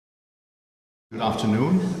Good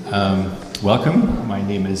afternoon. Welcome. My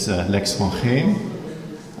name is Lex van Geen.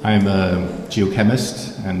 I'm a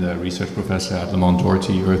geochemist and a research professor at Lamont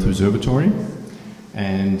Doherty Earth Observatory.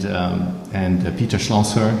 And Peter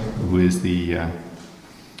Schlosser, who is the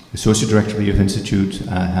Associate Director of the Earth Institute,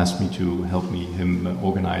 asked me to help him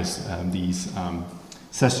organize these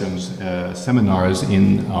sessions, seminars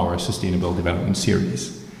in our Sustainable Development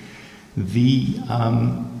Series.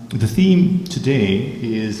 The theme today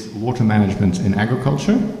is water management in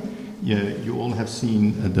agriculture. You all have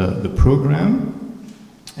seen the program,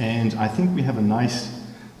 and I think we have a nice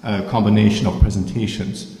combination of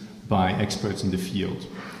presentations by experts in the field.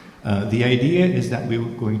 The idea is that we're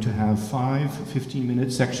going to have 5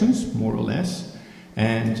 15-minute sections, more or less,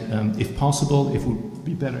 and if possible, it would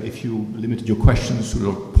be better if you limited your questions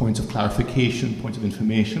to points of clarification, points of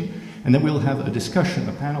information, and then we'll have a discussion,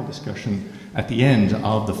 a panel discussion at the end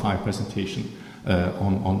of the 5 presentation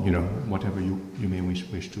on whatever you may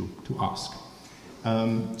wish to ask.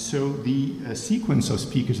 So the sequence of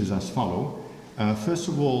speakers is as follows. First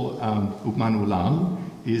of all, Manu Lal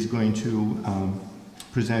is going to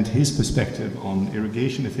present his perspective on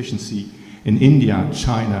irrigation efficiency in India,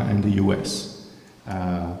 China, and the US.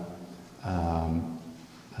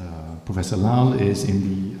 Professor Lal is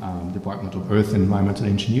in the Department of Earth and Environmental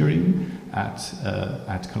Engineering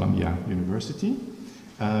at Columbia University.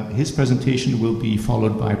 His presentation will be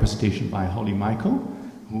followed by a presentation by Holly Michael,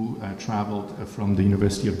 who traveled from the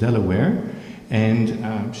University of Delaware,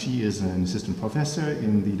 and she is an assistant professor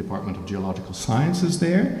in the Department of Geological Sciences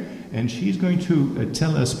there, and she's going to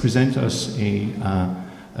present us a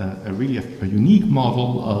really unique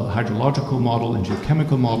model, a hydrological model and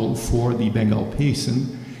geochemical model for the Bengal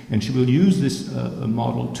Basin. And she will use this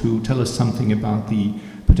model to tell us something about the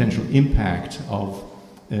potential impact of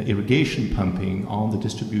irrigation pumping on the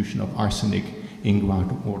distribution of arsenic in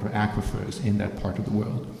groundwater aquifers in that part of the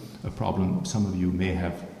world, a problem some of you may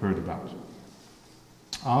have heard about.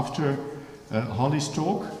 After Holly's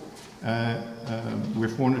talk, we're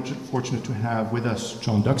fortunate to have with us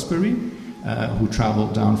John Duxbury, who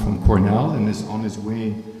traveled down from Cornell and is on his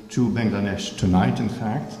way to Bangladesh tonight, in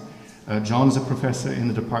fact. John is a professor in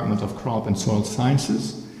the Department of Crop and Soil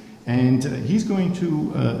Sciences, and he's going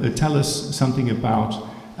to tell us something about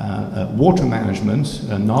water management,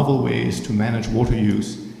 novel ways to manage water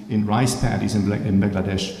use in rice paddies in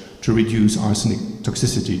Bangladesh to reduce arsenic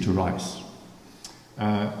toxicity to rice.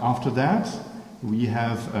 After that, we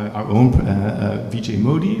have our own Vijay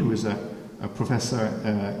Modi, who is a professor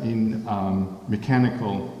in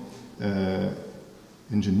mechanical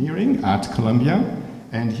engineering at Columbia.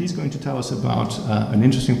 And he's going to tell us about an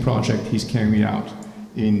interesting project he's carrying out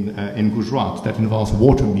in Gujarat that involves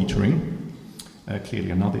water metering,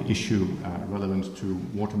 clearly another issue relevant to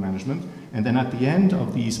water management. And then at the end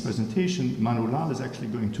of these presentations, Manu Lal is actually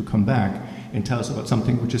going to come back and tell us about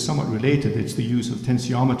something which is somewhat related. It's the use of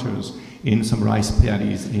tensiometers in some rice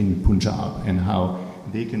paddies in Punjab and how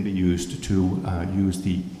they can be used to use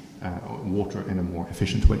the water in a more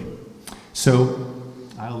efficient way. So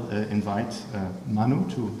I'll invite Manu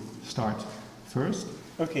to start first.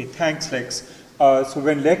 Okay, thanks, Lex. So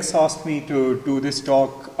when Lex asked me to do this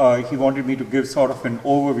talk, he wanted me to give sort of an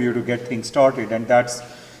overview to get things started, and that's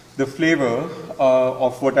the flavor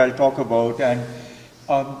of what I'll talk about. And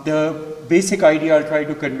the basic idea I'll try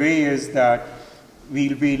to convey is that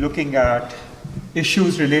we'll be looking at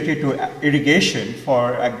issues related to irrigation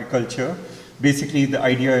for agriculture. Basically, the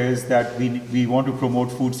idea is that we want to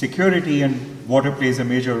promote food security, and water plays a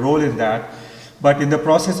major role in that. But in the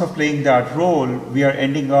process of playing that role, we are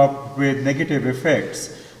ending up with negative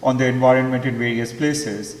effects on the environment in various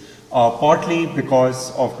places, partly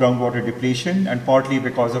because of groundwater depletion and partly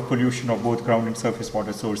because of pollution of both ground and surface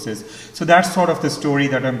water sources. So that's sort of the story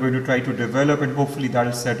that I'm going to try to develop, and hopefully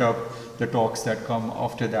that'll set up the talks that come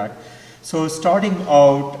after that. So starting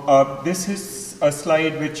out, this is a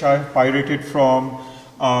slide which I pirated from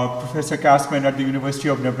Professor Kasman at the University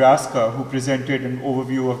of Nebraska, who presented an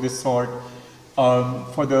overview of this sort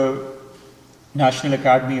for the National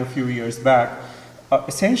Academy a few years back.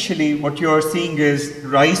 Essentially, what you're seeing is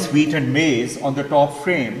rice, wheat, and maize on the top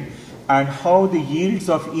frame, and how the yields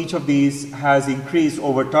of each of these has increased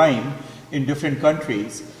over time in different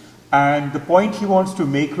countries. And the point he wants to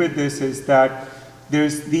make with this is that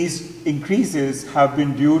these increases have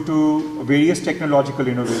been due to various technological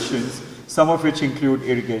innovations, some of which include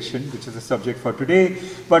irrigation, which is the subject for today,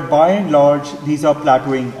 but by and large, these are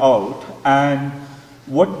plateauing out. And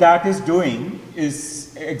what that is doing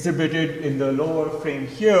is exhibited in the lower frame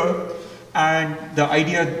here, And the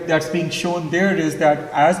idea that's being shown there is that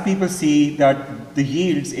as people see that the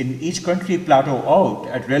yields in each country plateau out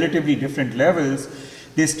at relatively different levels,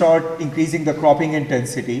 they start increasing the cropping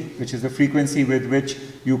intensity, which is the frequency with which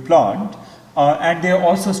you plant, and they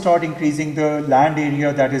also start increasing the land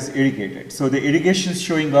area that is irrigated. So the irrigation is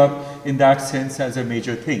showing up in that sense as a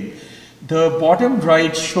major thing. The bottom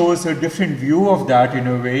right shows a different view of that in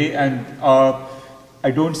a way, and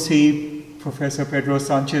I don't see Professor Pedro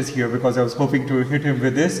Sanchez here because I was hoping to hit him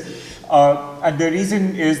with this. And the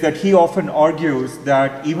reason is that he often argues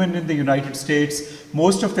that even in the United States,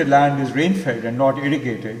 most of the land is rain-fed and not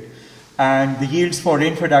irrigated. And the yields for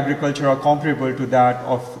rain-fed agriculture are comparable to that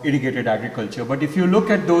of irrigated agriculture. But if you look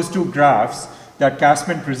at those two graphs that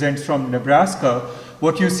Kasman presents from Nebraska,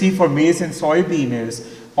 what you see for maize and soybean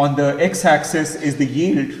is on the x-axis is the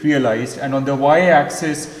yield realized, and on the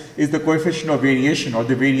y-axis is the coefficient of variation or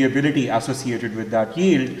the variability associated with that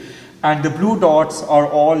yield. And the blue dots are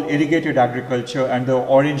all irrigated agriculture and the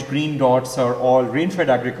orange-green dots are all rain-fed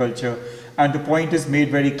agriculture. And the point is made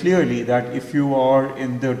very clearly that if you are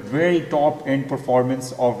in the very top end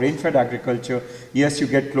performance of rain-fed agriculture, yes, you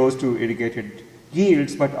get close to irrigated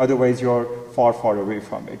yields, but otherwise you're far, far away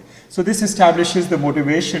from it. So this establishes the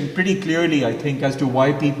motivation pretty clearly, I think, as to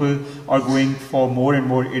why people are going for more and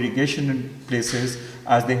more irrigation in places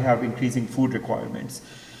as they have increasing food requirements.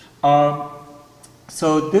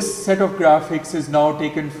 So this set of graphics is now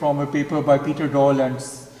taken from a paper by Peter Dahl and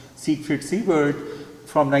Siegfried Siebert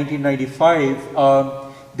from 1995.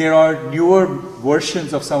 There are newer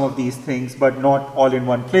versions of some of these things, but not all in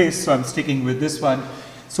one place, so I'm sticking with this one.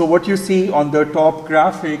 So what you see on the top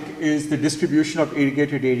graphic is the distribution of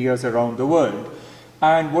irrigated areas around the world.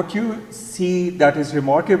 And what you see that is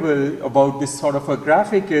remarkable about this sort of a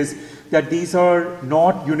graphic is that these are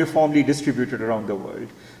not uniformly distributed around the world.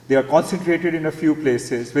 They are concentrated in a few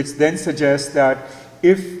places, which then suggests that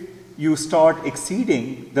if you start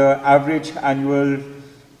exceeding the average annual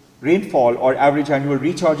rainfall or average annual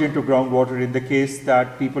recharge into groundwater in the case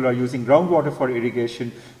that people are using groundwater for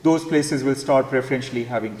irrigation, those places will start preferentially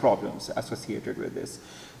having problems associated with this.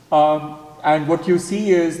 And what you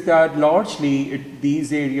see is that largely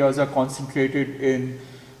these areas are concentrated in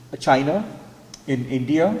China, in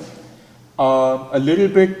India, a little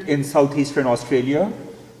bit in southeastern Australia,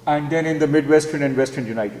 and then in the Midwestern and Western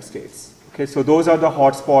United States. Okay, so those are the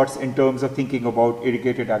hotspots in terms of thinking about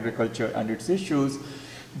irrigated agriculture and its issues.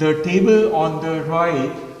 The table on the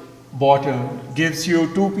right bottom gives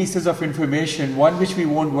you two pieces of information, one which we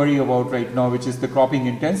won't worry about right now, which is the cropping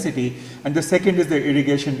intensity, and the second is the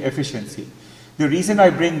irrigation efficiency. The reason I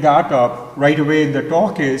bring that up right away in the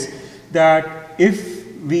talk is that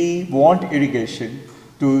if we want irrigation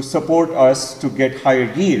to support us to get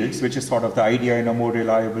higher yields, which is sort of the idea in a more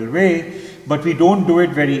reliable way, but we don't do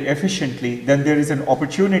it very efficiently, then there is an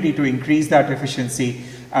opportunity to increase that efficiency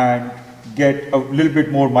and get a little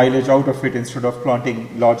bit more mileage out of it instead of planting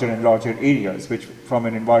larger and larger areas, which from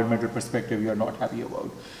an environmental perspective we are not happy about.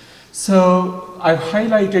 So I've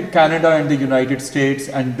highlighted Canada and the United States,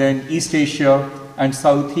 and then East Asia and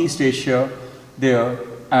Southeast Asia there,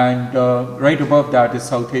 and right above that is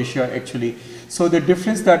South Asia actually. So the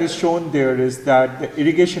difference that is shown there is that the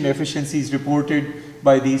irrigation efficiencies reported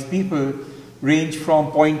by these people range from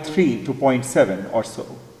 0.3 to 0.7 or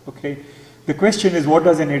so, okay? The question is, what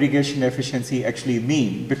does an irrigation efficiency actually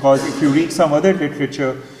mean? Because if you read some other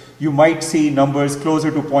literature, you might see numbers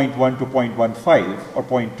closer to 0.1 to 0.15 or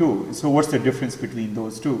 0.2. So what's the difference between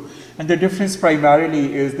those two? And the difference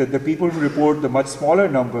primarily is that the people who report the much smaller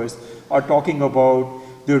numbers are talking about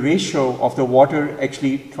the ratio of the water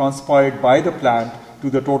actually transpired by the plant to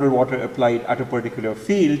the total water applied at a particular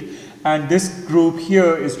field. And this group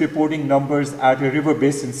here is reporting numbers at a river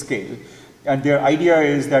basin scale. And their idea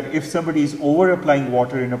is that if somebody is over applying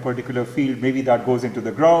water in a particular field, maybe that goes into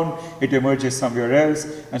the ground, it emerges somewhere else,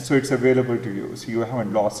 and so it's available to you, so you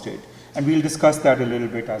haven't lost it. And we'll discuss that a little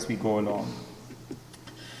bit as we go along.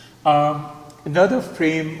 Another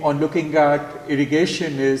frame on looking at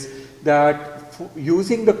irrigation is that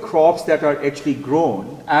using the crops that are actually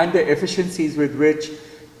grown and the efficiencies with which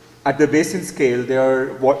at the basin scale they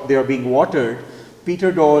are being watered,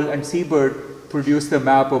 Peter Dahl and Siebert produce the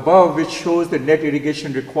map above, which shows the net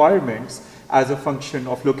irrigation requirements as a function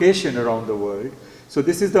of location around the world. So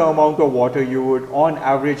this is the amount of water you would on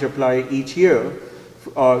average apply each year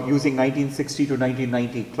using 1960 to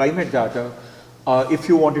 1990 climate data if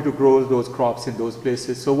you wanted to grow those crops in those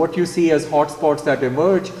places. So what you see as hotspots that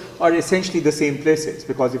emerge are essentially the same places,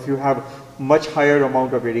 because if you have much higher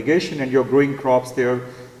amount of irrigation and you're growing crops there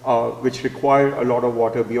which require a lot of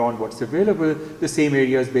water beyond what's available, the same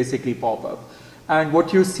areas basically pop up. And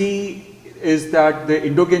what you see is that the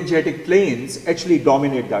Indo-Gangetic plains actually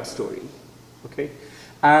dominate that story. Okay?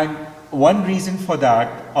 And one reason for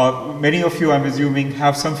that, many of you, I'm assuming,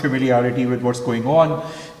 have some familiarity with what's going on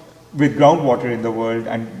with groundwater in the world,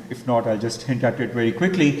 and if not, I'll just hint at it very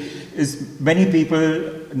quickly, is many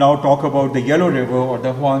people now talk about the Yellow River or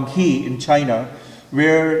the Huanghe in China,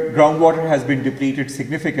 where groundwater has been depleted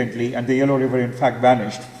significantly, and the Yellow River in fact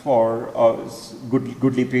vanished for a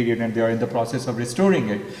goodly period, and they are in the process of restoring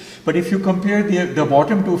it. But if you compare the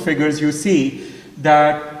bottom two figures, you see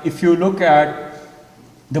that if you look at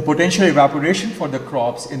the potential evaporation for the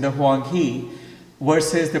crops in the Huanghe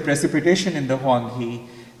versus the precipitation in the Huanghe,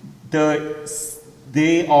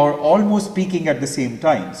 they are almost peaking at the same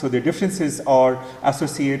time. So the differences are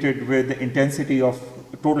associated with the intensity of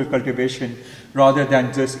total cultivation rather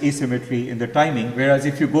than just asymmetry in the timing. Whereas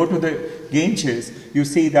if you go to the Ganges, you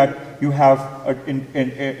see that you have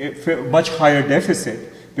a much higher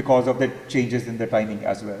deficit because of the changes in the timing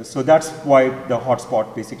as well. So that's why the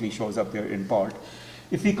hotspot basically shows up there in part.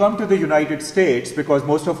 If we come to the United States, because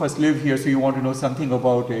most of us live here, so you want to know something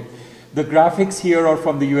about it, the graphics here are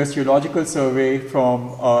from the US Geological Survey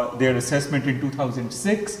from their assessment in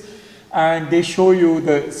 2006, and they show you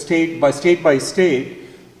the state by state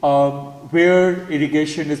where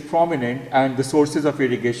irrigation is prominent and the sources of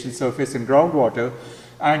irrigation, surface and groundwater.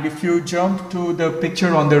 And if you jump to the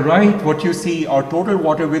picture on the right, what you see are total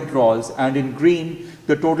water withdrawals, and in green,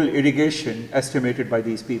 the total irrigation estimated by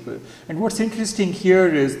these people. And what's interesting here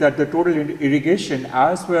is that the total irrigation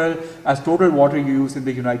as well as total water use in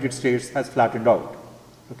the United States has flattened out.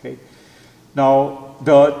 Okay. Now,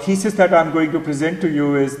 the thesis that I'm going to present to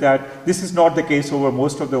you is that this is not the case over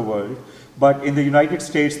most of the world, but in the United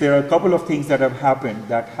States, there are a couple of things that have happened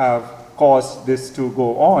that have caused this to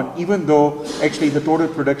go on, even though actually the total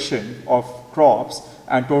production of crops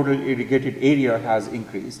and total irrigated area has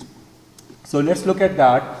increased. So let's look at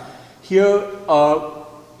that. Here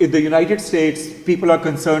in the United States, people are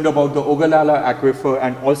concerned about the Ogallala Aquifer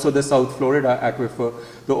and also the South Florida Aquifer.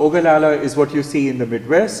 The Ogallala is what you see in the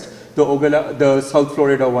Midwest. The South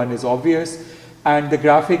Florida one is obvious. And the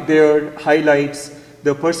graphic there highlights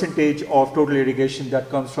the percentage of total irrigation that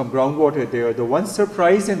comes from groundwater there. The one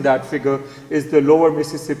surprise in that figure is the lower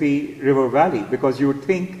Mississippi River Valley, because you would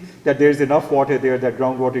think that there's enough water there that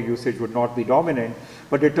groundwater usage would not be dominant.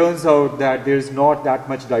 But it turns out that there's not that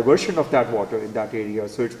much diversion of that water in that area,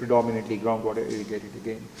 so it's predominantly groundwater irrigated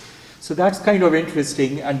again. So that's kind of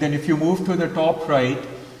interesting. And then if you move to the top right,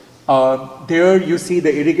 there you see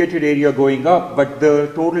the irrigated area going up, but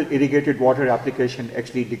the total irrigated water application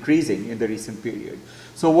actually decreasing in the recent period.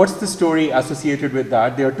 So what's the story associated with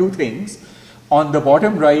that? There are two things. On the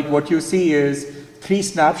bottom right, what you see is 3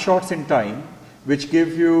 snapshots in time, which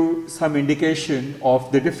give you some indication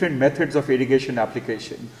of the different methods of irrigation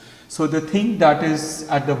application. So the thing that is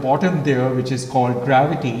at the bottom there, which is called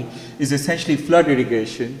gravity, is essentially flood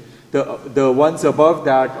irrigation. The ones above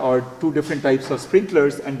that are 2 different types of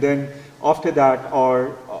sprinklers, and then after that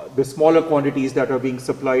are the smaller quantities that are being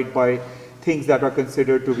supplied by things that are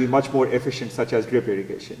considered to be much more efficient, such as drip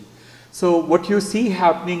irrigation. So what you see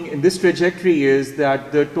happening in this trajectory is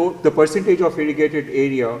that the percentage of irrigated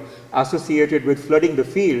area associated with flooding the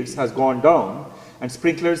fields has gone down, and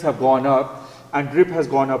sprinklers have gone up, and drip has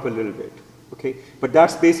gone up a little bit. Okay, but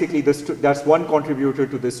that's basically that's one contributor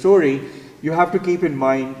to the story. You have to keep in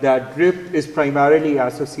mind that drip is primarily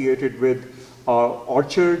associated with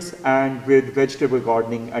orchards and with vegetable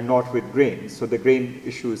gardening and not with grains. So the grain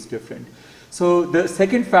issue is different. So the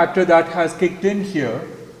second factor that has kicked in here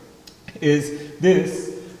is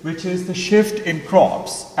this, which is the shift in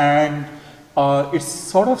crops. And it's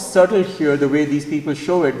sort of subtle here the way these people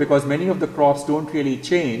show it, because many of the crops don't really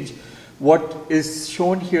change. What is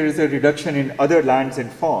shown here is a reduction in other lands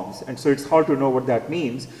and farms. And so it's hard to know what that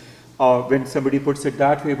means when somebody puts it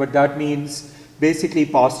that way, but that means basically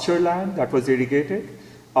pasture land that was irrigated.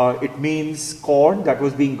 It means corn that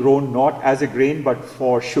was being grown not as a grain but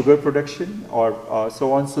for sugar production or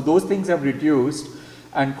so on. So those things have reduced,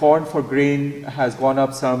 and corn for grain has gone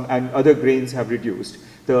up some, and other grains have reduced.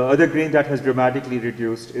 The other grain that has dramatically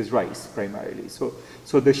reduced is rice primarily.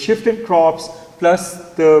 So the shift in crops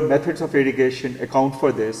plus the methods of irrigation account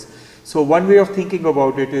for this. So one way of thinking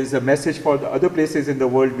about it is a message for the other places in the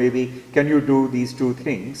world, maybe, can you do these 2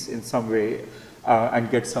 things in some way and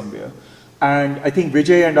get somewhere? And I think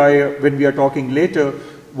Vijay and I, when we are talking later,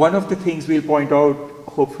 one of the things we'll point out,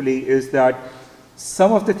 hopefully, is that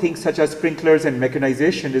some of the things such as sprinklers and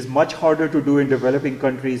mechanization is much harder to do in developing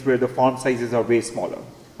countries where the farm sizes are way smaller,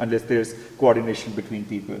 unless there's coordination between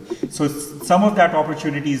people. So some of that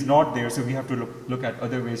opportunity is not there, so we have to look at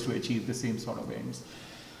other ways to achieve the same sort of ends.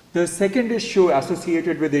 The second issue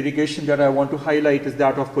associated with irrigation that I want to highlight is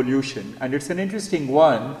that of pollution. And it's an interesting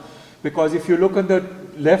one because if you look on the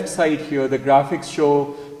left side here, the graphics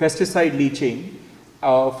show pesticide leaching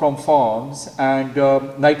from farms and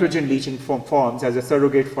nitrogen leaching from farms as a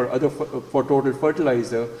surrogate for total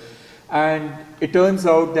fertilizer. And it turns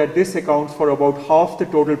out that this accounts for about half the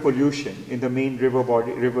total pollution in the main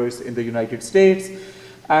rivers in the United States.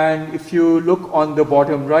 And if you look on the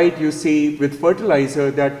bottom right, you see with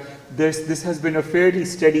fertilizer that this has been a fairly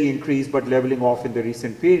steady increase but leveling off in the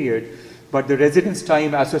recent period. But the residence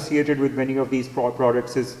time associated with many of these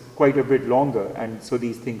products is quite a bit longer, and so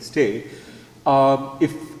these things stay.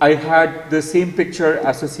 If I had the same picture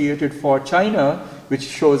associated for China, which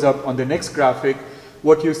shows up on the next graphic,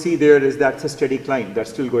 what you see there is that's a steady climb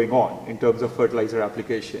that's still going on in terms of fertilizer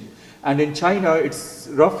application. And in China, it's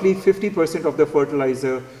roughly 50% of the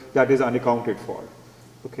fertilizer that is unaccounted for.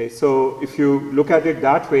 Okay, so if you look at it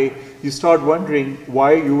that way, you start wondering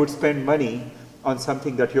why you would spend money on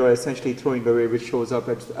something that you're essentially throwing away, which shows up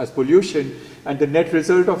as pollution. And the net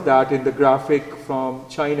result of that in the graphic from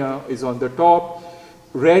China is on the top.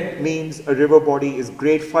 Red means a river body is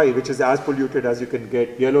grade 5, which is as polluted as you can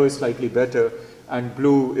get. Yellow is slightly better, and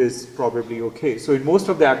blue is probably okay. So in most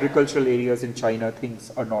of the agricultural areas in China,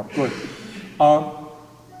 things are not good.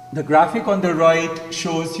 The graphic on the right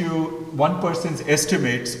shows you one person's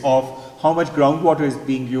estimates of how much groundwater is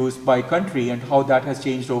being used by country and how that has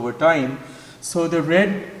changed over time. So the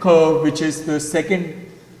red curve, which is the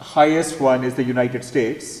second highest one, is the United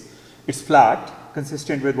States. It's flat,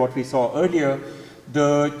 consistent with what we saw earlier.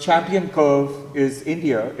 The champion curve is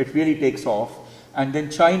India. It really takes off. And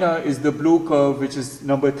then China is the blue curve, which is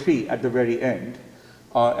number 3 at the very end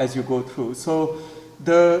as you go through. So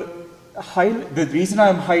the reason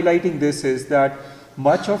I'm highlighting this is that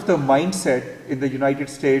much of the mindset in the United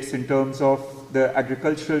States in terms of the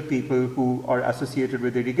agricultural people who are associated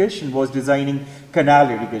with irrigation was designing canal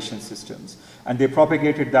irrigation systems. And they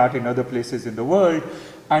propagated that in other places in the world.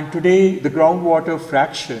 And today, the groundwater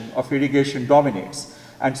fraction of irrigation dominates.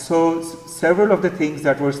 And so several of the things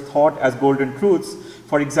that were thought as golden truths,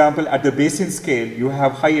 for example, at the basin scale, you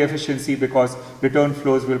have high efficiency because return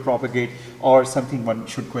flows will propagate, or something one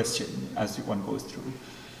should question as one goes through.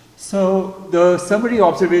 So the summary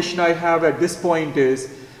observation I have at this point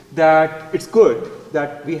is that it's good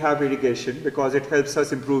that we have irrigation because it helps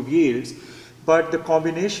us improve yields, but the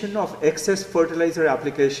combination of excess fertilizer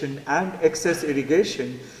application and excess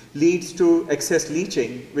irrigation leads to excess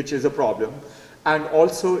leaching, which is a problem. And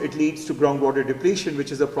also it leads to groundwater depletion,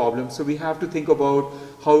 which is a problem. So we have to think about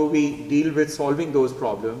how we deal with solving those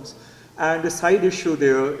problems. And the side issue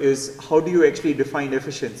there is how do you actually define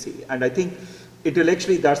efficiency? And I think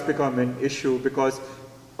intellectually that's become an issue because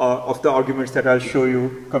of the arguments that I'll show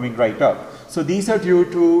you coming right up. So these are due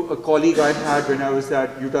to a colleague I had when I was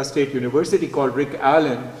at Utah State University called Rick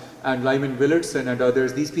Allen and Lyman Willardson and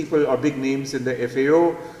others. These people are big names in the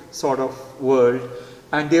FAO sort of world,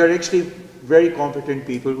 and they are actually very competent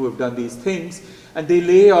people who have done these things, and they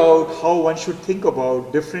lay out how one should think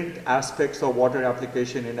about different aspects of water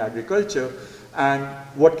application in agriculture and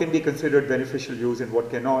what can be considered beneficial use and what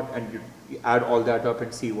cannot, and you add all that up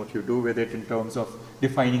and see what you do with it in terms of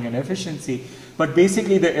defining an efficiency. But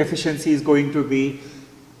basically the efficiency is going to be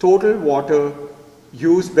total water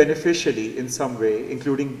used beneficially in some way,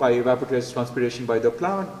 including by evapotranspiration by the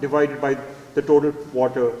plant, divided by the total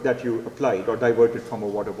water that you applied or diverted from a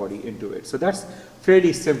water body into it. So that's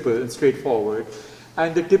fairly simple and straightforward.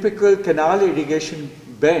 And the typical canal irrigation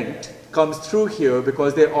bent comes through here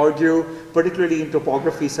because they argue, particularly in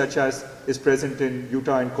topography such as is present in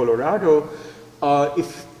Utah and Colorado,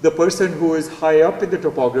 if the person who is high up in the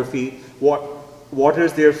topography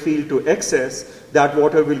waters their field to excess, that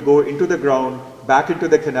water will go into the ground, back into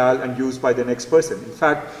the canal and used by the next person. In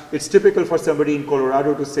fact, it's typical for somebody in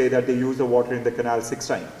Colorado to say that they use the water in the canal 6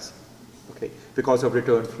 times, okay, because of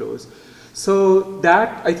return flows. So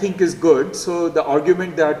that I think is good. So the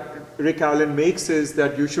argument that Rick Allen makes is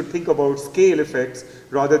that you should think about scale effects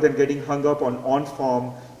rather than getting hung up on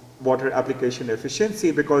on-farm water application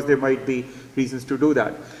efficiency, because there might be reasons to do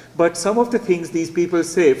that. But some of the things these people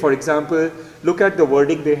say, for example, look at the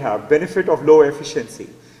wording they have, benefit of low efficiency.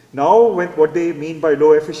 Now, what they mean by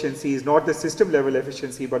low efficiency is not the system level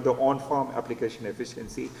efficiency, but the on-farm application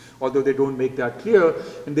efficiency, although they don't make that clear.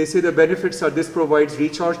 And they say the benefits are this provides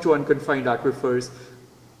recharge to unconfined aquifers.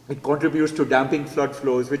 It contributes to damping flood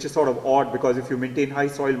flows, which is sort of odd because if you maintain high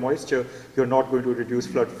soil moisture, you're not going to reduce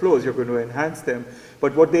flood flows, you're going to enhance them.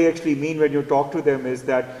 But what they actually mean when you talk to them is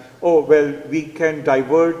that oh, well, we can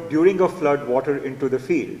divert during a flood water into the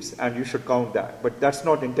fields, and you should count that. But that's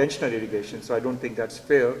not intentional irrigation, so I don't think that's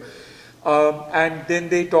fair. And then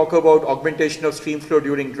they talk about augmentation of stream flow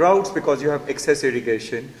during droughts because you have excess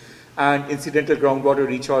irrigation, and incidental groundwater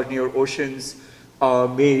recharge near oceans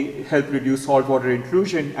may help reduce saltwater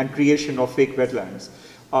intrusion and creation of fake wetlands.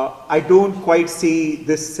 I don't quite see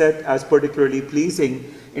this set as particularly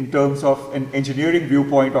pleasing in terms of an engineering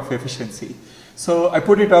viewpoint of efficiency. So I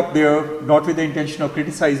put it up there, not with the intention of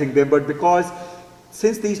criticizing them, but because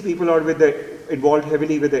since these people are involved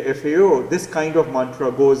heavily with the FAO, this kind of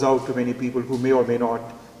mantra goes out to many people who may or may not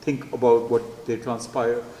think about what they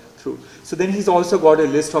transpire through. So then he's also got a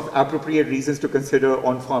list of appropriate reasons to consider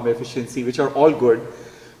on-farm efficiency, which are all good,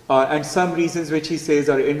 and some reasons which he says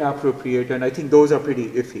are inappropriate, and I think those are pretty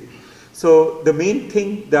iffy. So the main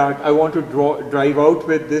thing that I want to drive out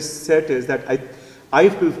with this set is that I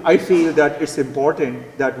feel that it's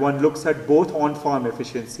important that one looks at both on-farm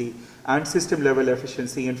efficiency and system-level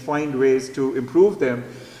efficiency and find ways to improve them.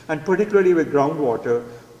 And particularly with groundwater,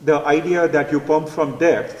 the idea that you pump from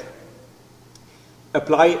depth,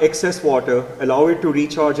 apply excess water, allow it to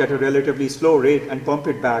recharge at a relatively slow rate and pump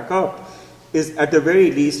it back up is at the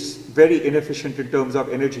very least very inefficient in terms of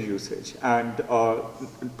energy usage and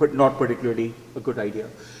not particularly a good idea.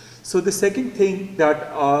 So the second thing that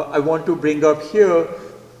I want to bring up here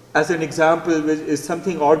as an example is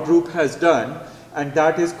something our group has done, and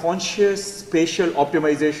that is conscious spatial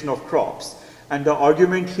optimization of crops. And the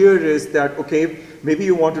argument here is that, okay, maybe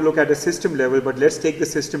you want to look at a system level, but let's take the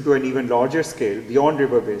system to an even larger scale beyond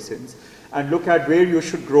river basins and look at where you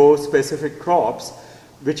should grow specific crops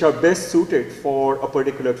which are best suited for a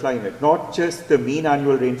particular climate, not just the mean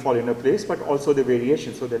annual rainfall in a place, but also the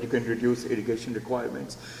variation so that you can reduce irrigation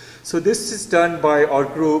requirements. So this is done by our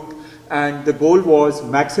group, and the goal was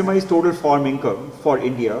maximize total farm income for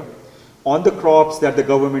India on the crops that the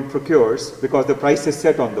government procures, because the price is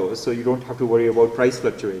set on those, so you don't have to worry about price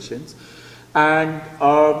fluctuations. And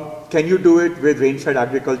can you do it with rain-fed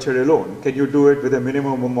agriculture alone? Can you do it with a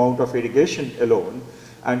minimum amount of irrigation alone?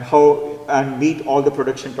 And meet all the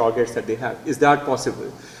production targets that they have? Is that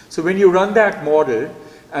possible? So when you run that model,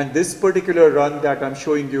 and this particular run that I'm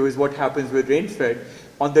showing you is what happens with rain-fed.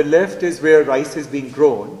 On the left is where rice is being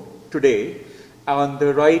grown today. On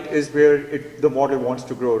the right is where the model wants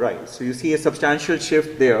to grow rice. So you see a substantial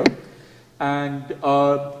shift there. And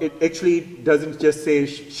it actually doesn't just say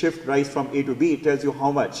shift rice from A to B, it tells you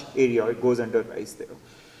how much area it goes under rice there.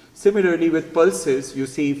 Similarly, with pulses, you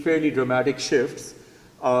see fairly dramatic shifts.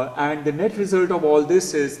 And the net result of all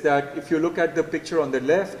this is that if you look at the picture on the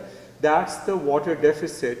left, that's the water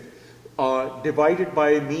deficit divided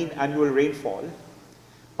by mean annual rainfall,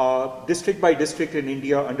 district by district in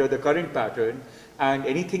India under the current pattern, and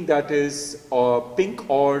anything that is pink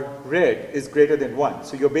or red is greater than 1.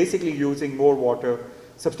 So you're basically using more water,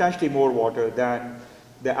 substantially more water than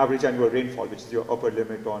the average annual rainfall, which is your upper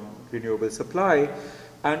limit on renewable supply.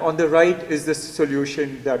 And on the right is the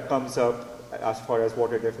solution that comes up as far as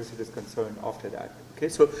water deficit is concerned after that. Okay,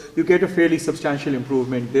 so you get a fairly substantial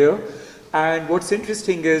improvement there. And what's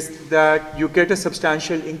interesting is that you get a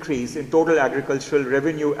substantial increase in total agricultural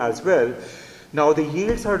revenue as well. Now the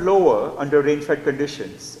yields are lower under rain-fed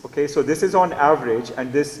conditions. Okay, so this is on average,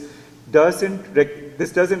 and this doesn't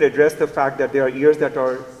address the fact that there are years that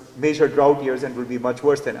are major drought years and will be much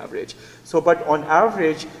worse than average. So, but on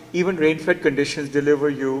average, even rain-fed conditions deliver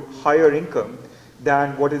you higher income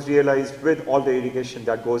than what is realized with all the irrigation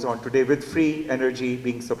that goes on today, with free energy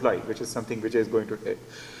being supplied, which is something Vijay is going to hit.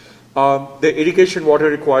 The irrigation water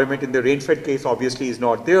requirement in the rain-fed case obviously is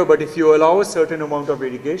not there, but if you allow a certain amount of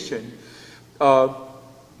irrigation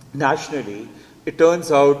nationally, it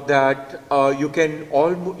turns out that you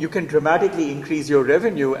can dramatically increase your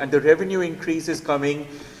revenue, and the revenue increase is coming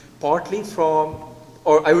partly from,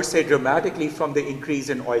 or I would say dramatically from, the increase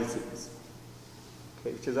in oilseeds.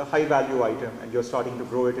 Okay, which is a high value item, and you're starting to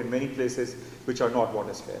grow it in many places which are not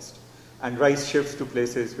water stressed. And rice shifts to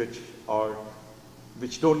places which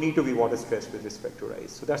don't need to be water stressed with respect to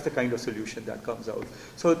rice. So that's the kind of solution that comes out.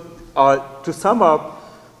 So to sum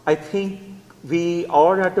up, I think we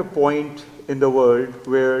are at a point in the world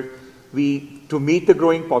where to meet the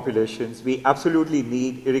growing populations, we absolutely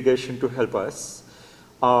need irrigation to help us,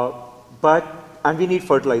 and we need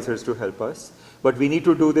fertilizers to help us. But we need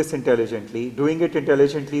to do this intelligently. Doing it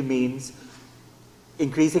intelligently means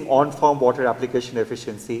increasing on-farm water application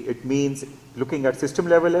efficiency. It means looking at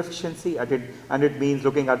system-level efficiency, and it means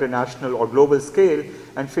looking at a national or global scale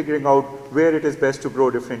and figuring out where it is best to grow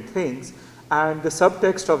different things. And the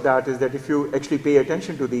subtext of that is that if you actually pay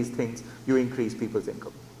attention to these things, you increase people's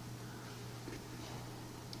income.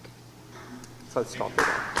 So I'll stop there.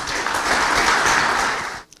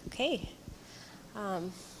 Okay.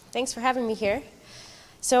 Thanks for having me here.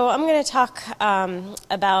 So I'm going to talk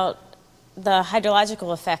about the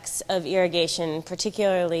hydrological effects of irrigation,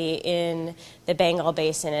 particularly in the Bengal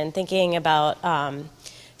Basin, and thinking about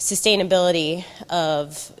sustainability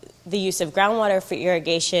of the use of groundwater for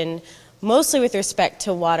irrigation, mostly with respect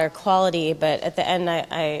to water quality, but at the end,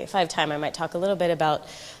 if I have time, I might talk a little bit about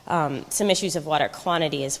some issues of water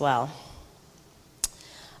quantity as well.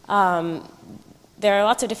 There are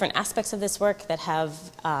lots of different aspects of this work that have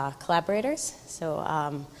collaborators.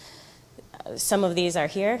 So some of these are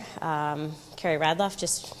here. Carrie Radloff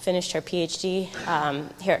just finished her PhD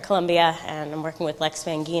here at Columbia, and I'm working with Lex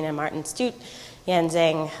Van Geen and Martin Stoot, Yan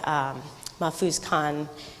Zhang, Mahfouz Khan,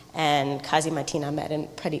 and Kazi Mateen Ahmed and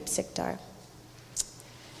Pradeep Sikdar.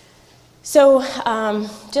 So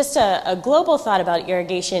just a global thought about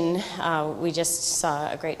irrigation. We just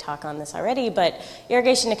saw a great talk on this already, but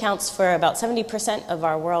irrigation accounts for about 70% of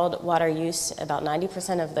our world water use, about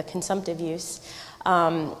 90% of the consumptive use.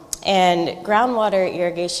 And groundwater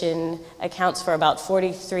irrigation accounts for about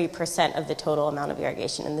 43% of the total amount of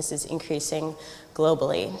irrigation, and this is increasing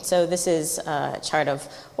globally. So this is a chart of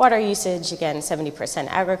water usage, again, 70%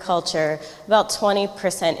 agriculture, about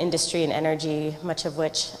 20% industry and energy, much of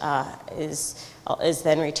which is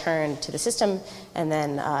then returned to the system, and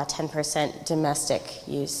then 10% domestic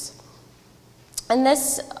use. And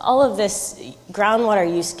all of this groundwater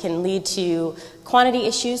use can lead to quantity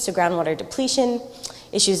issues, so groundwater depletion,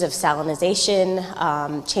 issues of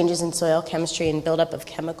salinization, changes in soil chemistry and buildup of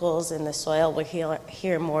chemicals in the soil. We'll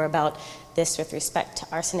hear more about this with respect to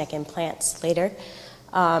arsenic in plants later.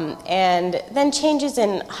 And then changes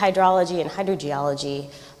in hydrology and hydrogeology,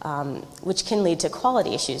 which can lead to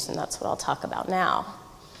quality issues, and that's what I'll talk about now.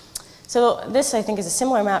 So this, I think, is a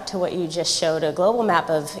similar map to what you just showed, a global map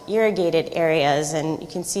of irrigated areas, and you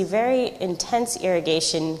can see very intense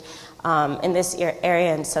irrigation in this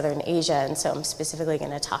area in southern Asia, and so I'm specifically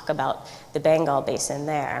going to talk about the Bengal Basin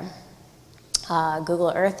there.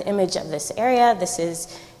 Google Earth image of this area. This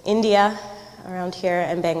is India around here,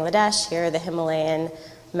 and Bangladesh. Here are the Himalayan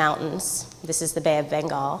mountains. This is the Bay of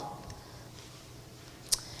Bengal.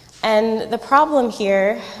 And the problem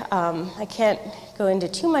here, I can't go into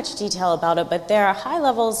too much detail about it, but there are high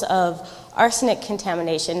levels of arsenic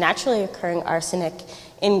contamination, naturally occurring arsenic,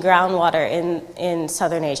 in groundwater in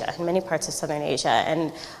southern Asia, in many parts of southern Asia.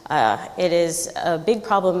 And it is a big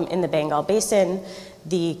problem in the Bengal Basin.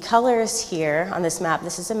 The colors here on this map,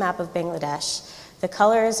 this is a map of Bangladesh. The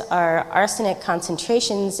colors are arsenic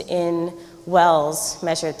concentrations in wells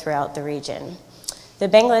measured throughout the region. The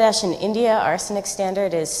Bangladesh and India arsenic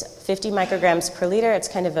standard is 50 micrograms per liter. It's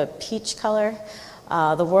kind of a peach color.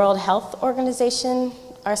 The World Health Organization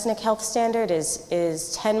arsenic health standard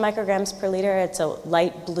is 10 micrograms per liter. It's a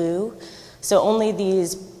light blue. So only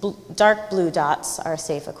these dark blue dots are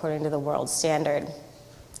safe according to the world standard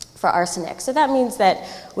for arsenic. So that means that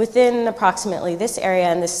within approximately this area,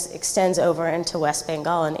 and this extends over into West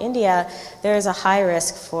Bengal and India, there is a high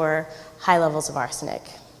risk for high levels of arsenic.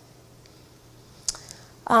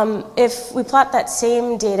 If we plot that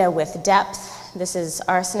same data with depth, this is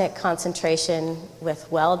arsenic concentration with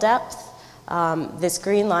well depth. This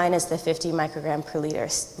green line is the 50 microgram per liter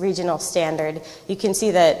regional standard. You can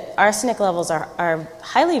see that arsenic levels are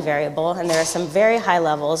highly variable, and there are some very high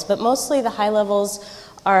levels, but mostly the high levels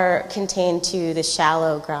are contained to the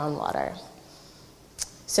shallow groundwater.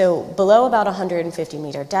 So below about 150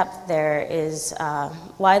 meter depth, there is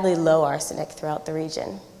widely low arsenic throughout the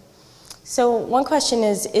region. So one question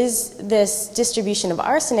is this distribution of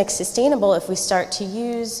arsenic sustainable if we start to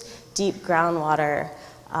use deep groundwater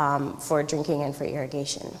for drinking and for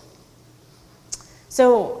irrigation?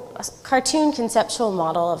 So a cartoon conceptual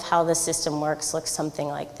model of how the system works looks something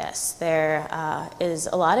like this. There is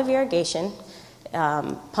a lot of irrigation,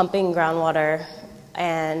 pumping groundwater,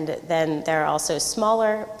 and then there are also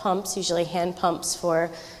smaller pumps, usually hand pumps for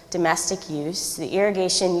domestic use. The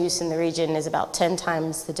irrigation use in the region is about 10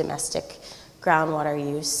 times the domestic groundwater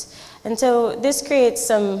use. And so this creates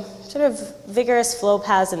some sort of vigorous flow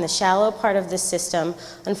paths in the shallow part of the system.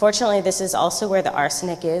 Unfortunately, this is also where the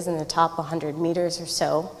arsenic is, in the top 100 meters or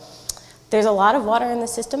so. There's a lot of water in the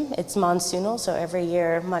system. It's monsoonal, so every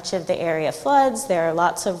year much of the area floods. There are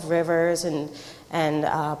lots of rivers and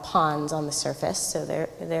ponds on the surface, so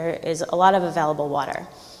there is a lot of available water.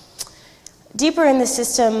 Deeper in the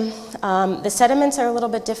system, the sediments are a little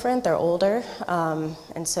bit different. They're older,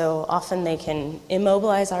 and so often they can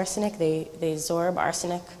immobilize arsenic. They absorb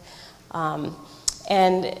arsenic.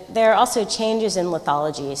 And there are also changes in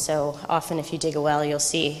lithology. So often if you dig a well, you'll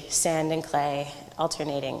see sand and clay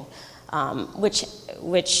alternating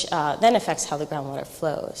which then affects how the groundwater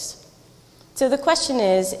flows. So the question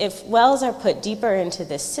is, if wells are put deeper into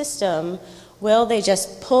this system, will they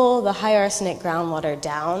just pull the high arsenic groundwater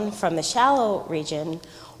down from the shallow region,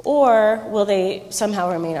 or will they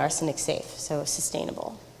somehow remain arsenic safe, so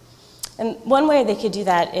sustainable? And one way they could do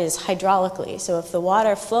that is hydraulically. So if the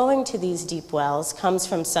water flowing to these deep wells comes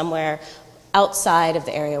from somewhere outside of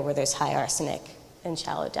the area where there's high arsenic in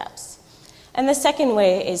shallow depths. And the second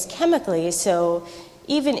way is chemically. So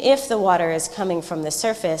even if the water is coming from the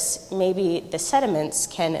surface, maybe the sediments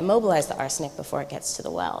can immobilize the arsenic before it gets to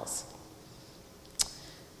the wells.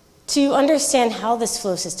 To understand how this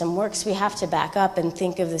flow system works, we have to back up and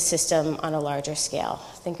think of the system on a larger scale.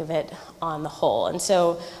 Think of it on the whole. And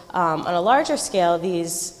so on a larger scale,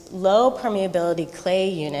 these low permeability clay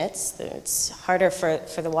units, it's harder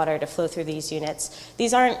for the water to flow through these units,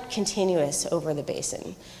 these aren't continuous over the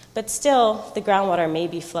basin. But still, the groundwater may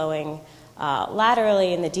be flowing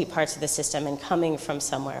laterally in the deep parts of the system and coming from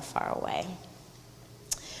somewhere far away.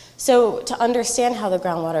 So to understand how the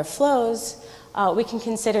groundwater flows, we can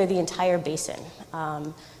consider the entire basin.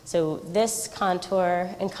 So this contour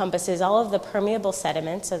encompasses all of the permeable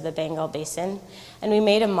sediments of the Bengal Basin, and we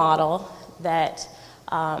made a model that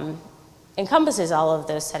encompasses all of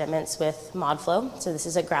those sediments with ModFlow. So this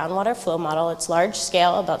is a groundwater flow model. It's large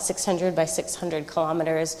scale, about 600 by 600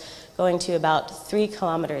 kilometers, going to about 3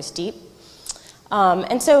 kilometers deep.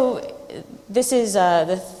 And so this is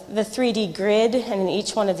the 3D grid, and in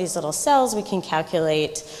each one of these little cells we can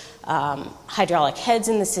calculate hydraulic heads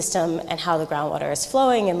in the system and how the groundwater is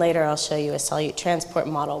flowing, and later I'll show you a solute transport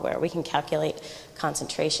model where we can calculate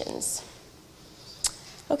concentrations.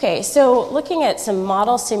 Okay, so looking at some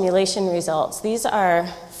model simulation results, these are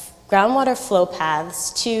groundwater flow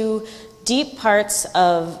paths to deep parts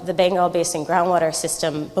of the Bengal Basin groundwater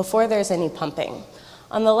system before there's any pumping.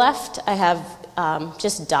 On the left, I have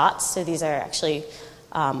just dots, so these are actually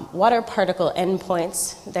water particle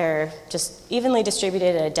endpoints. They're just evenly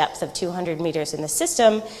distributed at a depth of 200 meters in the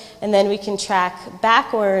system, and then we can track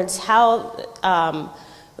backwards how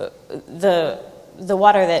the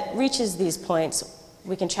water that reaches these points,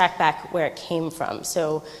 we can track back where it came from.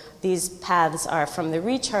 So these paths are from the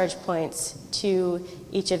recharge points to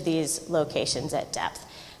each of these locations at depth.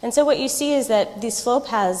 And so what you see is that these flow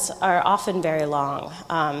paths are often very long.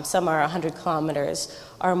 Some are 100 kilometers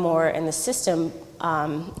or more in the system,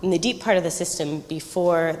 in the deep part of the system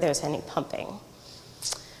before there's any pumping.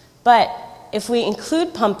 But if we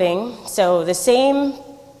include pumping, so the same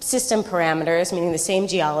system parameters, meaning the same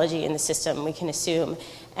geology in the system, we can assume,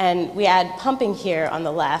 and we add pumping here on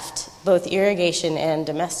the left, both irrigation and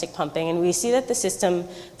domestic pumping, and we see that the system,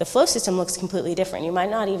 the flow system looks completely different. You might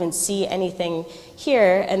not even see anything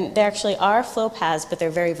here, and there actually are flow paths, but they're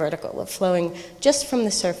very vertical, of flowing just from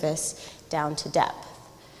the surface down to depth.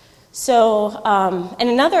 So, and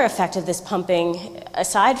another effect of this pumping,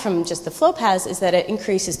 aside from just the flow paths, is that it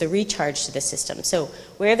increases the recharge to the system. So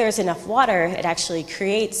where there's enough water, it actually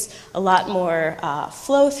creates a lot more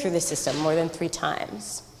flow through the system, more than 3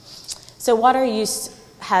 times. So water use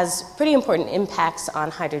has pretty important impacts on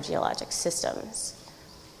hydrogeologic systems.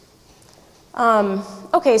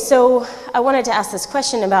 Okay, so I wanted to ask this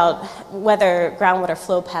question about whether groundwater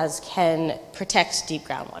flow paths can protect deep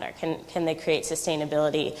groundwater. Can they create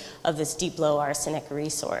sustainability of this deep low arsenic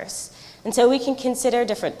resource? And so we can consider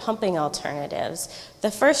different pumping alternatives.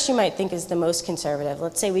 The first you might think is the most conservative.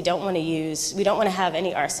 Let's say we don't want to have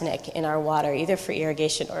any arsenic in our water, either for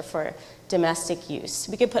irrigation or for domestic use.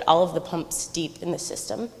 We could put all of the pumps deep in the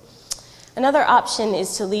system. Another option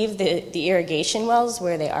is to leave the irrigation wells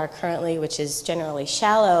where they are currently, which is generally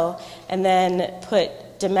shallow, and then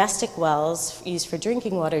put domestic wells used for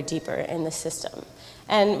drinking water deeper in the system.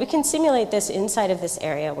 And we can simulate this inside of this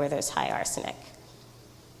area where there's high arsenic.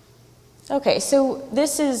 Okay, so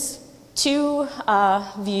this is 2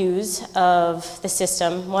 views of the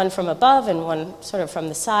system, one from above and one sort of from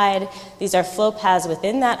the side. These are flow paths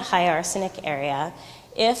within that high arsenic area.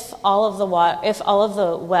 If all of the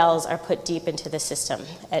wells are put deep into the system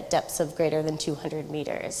at depths of greater than 200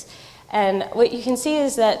 meters. And what you can see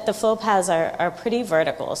is that the flow paths are pretty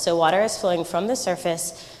vertical. So water is flowing from the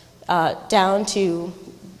surface down to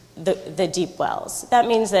the deep wells. That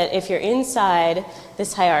means that if you're inside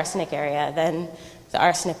this high arsenic area, then the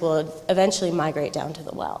arsenic will eventually migrate down to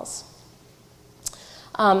the wells.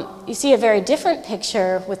 You see a very different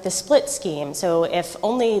picture with the split scheme. So if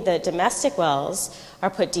only the domestic wells are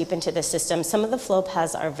put deep into the system, some of the flow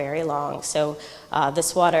paths are very long. So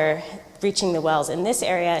this water reaching the wells in this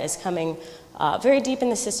area is coming very deep in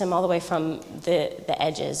the system, all the way from the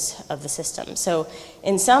edges of the system. So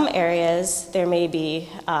in some areas, there may be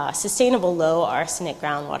sustainable low arsenic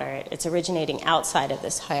groundwater. It's originating outside of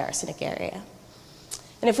this high arsenic area.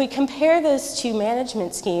 And if we compare those two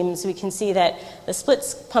management schemes, we can see that the split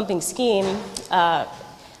pumping scheme,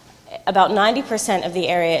 about 90% of the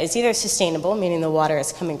area is either sustainable, meaning the water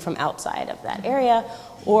is coming from outside of that area,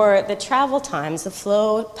 or the travel times, the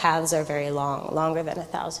flow paths are very long, longer than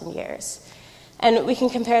 1,000 years. And we can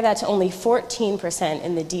compare that to only 14%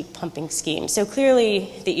 in the deep pumping scheme. So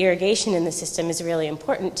clearly, the irrigation in the system is really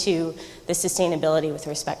important to the sustainability with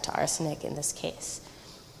respect to arsenic in this case.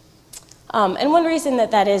 And one reason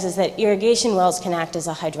that is that irrigation wells can act as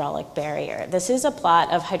a hydraulic barrier. This is a plot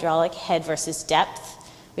of hydraulic head versus depth.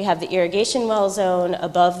 We have the irrigation well zone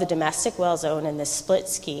above the domestic well zone in this split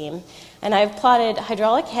scheme. And I've plotted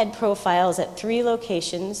hydraulic head profiles at 3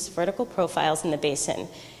 locations, vertical profiles in the basin.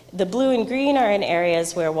 The blue and green are in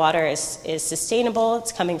areas where water is sustainable.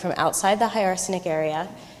 It's coming from outside the high arsenic area.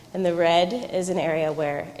 And the red is an area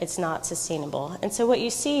where it's not sustainable. And so what you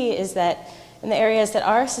see is that in the areas that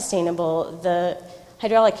are sustainable, the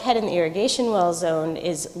hydraulic head in the irrigation well zone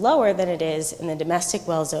is lower than it is in the domestic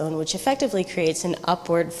well zone, which effectively creates an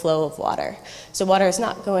upward flow of water. So water is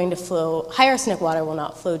not going to flow, high arsenic water will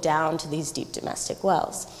not flow down to these deep domestic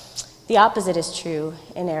wells. The opposite is true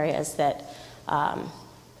in areas that are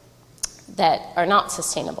not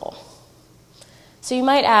sustainable. So you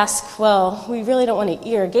might ask, well, we really don't want to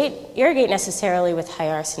irrigate necessarily with high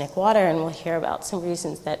arsenic water, and we'll hear about some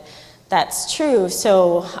reasons that that's true.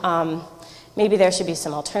 So maybe there should be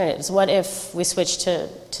some alternatives. What if we switch to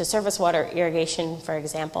surface water irrigation, for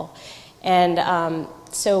example? And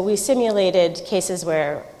so we simulated cases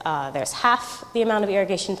where there's half the amount of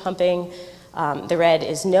irrigation pumping, the red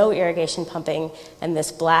is no irrigation pumping, and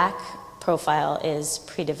this black profile is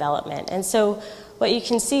pre-development. And so what you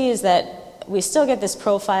can see is that we still get this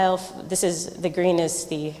profile. The green is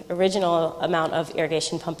the original amount of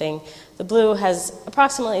irrigation pumping. The blue has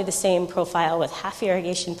approximately the same profile with half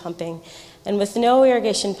irrigation pumping. And with no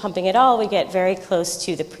irrigation pumping at all, we get very close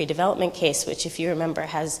to the pre-development case, which, if you remember,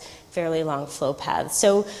 has fairly long flow paths.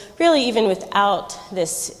 So really, even without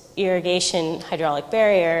this irrigation hydraulic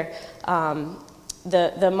barrier,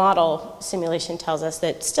 the model simulation tells us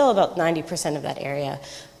that still about 90% of that area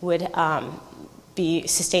would be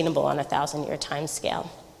sustainable on a 1,000-year time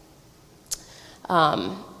scale.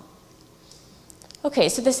 Okay,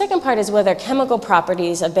 so the second part is whether chemical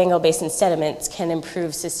properties of Bengal Basin sediments can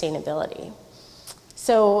improve sustainability.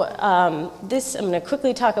 So I'm going to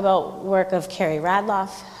quickly talk about work of Carrie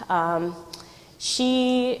Radloff.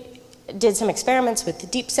 She did some experiments with the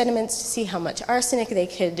deep sediments to see how much arsenic they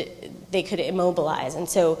could immobilize. And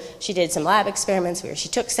so she did some lab experiments where she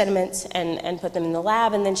took sediments and put them in the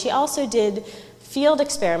lab, and then she also did field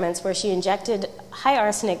experiments where she injected high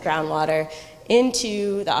arsenic groundwater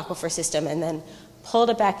into the aquifer system and then pulled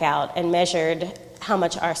it back out and measured how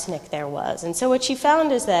much arsenic there was. And so what she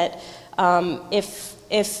found is that if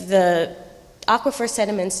the aquifer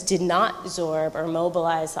sediments did not absorb or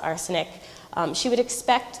mobilize the arsenic, she would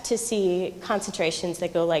expect to see concentrations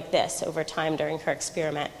that go like this over time during her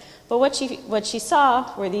experiment. But what she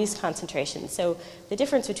saw were these concentrations. So the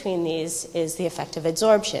difference between these is the effect of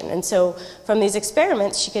adsorption. And so from these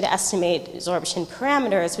experiments, she could estimate absorption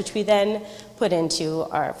parameters, which we then put into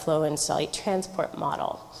our flow and solute transport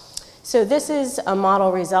model. So this is a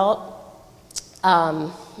model result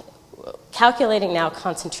calculating now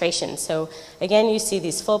concentration. So again, you see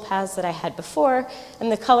these full paths that I had before, and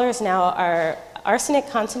the colors now are arsenic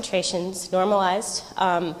concentrations normalized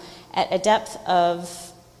at a depth of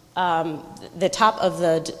the top of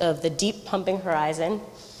the deep pumping horizon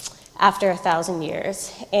after 1,000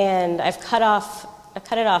 years, and I've cut it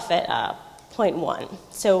off at 0.1.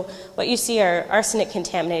 So what you see are arsenic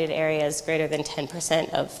contaminated areas greater than 10%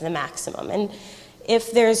 of the maximum. And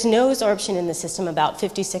if there's no absorption in the system, about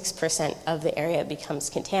 56% of the area becomes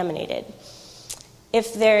contaminated.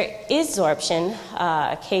 If there is absorption,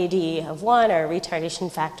 a KD of 1 or a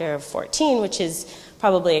retardation factor of 14, which is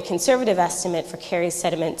probably a conservative estimate for Carrie's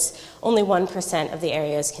sediments, only 1% of the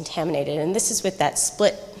area is contaminated, and this is with that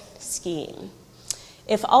split scheme.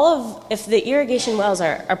 If the irrigation wells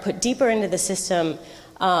are put deeper into the system,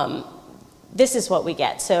 this is what we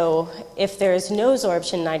get. So if there's no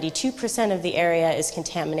absorption, 92% of the area is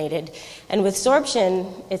contaminated, and with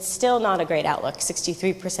absorption, it's still not a great outlook.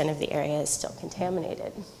 63% of the area is still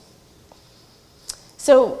contaminated.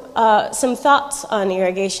 So some thoughts on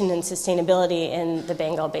irrigation and sustainability in the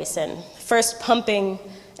Bengal Basin. First, pumping,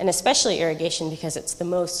 and especially irrigation, because it's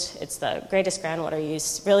the greatest groundwater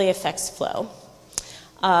use, really affects flow.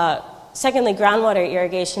 Secondly, groundwater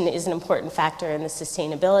irrigation is an important factor in the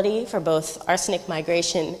sustainability for both arsenic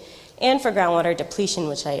migration and for groundwater depletion,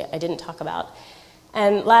 which I didn't talk about.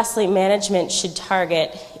 And lastly, management should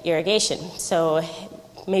target irrigation. So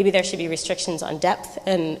maybe there should be restrictions on depth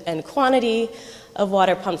and quantity of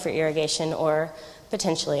water pumped for irrigation, or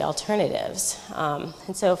potentially alternatives.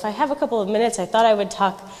 And so if I have a couple of minutes, I thought I would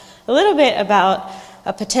talk a little bit about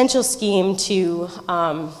a potential scheme to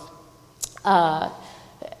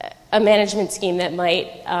a management scheme that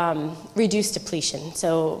might reduce depletion,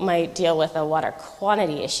 so might deal with a water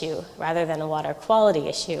quantity issue rather than a water quality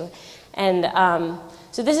issue. And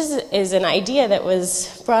so this is an idea that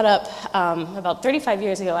was brought up about 35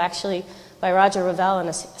 years ago, actually, by Roger Revelle in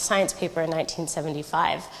a science paper in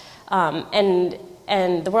 1975.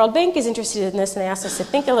 And the World Bank is interested in this, and they asked us to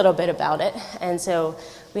think a little bit about it, and so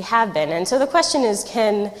we have been. And so the question is,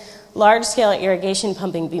 can large-scale irrigation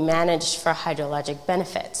pumping be managed for hydrologic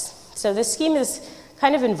benefits? So this scheme is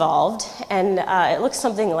kind of involved, and it looks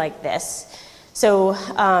something like this. So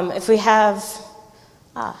if we have,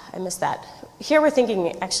 I missed that. Here we're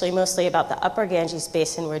thinking actually mostly about the upper Ganges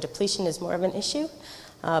Basin, where depletion is more of an issue.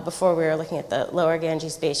 Before we were looking at the lower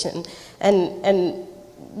Ganges Basin. And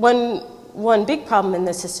one big problem in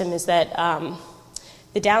the system is that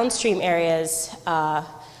the downstream areas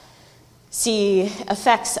see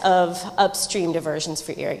effects of upstream diversions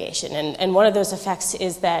for irrigation. And one of those effects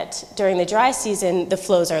is that during the dry season, the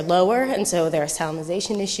flows are lower, and so there are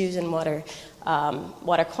salinization issues and water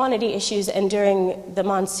quantity issues. And during the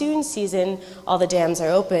monsoon season, all the dams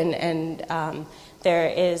are open, and there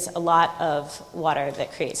is a lot of water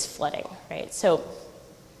that creates flooding, right? So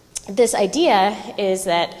this idea is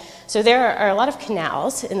that, so there are a lot of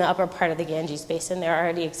canals in the upper part of the Ganges Basin. They're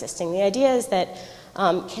already existing. The idea is that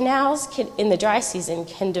canals in the dry season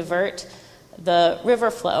can divert the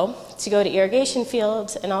river flow to go to irrigation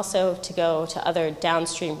fields and also to go to other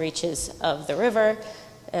downstream reaches of the river,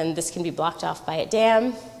 and this can be blocked off by a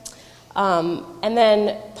dam. And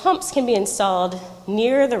then pumps can be installed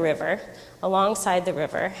near the river, alongside the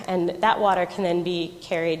river, and that water can then be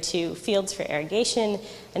carried to fields for irrigation,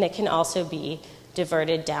 and it can also be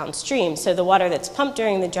diverted downstream. So the water that's pumped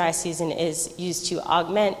during the dry season is used to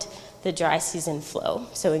augment the dry season flow,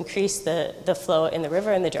 so increase the flow in the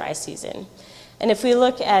river in the dry season. And if we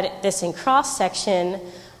look at this in cross-section,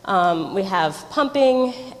 we have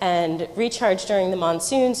pumping and recharge during the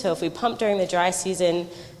monsoon. So if we pump during the dry season,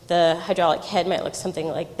 the hydraulic head might look something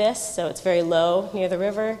like this, so it's very low near the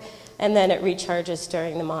river, and then it recharges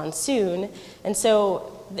during the monsoon. And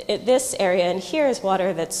so this area in here is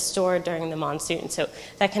water that's stored during the monsoon, so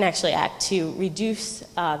that can actually act to reduce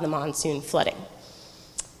the monsoon flooding.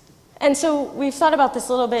 And so we've thought about this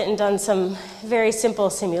a little bit and done some very simple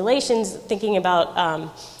simulations thinking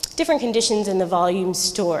about different conditions in the volume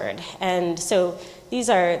stored. And so these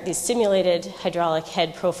are these simulated hydraulic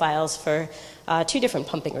head profiles for 2 different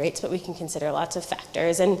pumping rates, but we can consider lots of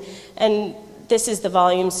factors. And this is the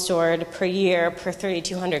volume stored per year per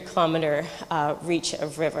 3,200 kilometer reach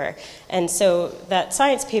of river. And so that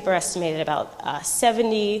science paper estimated about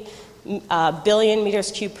 70 billion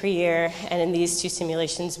meters cubed per year, and in these 2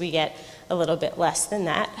 simulations we get a little bit less than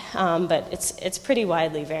that, but it's pretty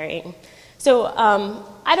widely varying. So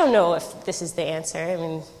I don't know if this is the answer. I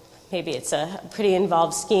mean, maybe it's a pretty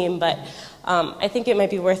involved scheme, but I think it might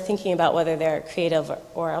be worth thinking about whether there are creative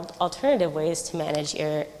or alternative ways to manage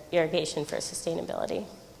irrigation for sustainability.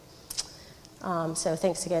 So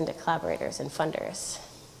thanks again to collaborators and funders.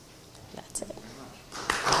 That's it.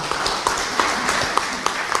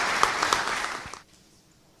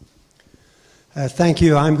 Thank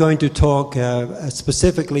you. I'm going to talk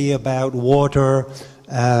specifically about water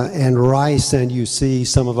and rice, and you see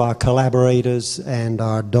some of our collaborators and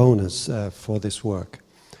our donors for this work.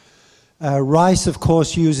 Rice, of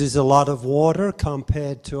course, uses a lot of water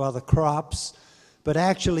compared to other crops, but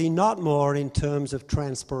actually not more in terms of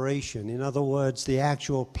transpiration. In other words, the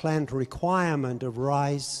actual plant requirement of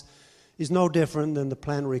rice is no different than the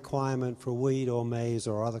plant requirement for wheat or maize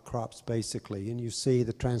or other crops, basically. And you see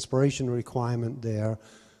the transpiration requirement there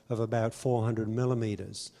of about 400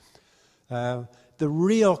 millimeters. The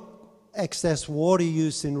real excess water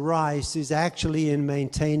use in rice is actually in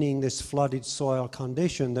maintaining this flooded soil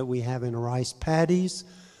condition that we have in rice paddies,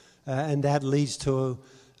 and that leads to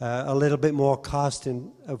a little bit more cost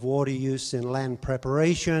of water use in land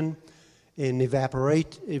preparation, in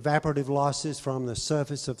evaporative losses from the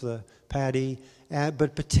surface of the paddy,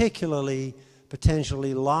 but particularly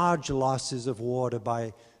potentially large losses of water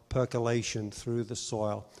by percolation through the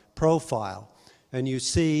soil profile. And you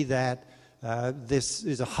see that This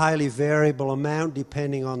is a highly variable amount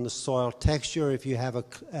depending on the soil texture. If you have a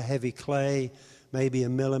heavy clay, maybe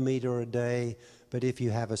 1 millimeter a day, but if you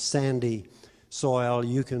have a sandy soil,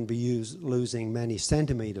 you can be losing many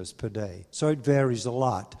centimeters per day. So it varies a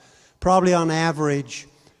lot. Probably on average,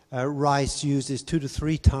 rice uses 2 to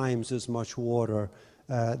 3 times as much water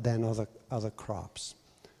than other crops.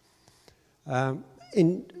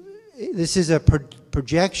 This is a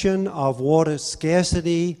projection of water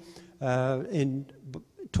scarcity in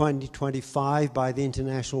 2025 by the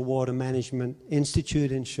International Water Management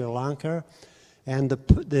Institute in Sri Lanka. And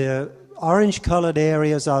the orange-colored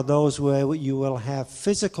areas are those where you will have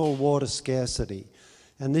physical water scarcity.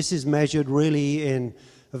 And this is measured really in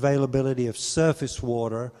availability of surface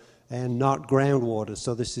water and not groundwater.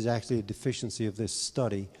 So this is actually a deficiency of this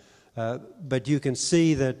study. But you can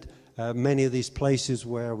see that many of these places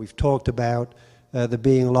where we've talked about there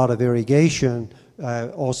being a lot of irrigation,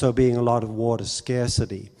 also being a lot of water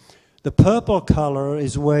scarcity. The purple color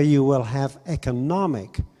is where you will have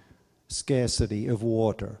economic scarcity of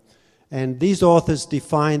water. And these authors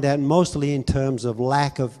define that mostly in terms of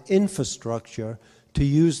lack of infrastructure to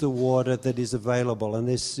use the water that is available. And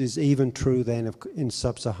this is even true then in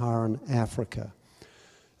sub-Saharan Africa.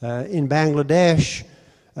 In Bangladesh,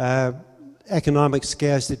 economic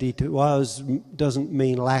scarcity to us doesn't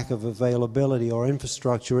mean lack of availability or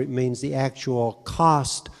infrastructure. It means the actual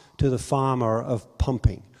cost to the farmer of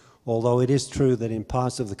pumping. Although it is true that in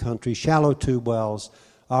parts of the country, shallow tube wells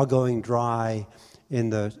are going dry in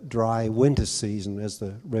the dry winter season as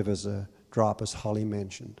the rivers drop, as Holly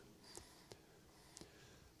mentioned.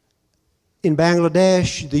 In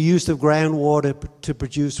Bangladesh, the use of groundwater to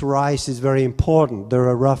produce rice is very important. There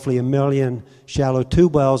are roughly 1 million shallow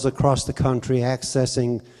tube wells across the country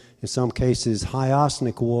accessing, in some cases, high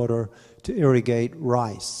arsenic water to irrigate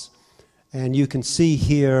rice. And you can see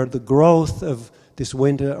here the growth of this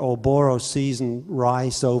winter or Boro season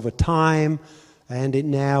rice over time, and it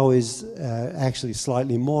now is actually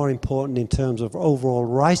slightly more important in terms of overall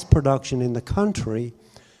rice production in the country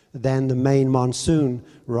than the main monsoon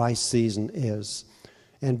rice season is.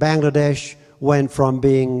 And Bangladesh went from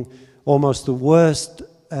being almost the worst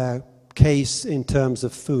case in terms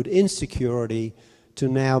of food insecurity to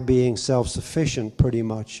now being self-sufficient pretty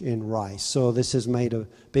much in rice. So this has made a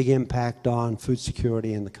big impact on food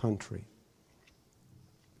security in the country.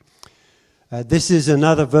 This is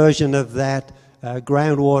another version of that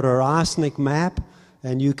groundwater arsenic map,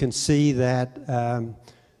 and you can see that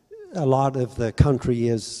a lot of the country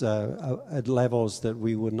is at levels that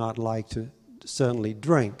we would not like to certainly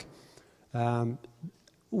drink.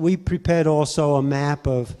 We prepared also a map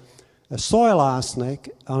of soil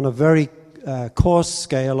arsenic on a very coarse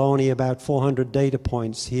scale, only about 400 data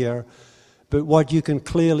points here. But what you can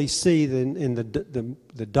clearly see in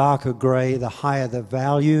the darker gray, the higher the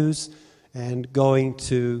values, and going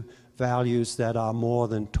to values that are more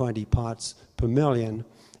than 20 parts per million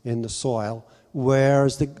in the soil,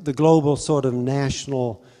 whereas the global sort of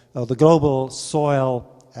national, the global soil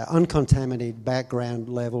uncontaminated background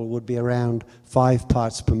level would be around 5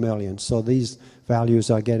 parts per million. So these values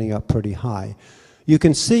are getting up pretty high. You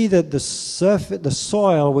can see that the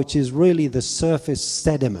soil, which is really the surface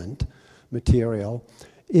sediment material,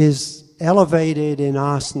 is elevated in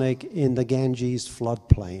arsenic in the Ganges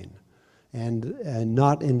floodplain, and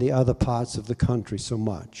not in the other parts of the country so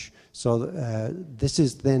much. So this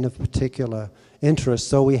is then of particular interest.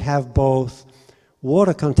 So we have both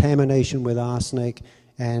water contamination with arsenic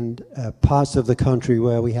and parts of the country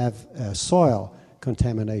where we have soil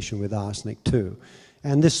contamination with arsenic too.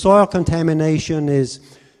 And this soil contamination is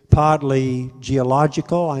partly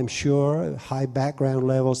geological, I'm sure, high background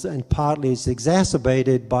levels, and partly it's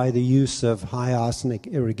exacerbated by the use of high arsenic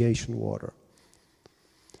irrigation water.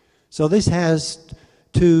 So this has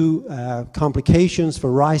two complications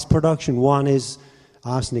for rice production. One is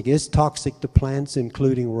arsenic is toxic to plants,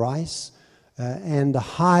 including rice, and the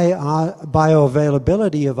high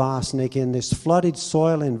bioavailability of arsenic in this flooded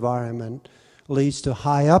soil environment leads to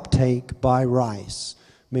high uptake by rice,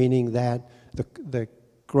 meaning that the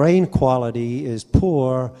grain quality is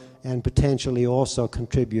poor and potentially also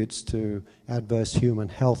contributes to adverse human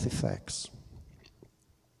health effects.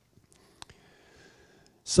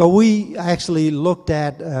 So we actually looked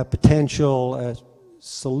at potential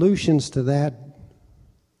solutions to that.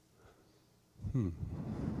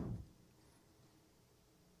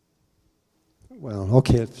 Well,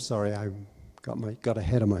 okay, sorry, I got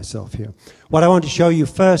ahead of myself here. What I want to show you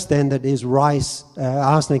first then that is rice,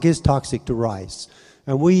 arsenic is toxic to rice.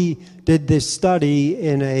 And we did this study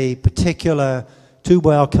in a particular tube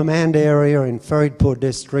well command area in Faridpur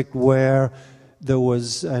district where there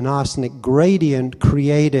was an arsenic gradient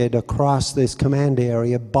created across this command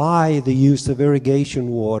area by the use of irrigation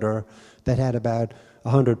water that had about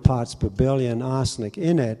 100 parts per billion arsenic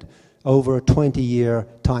in it over a 20-year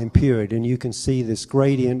time period. And you can see this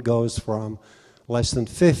gradient goes from less than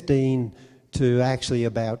 15 to actually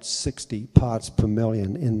about 60 parts per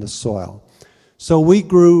million in the soil. So we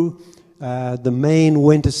grew the main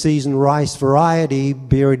winter season rice variety,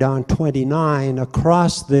 Biridon 29,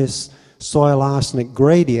 across this soil arsenic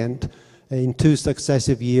gradient in 2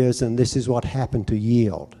 successive years, and this is what happened to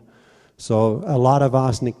yield. So a lot of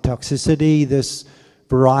arsenic toxicity. This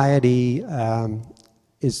variety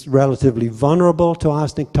is relatively vulnerable to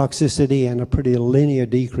arsenic toxicity and a pretty linear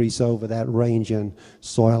decrease over that range in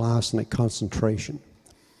soil arsenic concentration.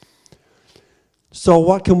 So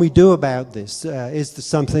what can we do about this? Is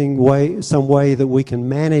there some way that we can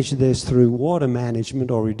manage this through water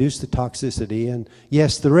management or reduce the toxicity? And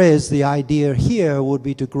yes, there is. The idea here would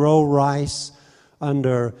be to grow rice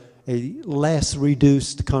under a less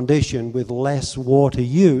reduced condition with less water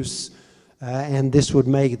use, and this would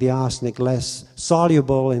make the arsenic less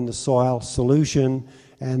soluble in the soil solution,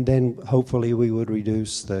 and then hopefully we would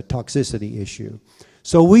reduce the toxicity issue.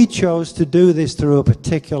 So we chose to do this through a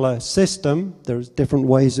particular system. There's different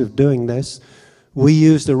ways of doing this. We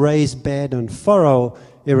used a raised bed and furrow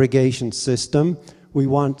irrigation system. We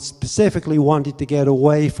specifically wanted to get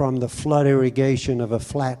away from the flood irrigation of a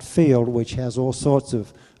flat field, which has all sorts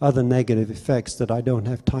of other negative effects that I don't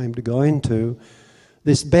have time to go into.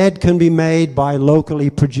 This bed can be made by locally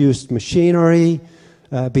produced machinery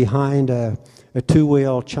behind a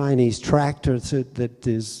two-wheel Chinese tractor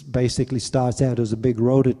that basically starts out as a big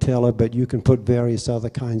rototiller, but you can put various other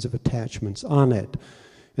kinds of attachments on it.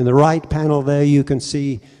 In the right panel there, you can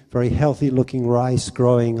see very healthy-looking rice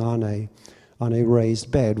growing on a raised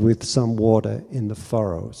bed with some water in the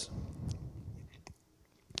furrows.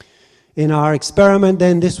 In our experiment,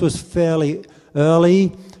 then, this was fairly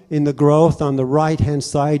early in the growth. On the right-hand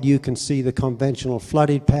side, you can see the conventional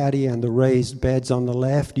flooded paddy and the raised beds on the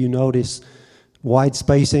left. You notice wide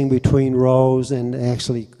spacing between rows and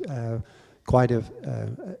actually quite a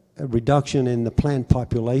reduction in the plant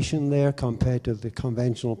population there compared to the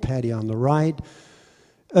conventional paddy on the right.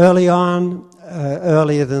 Early on,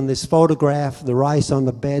 earlier than this photograph, the rice on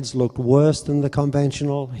the beds looked worse than the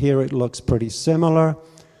conventional. Here it looks pretty similar.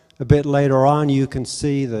 A bit later on, you can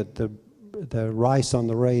see that the rice on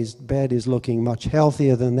the raised bed is looking much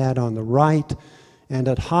healthier than that on the right. And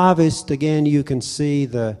at harvest, again, you can see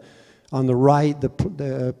on the right,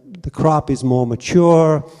 the crop is more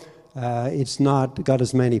mature. It's not got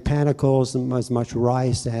as many panicles and as much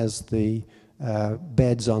rice as the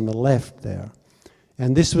beds on the left there.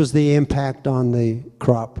 And this was the impact on the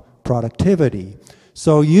crop productivity.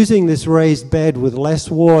 So using this raised bed with less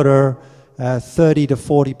water, 30 to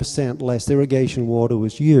 40% less irrigation water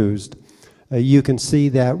was used. You can see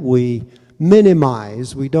that we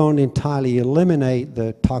minimize, we don't entirely eliminate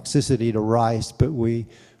the toxicity to rice, but we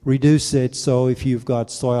reduce it. So if you've got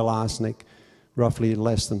soil arsenic roughly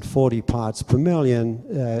less than 40 parts per million,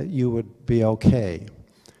 you would be okay.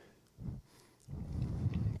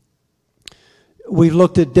 We've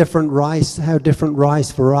looked at how different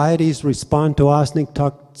rice varieties respond to arsenic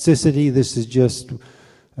toxicity. This is just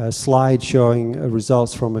a slide showing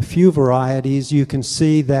results from a few varieties. You can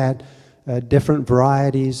see that different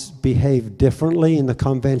varieties behave differently in the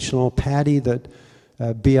conventional paddy. That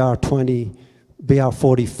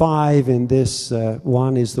BR45 in this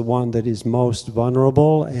one is the one that is most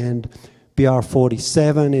vulnerable, and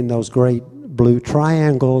BR47 in those great blue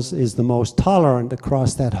triangles is the most tolerant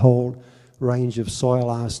across that whole range of soil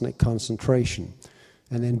arsenic concentration.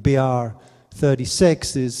 And then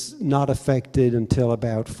BR36 is not affected until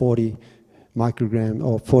about 40 microgram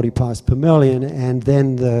or 40 parts per million, and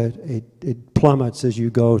then it plummets as you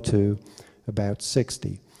go to about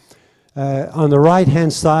 60. On the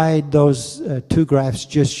right-hand side, those two graphs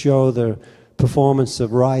just show the performance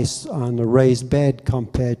of rice on the raised bed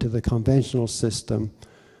compared to the conventional system,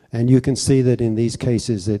 and you can see that in these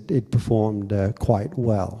cases it performed quite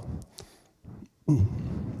well.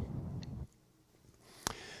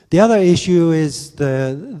 The other issue is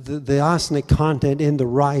the arsenic content in the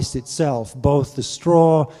rice itself, both the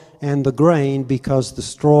straw and the grain, because the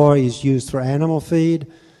straw is used for animal feed,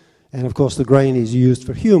 and of course the grain is used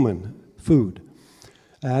for human food.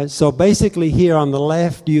 So basically here on the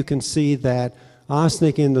left you can see that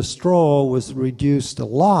arsenic in the straw was reduced a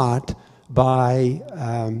lot by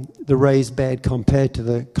the raised bed compared to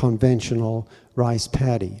the conventional rice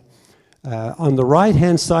paddy. On the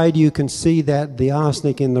right-hand side, you can see that the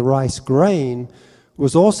arsenic in the rice grain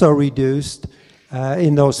was also reduced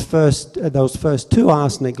in those first two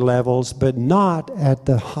arsenic levels, but not at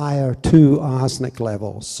the higher two arsenic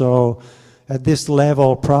levels. So at this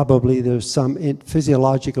level, probably there's some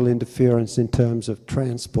physiological interference in terms of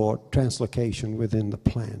translocation within the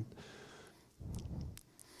plant.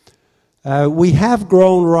 We have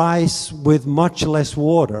grown rice with much less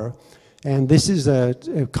water, and this is a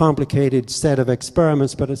complicated set of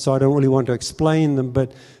experiments, so I don't really want to explain them,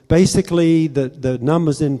 but basically the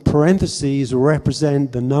numbers in parentheses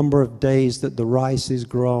represent the number of days that the rice is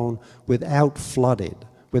grown without flooded,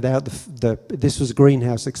 without this was a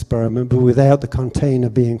greenhouse experiment, but without the container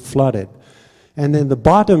being flooded. And then the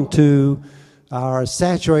bottom two are a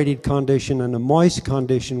saturated condition and a moist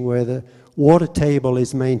condition where the water table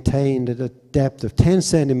is maintained at a depth of 10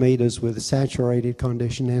 centimeters with the saturated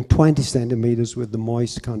condition and 20 centimeters with the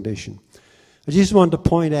moist condition. I just want to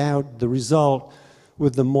point out the result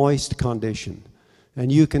with the moist condition. And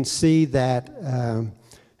you can see that,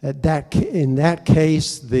 in that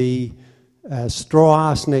case, the straw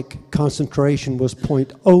arsenic concentration was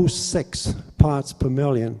 0.06 parts per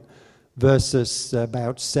million versus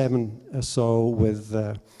about 7 or so with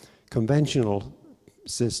conventional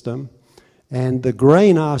system. And the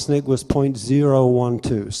grain arsenic was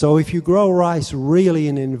 0.012. So if you grow rice really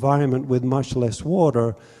in an environment with much less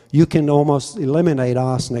water, you can almost eliminate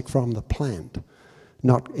arsenic from the plant.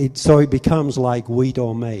 So it becomes like wheat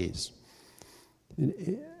or maize.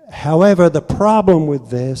 However, the problem with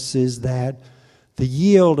this is that the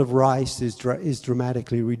yield of rice is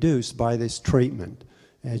dramatically reduced by this treatment,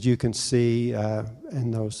 as you can see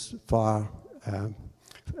in those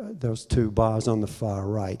those two bars on the far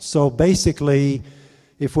right. So basically,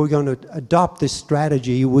 if we're going to adopt this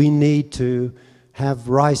strategy, we need to have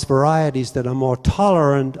rice varieties that are more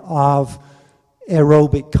tolerant of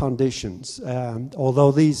aerobic conditions.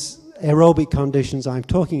 Although these aerobic conditions I'm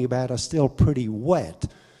talking about are still pretty wet.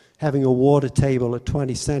 Having a water table at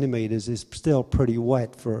 20 centimeters is still pretty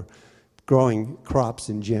wet for growing crops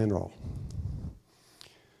in general.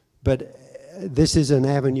 But this is an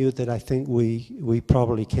avenue that I think we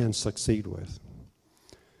probably can succeed with.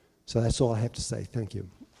 So that's all I have to say. Thank you.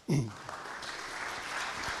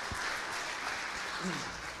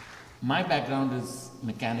 My background is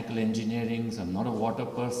mechanical engineering, so I'm not a water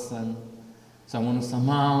person. So I'm going to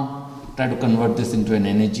somehow try to convert this into an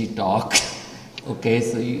energy talk. Okay,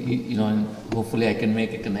 so you know, and hopefully I can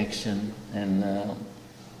make a connection, and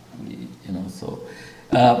you know, so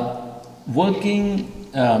working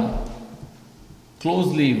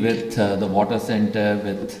closely with the Water Center,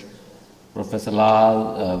 with Professor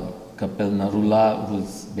Lal, Kapil Narula,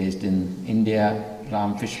 who's based in India,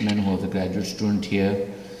 Ram Fishman, who was a graduate student here,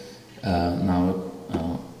 now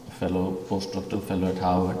a fellow, postdoctoral fellow at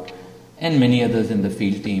Harvard, and many others in the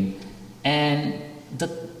field team. And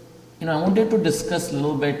I wanted to discuss a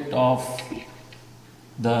little bit of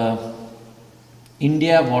the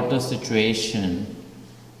India water situation,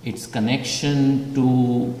 its connection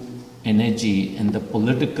to energy and the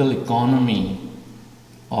political economy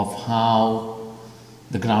of how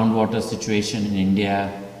the groundwater situation in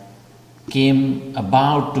India came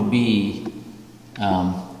about to be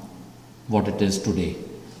what it is today.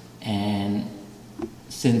 And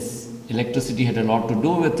since electricity had a lot to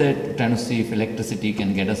do with it, we're trying to see if electricity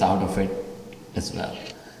can get us out of it as well.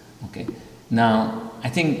 Okay. Now, I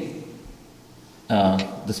think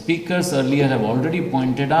the speakers earlier have already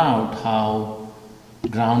pointed out how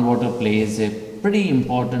groundwater plays a pretty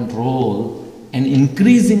important role, an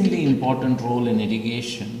increasingly important role in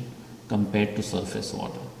irrigation compared to surface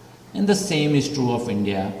water. And the same is true of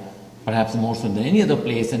India, perhaps more so than any other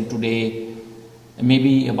place. And today,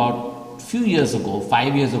 maybe about a few years ago,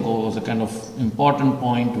 5 years ago, was a kind of important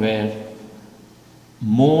point where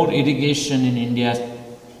more irrigation in India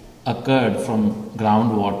occurred from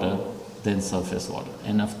groundwater than surface water.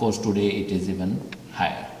 And of course, today it is even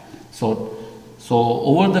higher. So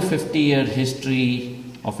over the 50-year history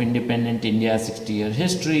of independent India, 60-year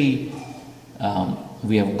history,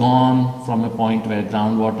 we have gone from a point where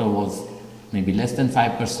groundwater was maybe less than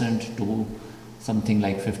 5% to something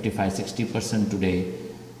like 55–60% today.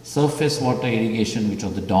 Surface water irrigation, which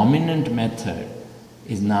was the dominant method,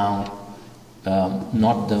 is now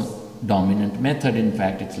not the dominant method. In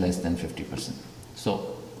fact, it's less than 50%.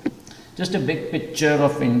 So just a big picture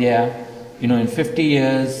of India, in 50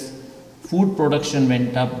 years, food production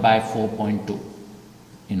went up by 4.2,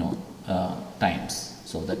 times.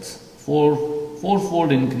 So that's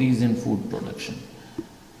fourfold increase in food production.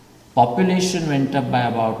 Population went up by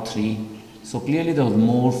about 3. So clearly there was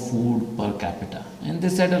more food per capita. And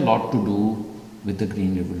this had a lot to do with the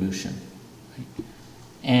Green Revolution. Right?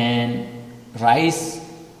 And rice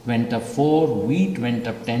went up 4, wheat went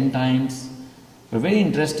up 10 times. But very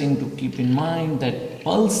interesting to keep in mind that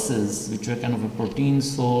pulses, which were kind of a protein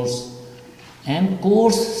source, and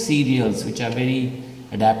coarse cereals, which are very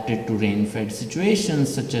adapted to rain-fed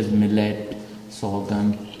situations, such as millet,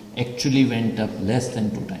 sorghum, actually went up less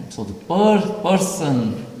than 2 times. So the per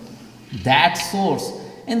person, that source,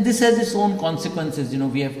 and this has its own consequences.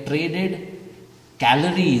 We have traded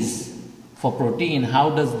calories for protein. How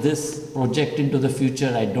does this project into the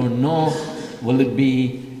future? I don't know. Will it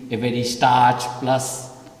be a very starch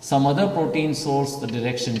plus some other protein source, the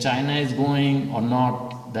direction China is going, or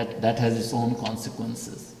not? That has its own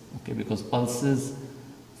consequences. Okay, because pulses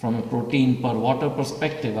from a protein per water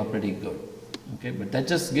perspective are pretty good. Okay, but that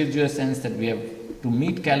just gives you a sense that we have, to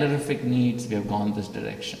meet calorific needs, we have gone this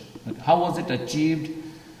direction. Okay, how was it achieved?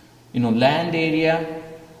 Land area,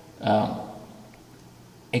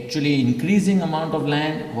 actually increasing amount of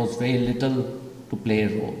land was very little to play a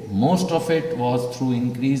role. Most of it was through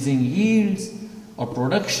increasing yields or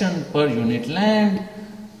production per unit land.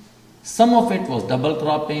 Some of it was double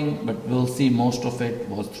cropping, but we'll see most of it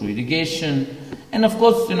was through irrigation. And of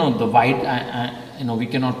course, the wide, we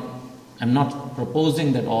cannot, I'm not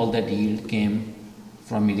proposing that all that yield came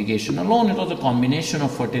from irrigation alone. It was a combination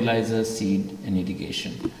of fertilizer, seed, and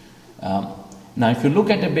irrigation. Now, if you look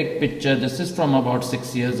at a big picture, this is from about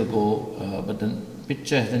 6 years ago, but the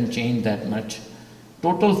picture hasn't changed that much.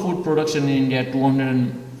 Total food production in India,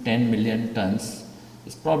 210 million tons.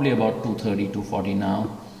 It's probably about 230, 240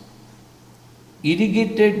 now.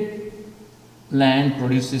 Irrigated land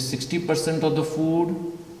produces 60% of the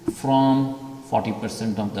food from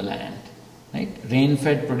 40% of the land. Right?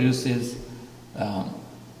 Rain-fed produces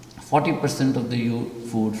 40% of the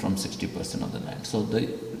food from 60% of the land. So the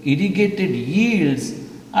irrigated yields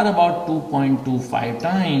are about 2.25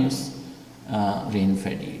 times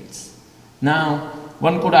rain-fed yields. Now,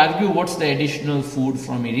 one could argue what's the additional food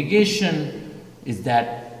from irrigation is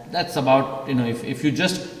that's about, if you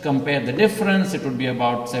just compare the difference, it would be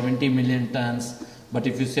about 70 million tons. But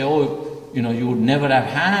if you say, you would never have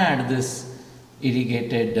had this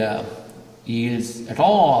irrigated yields at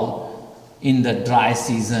all in the dry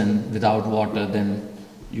season without water, then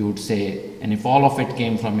you would say, and if all of it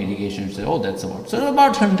came from irrigation, you'd say, that's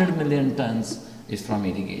about 100 million tons is from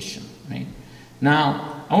irrigation, right?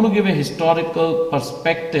 Now, I want to give a historical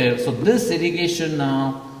perspective. So this irrigation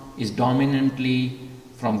now is dominantly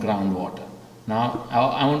from groundwater. Now,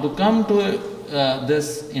 I want to come to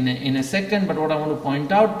this in a second, but what I want to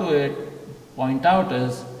point out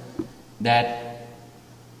is that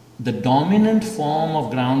the dominant form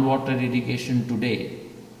of groundwater irrigation today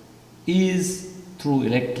is through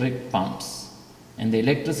electric pumps, and the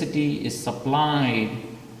electricity is supplied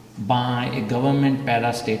by a government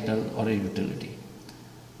parastatal or a utility.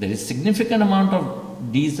 There is significant amount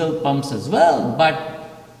of diesel pumps as well, but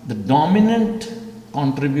the dominant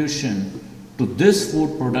contribution to this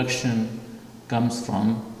food production comes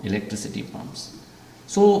from electricity pumps.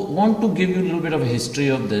 So want to give you a little bit of a history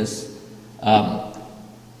of this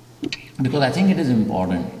because I think it is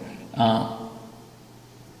important.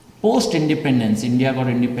 Post-independence, India got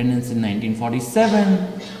independence in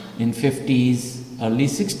 1947, in 50s, early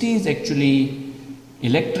 60s, actually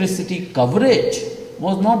electricity coverage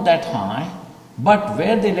was not that high, but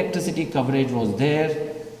where the electricity coverage was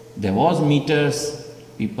there was meters,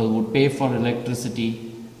 people would pay for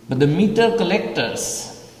electricity, but the meter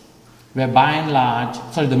collectors were by and large,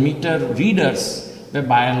 the meter readers were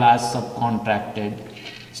by and large subcontracted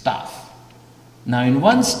staff. Now in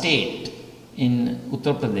one state, in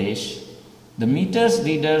Uttar Pradesh, the meters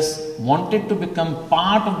readers wanted to become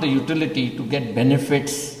part of the utility to get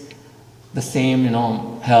benefits, the same,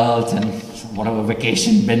 health and whatever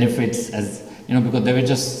vacation benefits as, because they were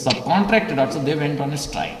just subcontracted out, so they went on a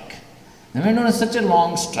strike. They went on such a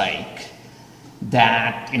long strike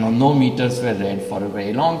that, no meters were read for a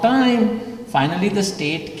very long time. Finally, the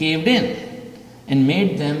state caved in and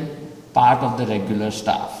made them part of the regular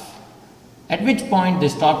staff. At which point they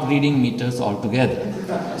stopped reading meters altogether.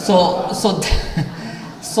 So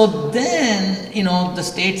then, the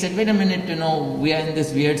state said, wait a minute, we are in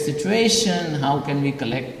this weird situation, how can we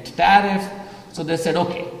collect tariff? So they said,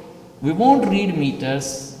 okay, we won't read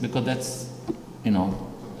meters because that's, we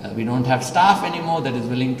don't have staff anymore that is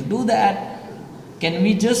willing to do that. Can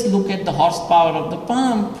we just look at the horsepower of the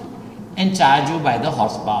pump and charge you by the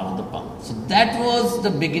horsepower of the pump? So that was the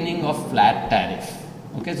beginning of flat tariff.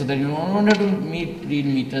 Okay, so then you don't have to read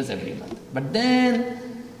meters every month. But then,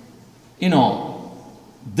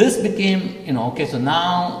 this became, okay, so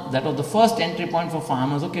now that was the first entry point for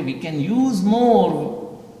farmers. Okay, we can use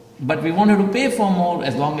more, but we wanted to pay for more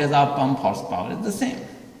as long as our pump horsepower is the same.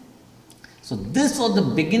 So this was the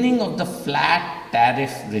beginning of the flat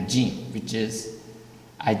tariff regime, which is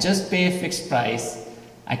I just pay a fixed price,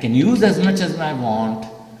 I can use as much as I want,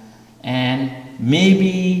 and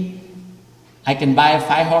maybe I can buy a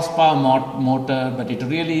 5 horsepower motor, but it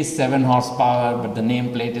really is 7 horsepower, but the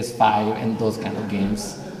nameplate is 5, and those kind of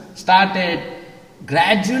games started.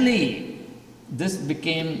 Gradually, this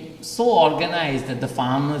became so organized that the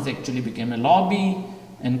farmers actually became a lobby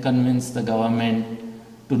and convinced the government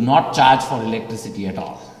to not charge for electricity at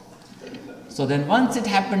all. So then once it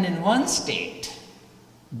happened in one state,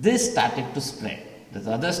 this started to spread. There's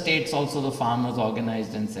other states also the farmers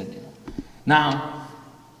organized and said, Now,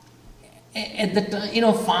 at the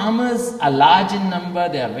time, farmers are large in number,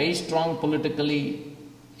 they are very strong politically.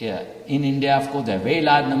 Yeah. In India, of course, they are a very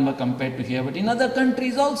large number compared to here, but in other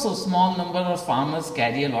countries also, small number of farmers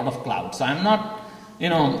carry a lot of clout. So I'm not,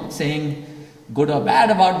 saying good or bad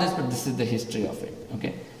about this, but this is the history of it.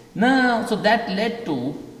 Okay. Now, so that led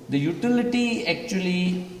to the utility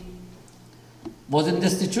actually was in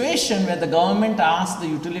this situation where the government asked the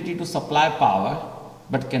utility to supply power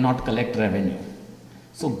but cannot collect revenue.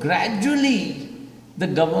 So gradually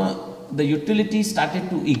the utility started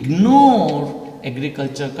to ignore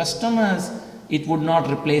agriculture customers. It would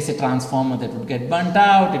not replace a transformer that would get burnt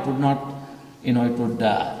out. It would not,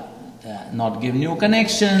 not give new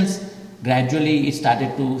connections. Gradually it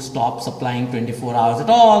started to stop supplying 24 hours at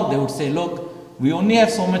all. They would say, look, we only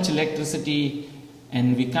have so much electricity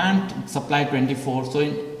and we can't supply 24. So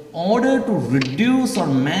in order to reduce or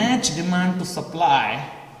match demand to supply,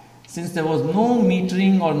 since there was no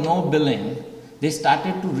metering or no billing, they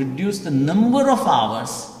started to reduce the number of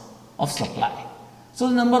hours of supply. So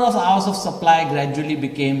the number of hours of supply gradually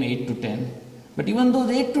became 8 to 10. But even those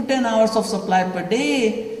 8 to 10 hours of supply per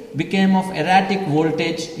day became of erratic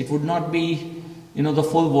voltage. It would not be, the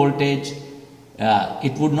full voltage.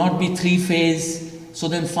 It would not be 3-phase. So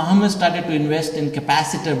then farmers started to invest in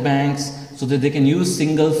capacitor banks so that they can use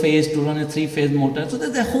single phase to run a 3-phase motor. So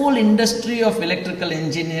there's a whole industry of electrical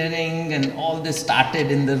engineering and all this started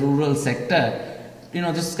in the rural sector.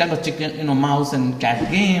 This kind of chicken, mouse and cat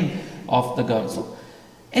game of the government. So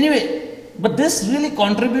anyway, but this really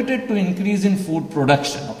contributed to increase in food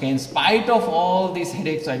production. Okay, in spite of all these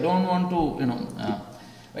headaches, I don't want to,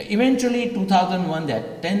 eventually 2001 there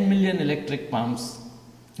are 10 million electric pumps.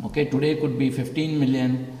 Okay, today could be 15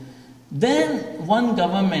 million. Then one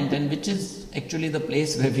government, and which is actually the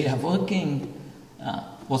place where we are working,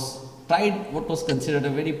 was tried what was considered a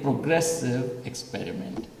very progressive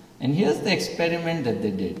experiment. And here's the experiment that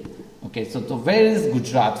they did. Okay, so where is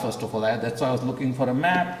Gujarat first of all? That's why I was looking for a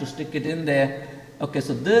map to stick it in there. Okay,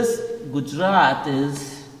 so this Gujarat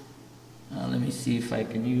is, let me see if I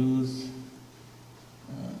can use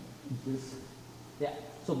this. Yeah,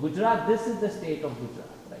 so Gujarat, this is the state of Gujarat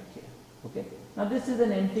right here. Okay, now this is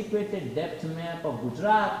an antiquated depth map of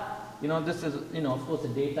Gujarat. This is, of course, a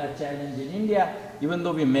data challenge in India. Even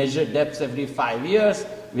though we measure depths every 5 years,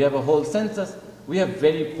 we have a whole census. We have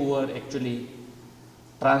very poor, actually,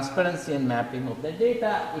 transparency and mapping of the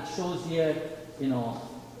data. It shows here,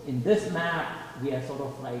 in this map, we are sort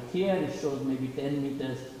of right here. It shows maybe 10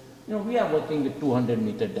 meters. We are working with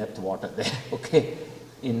 200-meter depth water there, okay,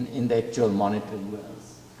 in the actual monitoring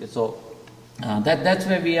wells. Okay, so that's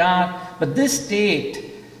where we are. But this state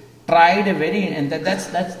tried a very, and that's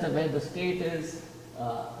where the state is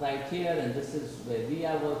right here, and this is where we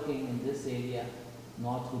are working in this area,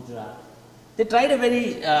 North Gujarat. They tried a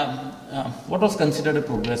very, what was considered a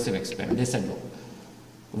progressive experiment. They said, look,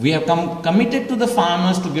 we have committed to the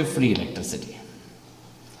farmers to give free electricity.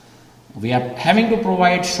 We are having to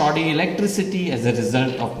provide shoddy electricity as a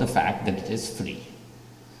result of the fact that it is free.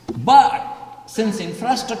 But since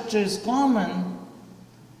infrastructure is common,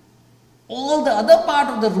 all the other part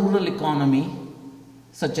of the rural economy,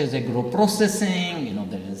 such as agro-processing,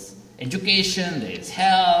 there is education, there is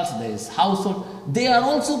health, there is household, they are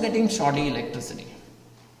also getting shoddy electricity.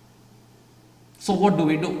 So what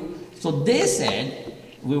do? So they said,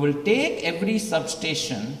 we will take every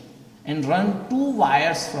substation and run 2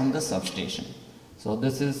 wires from the substation. So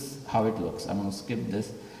this is how it looks. I'm going to skip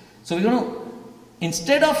this. So we're going to,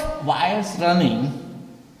 instead of wires running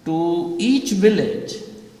to each village,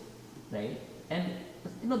 right, and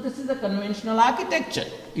this is a conventional architecture.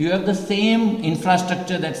 You have the same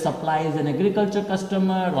infrastructure that supplies an agriculture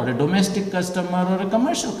customer or a domestic customer or a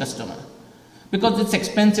commercial customer, because it's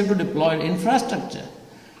expensive to deploy infrastructure.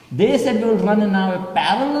 They said we will run now a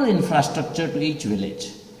parallel infrastructure to each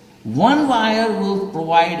village. One wire will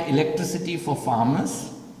provide electricity for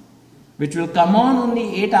farmers, which will come on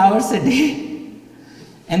only 8 hours a day,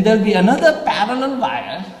 and there will be another parallel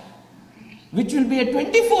wire which will be a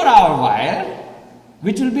 24-hour wire,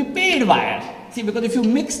 which will be paid wire. See, because if you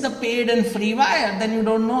mix the paid and free wire, then you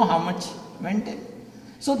don't know how much went in.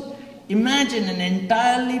 So imagine an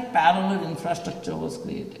entirely parallel infrastructure was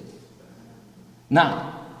created.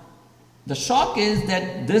 Now, the shock is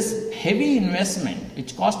that this heavy investment,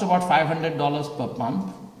 which cost about $500 per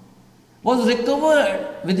pump, was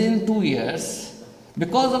recovered within 2 years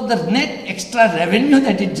because of the net extra revenue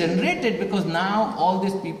that it generated, because now all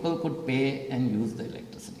these people could pay and use the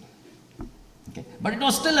electricity. Okay. But it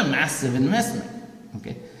was still a massive investment.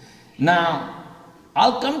 Okay. Now,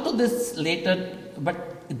 I'll come to this later,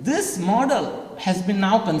 but this model has been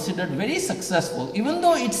now considered very successful, even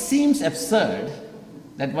though it seems absurd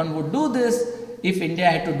that one would do this if India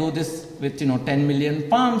had to do this with 10 million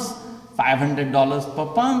pumps, $500 per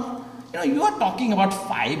pump. You are talking about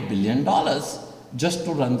 $5 billion just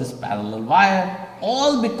to run this parallel wire,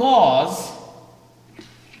 all because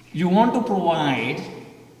you want to provide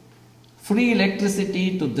free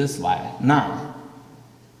electricity to this wire. Now,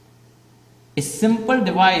 a simple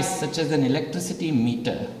device such as an electricity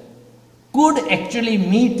meter could actually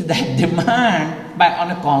meet that demand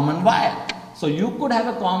on a common wire. So you could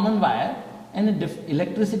have a common wire and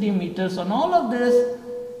electricity meters on all of this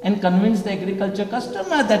and convince the agriculture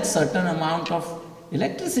customer that certain amount of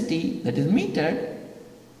electricity that is metered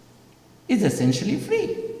is essentially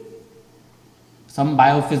free. Some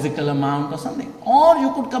biophysical amount or something. Or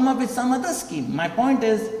you could come up with some other scheme. My point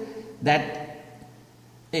is that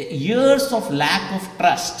years of lack of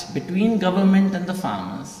trust between government and the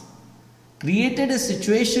farmers created a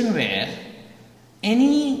situation where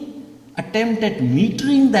any attempt at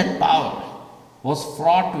metering that power was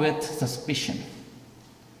fraught with suspicion.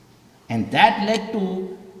 And that led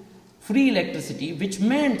to free electricity, which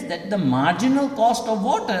meant that the marginal cost of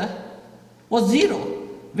water was zero,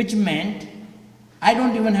 which meant I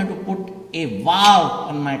don't even have to put a valve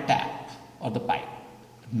on my tap or the pipe.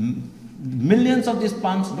 Millions of these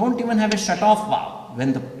pumps don't even have a shut-off valve.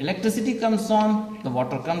 When the electricity comes on, the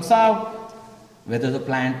water comes out, whether the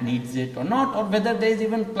plant needs it or not, or whether there is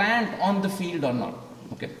even plant on the field or not.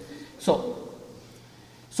 Okay. So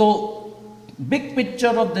big picture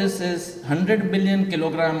of this is 100 billion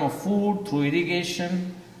kilogram of food through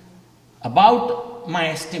irrigation. About my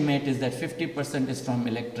estimate is that 50% is from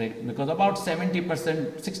electric, because about 70%,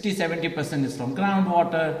 60-70% is from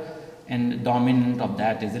groundwater, and dominant of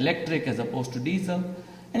that is electric as opposed to diesel.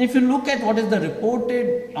 And if you look at what is the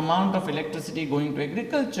reported amount of electricity going to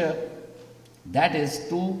agriculture, that is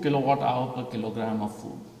 2 kilowatt-hour per kilogram of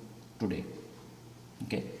food today.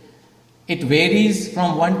 Okay. It varies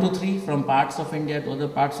from 1 to 3 from parts of India to other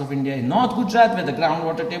parts of India. In North Gujarat, where the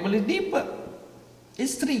groundwater table is deeper,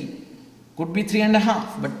 is 3. Could be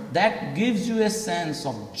 3.5. But that gives you a sense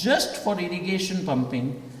of just for irrigation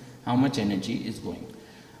pumping how much energy is going.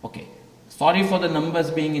 Okay. Sorry for the numbers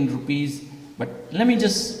being in rupees, but let me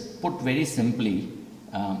just put very simply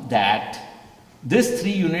that this 3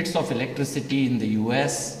 units of electricity in the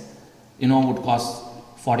US, would cost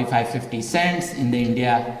 45-50 cents. In the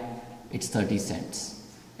India, it's 30 cents.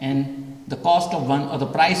 And the cost of the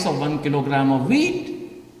price of 1 kilogram of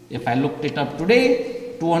wheat, if I looked it up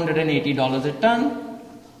today, $280 a ton,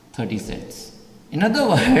 30 cents. In other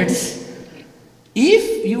words,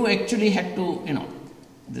 if you actually had to,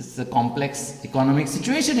 this is a complex economic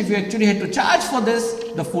situation, if you actually had to charge for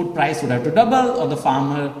this, the food price would have to double, or the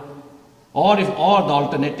farmer, or the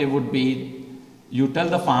alternative would be, you tell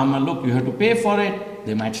the farmer, look, you have to pay for it,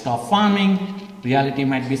 they might stop farming, reality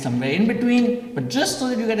might be somewhere in between, but just so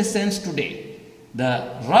that you get a sense today,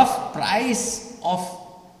 the rough price of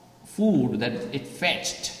food that it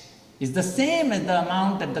fetched is the same as the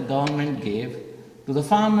amount that the government gave to the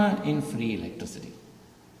farmer in free electricity.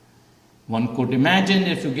 One could imagine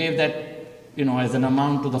if you gave that, as an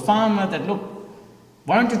amount to the farmer, that look,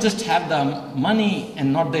 why don't you just have the money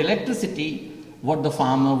and not the electricity? What the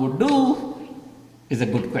farmer would do is a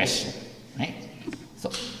good question, right? So,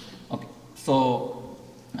 okay. So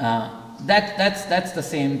that's the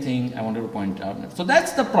same thing I wanted to point out. So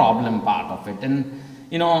that's the problem part of it. And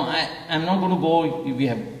I'm not going to go. We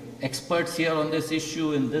have experts here on this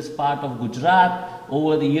issue in this part of Gujarat.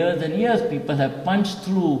 Over the years and years, people have punched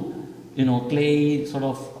through, clay sort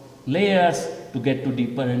of layers to get to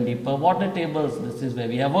deeper and deeper water tables. This is where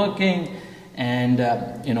we are working, and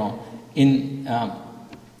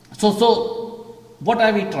so what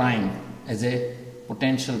are we trying as a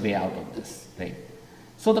potential way out of this, right?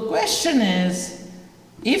 So the question is,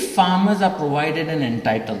 if farmers are provided an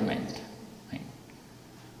entitlement, right,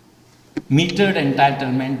 metered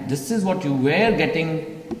entitlement, this is what you were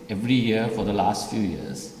getting every year for the last few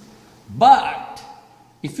years, but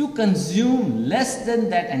if you consume less than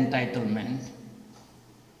that entitlement,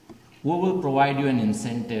 we will provide you an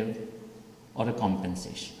incentive or a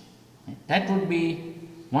compensation. That would be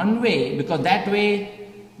one way, because that way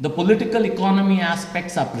the political economy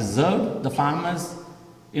aspects are preserved. The farmers,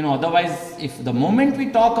 otherwise, if the moment we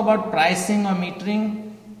talk about pricing or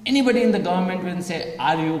metering, anybody in the government will say,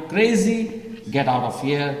 are you crazy? Get out of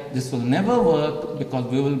here. This will never work, because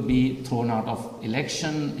we will be thrown out of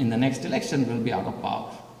election. In the next election, we will be out of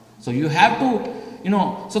power. So you have to,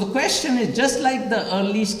 so the question is, just like the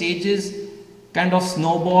early stages kind of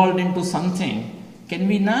snowballed into something, can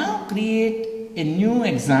we now create a new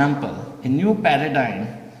example, a new paradigm,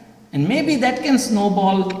 and maybe that can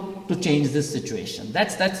snowball to change this situation?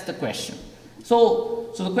 That's the question.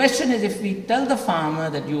 So the question is, if we tell the farmer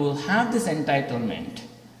that you will have this entitlement,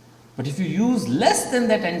 but if you use less than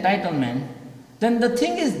that entitlement, then the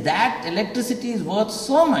thing is that electricity is worth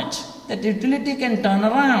so much that utility can turn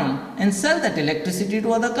around and sell that electricity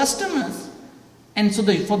to other customers. And so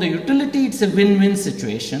for the utility, it's a win-win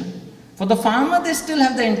situation. For the farmer, they still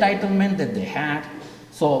have the entitlement that they had.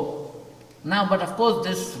 So now, but of course,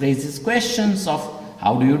 this raises questions of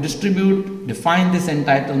how do you distribute, define this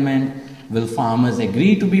entitlement? Will farmers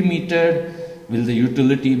agree to be metered? Will the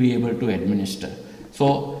utility be able to administer?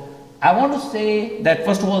 So I want to say that,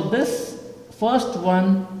 first of all, this first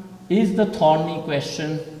one is the thorny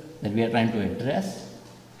question that we are trying to address.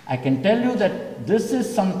 I can tell you that this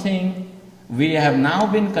is something we have now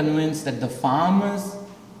been convinced that the farmers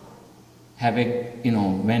have,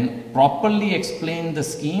 when properly explained the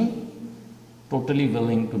scheme, totally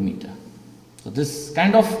willing to meter. So this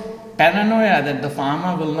kind of paranoia that the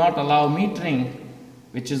farmer will not allow metering,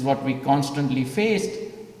 which is what we constantly faced,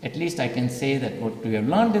 at least I can say that what we have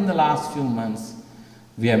learned in the last few months,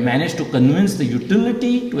 we have managed to convince the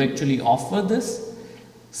utility to actually offer this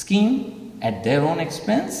scheme at their own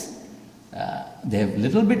expense. They have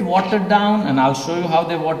little bit watered down, and I'll show you how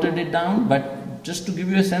they watered it down, but just to give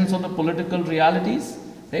you a sense of the political realities,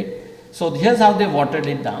 right? So here's how they watered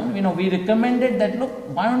it down. We recommended that, look,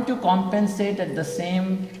 why don't you compensate at the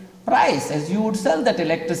same price as you would sell that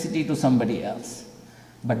electricity to somebody else?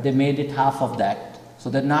 But they made it half of that, so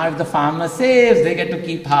that now if the farmer saves, they get to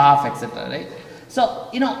keep half, etc., right? So,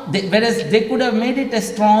 whereas they could have made it a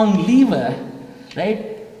strong lever,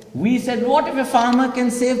 right? We said, what if a farmer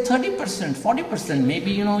can save 30%, 40%,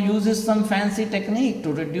 maybe, uses some fancy technique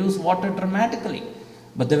to reduce water dramatically.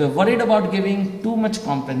 But they were worried about giving too much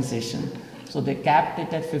compensation, so they capped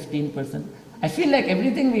it at 15%. I feel like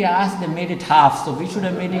everything we asked, they made it half, so we should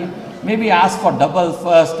have maybe asked for double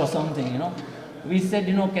first or something, We said,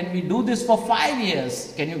 can we do this for 5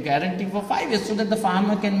 years? Can you guarantee for 5 years so that the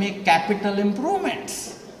farmer can make capital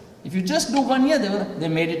improvements? If you just do 1 year, they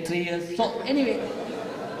made it 3 years. So anyway,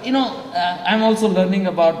 I'm also learning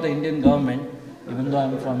about the Indian government, even though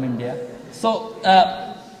I'm from India. So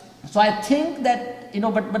I think that,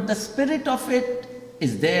 but the spirit of it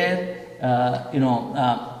is there,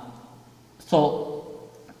 so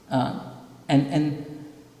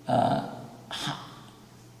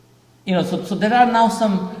there are now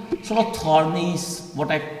some sort of thorny, what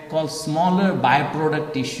I call smaller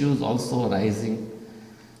byproduct issues also arising.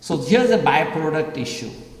 So here's a byproduct issue,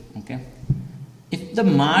 okay? If the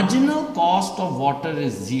marginal cost of water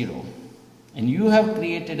is 0 and you have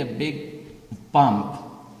created a big pump,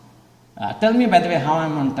 tell me, by the way, how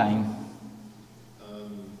I'm on time.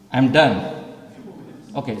 I'm done.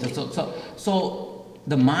 Okay, so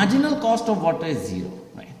the marginal cost of water is 0,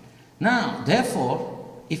 right? Now, therefore,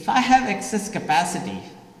 if I have excess capacity,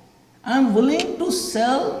 I'm willing to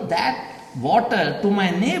sell that water to my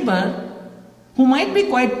neighbor who might be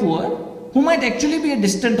quite poor, who might actually be a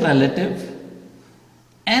distant relative,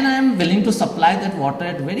 and I'm willing to supply that water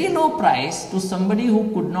at very low price to somebody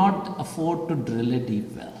who could not afford to drill a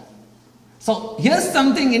deep well. So here's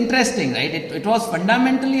something interesting, right? It was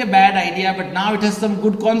fundamentally a bad idea, but now it has some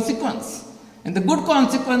good consequence. And the good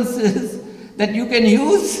consequence is that you can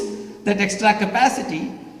use that extra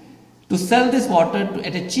capacity to sell this water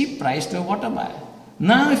at a cheap price to a water buyer.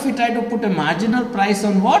 Now if we try to put a marginal price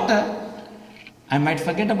on water, I might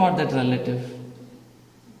forget about that relative.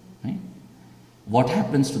 Right? What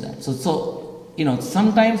happens to that? So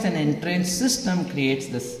sometimes an entrenched system creates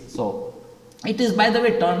this. So it is, by the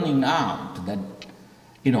way, turning out that,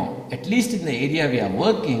 at least in the area we are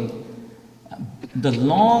working, the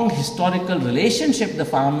long historical relationship the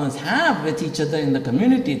farmers have with each other in the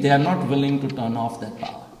community, they are not willing to turn off that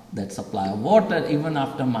power, that supply of water, even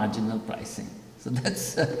after marginal pricing. So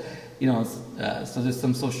that's, so there's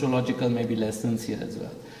some sociological maybe lessons here as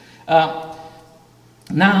well.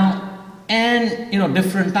 Now, And, you know,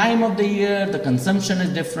 different time of the year, the consumption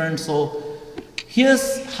is different. So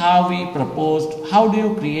here's how we proposed, how do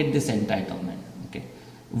you create this entitlement? Okay.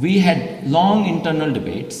 We had long internal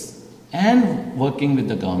debates and working with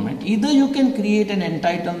the government. Either you can create an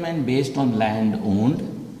entitlement based on land owned,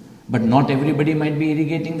 but not everybody might be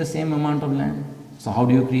irrigating the same amount of land. So how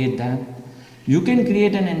do you create that? You can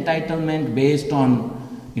create an entitlement based on,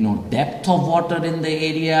 you know, depth of water in the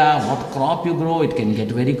area, what crop you grow. It can get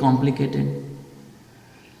very complicated.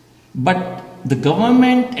 But the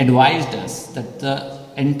government advised us that the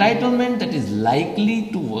entitlement that is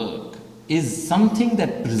likely to work is something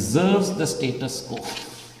that preserves the status quo.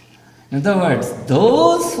 In other words,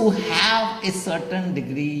 those who have a certain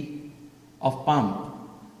degree of pump,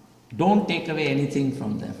 don't take away anything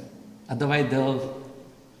from them. Otherwise they'll,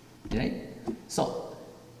 right? So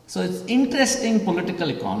it's interesting political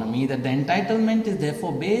economy that the entitlement is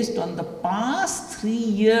therefore based on the past 3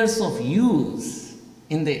 years of use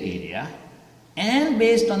in the area and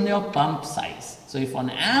based on your pump size. So if on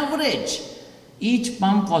average each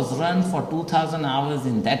pump was run for 2000 hours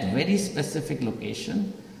in that very specific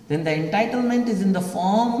location, then the entitlement is in the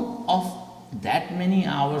form of that many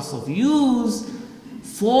hours of use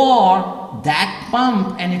for that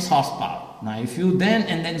pump and its horsepower. Now if you then,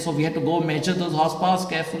 and then so we had to go measure those horsepowers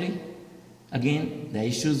carefully. Again, there are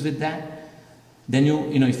issues with that. Then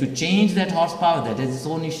you know, if you change that horsepower, that has its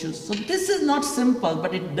own issues. So this is not simple,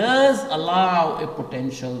 but it does allow a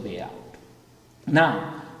potential way out.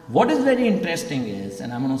 Now, what is very interesting is,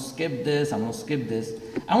 and I'm going to skip this, I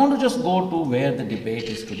want to just go to where the debate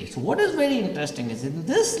is today. So what is very interesting is in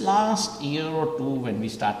this last year or two when we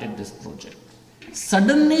started this project,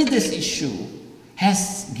 suddenly this issue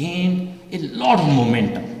has gained a lot of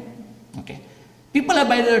momentum. Okay. People are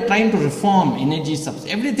by the way trying to reform energy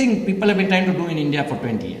subsidy. Everything people have been trying to do in India for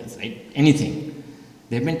 20 years, right? Anything.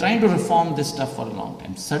 They've been trying to reform this stuff for a long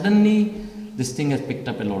time. Suddenly, this thing has picked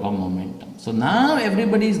up a lot of momentum. So now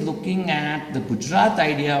everybody is looking at the Gujarat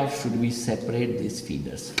idea of should we separate these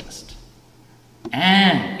feeders first.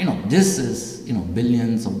 And, you know, this is, you know,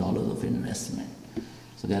 billions of dollars of investment.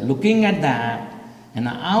 So they are looking at that. And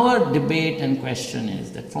our debate and question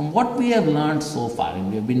is that from what we have learned so far, and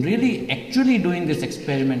we have been really actually doing this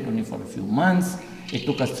experiment only for a few months, it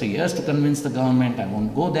took us 3 years to convince the government, I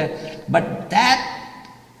won't go there, but that,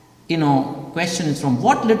 you know, question is from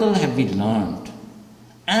what little have we learned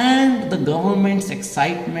and the government's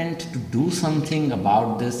excitement to do something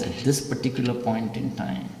about this at this particular point in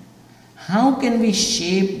time. How can we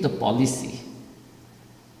shape the policy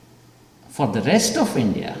for the rest of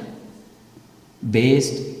India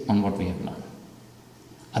based on what we have learned?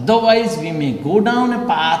 Otherwise, we may go down a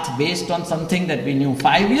path based on something that we knew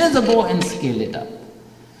 5 years ago and scale it up.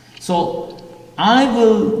 So I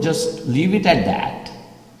will just leave it at that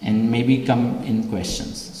and maybe come in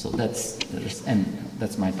questions. So that's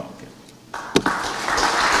my talk.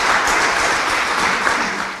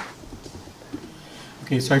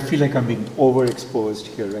 Okay, so I feel like I'm being overexposed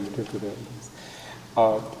here relative to the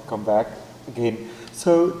come back again.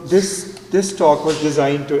 So this talk was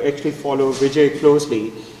designed to actually follow Vijay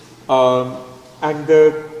closely, and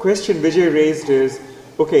the question Vijay raised is,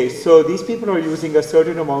 okay, so these people are using a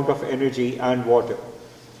certain amount of energy and water.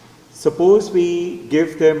 Suppose we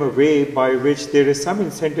give them a way by which there is some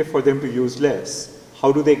incentive for them to use less.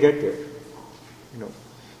 How do they get there? You know,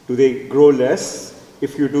 do they grow less?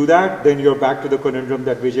 If you do that, then you're back to the conundrum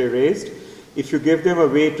that Vijay raised. If you give them a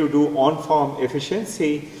way to do on-farm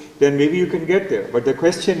efficiency, then maybe you can get there. But the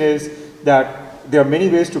question is that there are many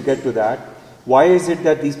ways to get to that. Why is it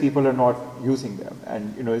that these people are not using them?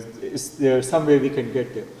 And you know, is there some way we can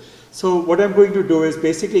get there? So what I'm going to do is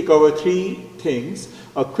basically cover 3 things.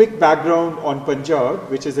 A quick background on Punjab,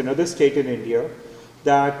 which is another state in India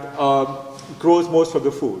that grows most of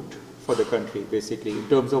the food for the country, basically, in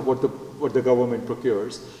terms of what the government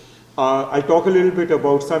procures. I'll talk a little bit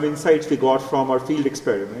about some insights we got from our field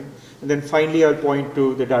experiment, and then finally I'll point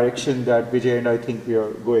to the direction that Vijay and I think we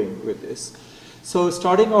are going with this. So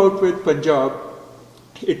starting out with Punjab,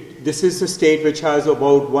 this is a state which has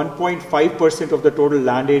about 1.5% of the total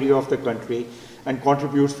land area of the country and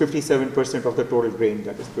contributes 57% of the total grain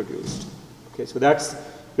that is produced. Okay, so that's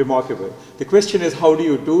remarkable. The question is, how do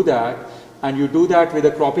you do that? And you do that with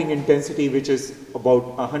a cropping intensity which is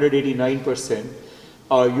about 189%.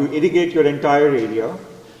 You irrigate your entire area,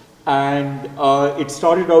 and it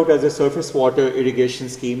started out as a surface water irrigation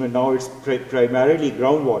scheme, and now it's primarily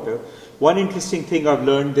groundwater. One interesting thing I've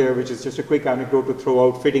learned there, which is just a quick anecdote to throw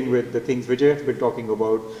out, fitting with the things Vijay has been talking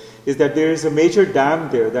about, is that there is a major dam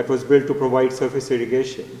there that was built to provide surface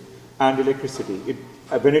irrigation and electricity.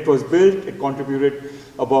 when it was built, it contributed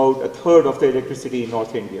about a third of the electricity in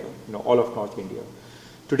North India, all of North India.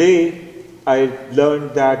 Today, I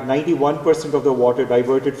learned that 91% of the water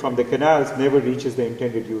diverted from the canals never reaches the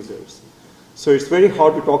intended users. So it's very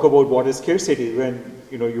hard to talk about water scarcity when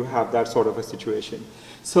you have that sort of a situation.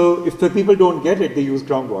 So if the people don't get it, they use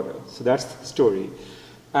groundwater. So that's the story.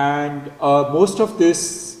 And most of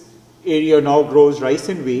this area now grows rice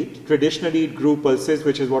and wheat. Traditionally, it grew pulses,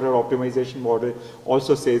 which is what our optimization model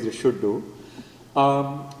also says it should do.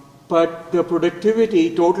 But the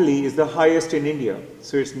productivity totally is the highest in India.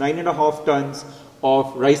 So it's 9.5 tons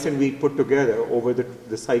of rice and wheat put together over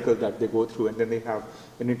the cycle that they go through, and then they have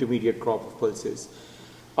an intermediate crop of pulses.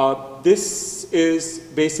 This is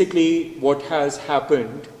basically what has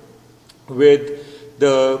happened with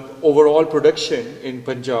the overall production in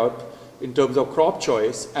Punjab in terms of crop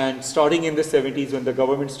choice, and starting in the 70s when the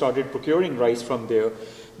government started procuring rice from there,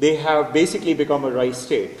 they have basically become a rice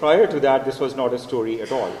state. Prior to that, this was not a story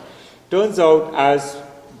at all. Turns out, as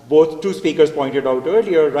both two speakers pointed out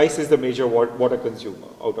earlier, rice is the major water consumer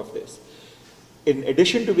out of this. In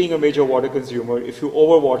addition to being a major water consumer, if you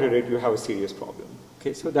overwater it, you have a serious problem.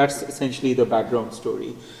 Okay, so that's essentially the background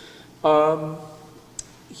story.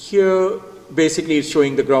 Here, basically, it's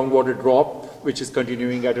showing the groundwater drop, which is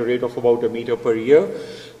continuing at a rate of about 1 meter per year.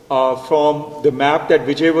 From the map that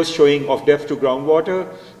Vijay was showing of depth to groundwater,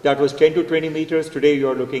 that was 10 to 20 meters. Today,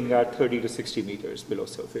 you're looking at 30 to 60 meters below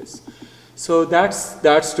surface. So that's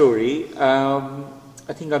that story.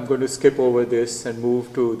 I think I'm going to skip over this and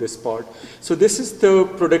move to this part. So this is the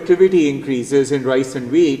productivity increases in rice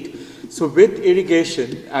and wheat. So with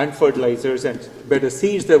irrigation and fertilizers and better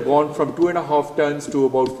seeds, they've gone from 2.5 tons to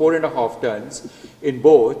about 4.5 tons in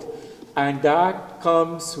both. And that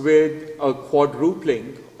comes with a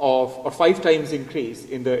quadrupling of, or 5 times increase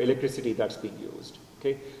in the electricity that's being used.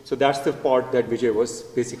 Okay? So that's the part that Vijay was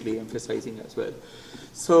basically emphasizing as well.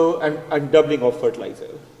 So, and doubling of fertilizer.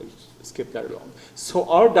 I'll skip that along. So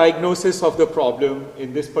our diagnosis of the problem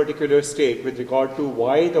in this particular state with regard to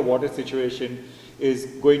why the water situation is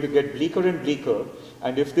going to get bleaker and bleaker,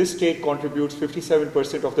 and if this state contributes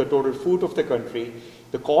 57% of the total food of the country,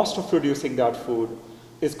 the cost of producing that food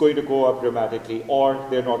is going to go up dramatically, or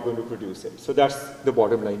they're not going to produce it. So that's the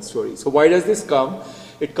bottom line story. So why does this come?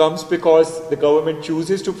 It comes because the government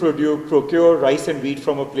chooses to procure rice and wheat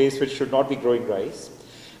from a place which should not be growing rice.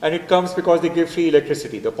 And it comes because they give free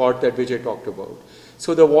electricity, the part that Vijay talked about.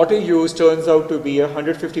 So the water use turns out to be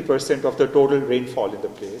 150% of the total rainfall in the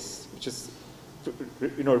place, which is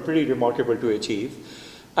pretty remarkable to achieve.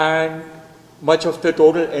 And much of the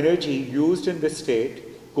total energy used in this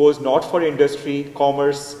state goes not for industry,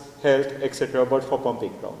 commerce, health, etc., but for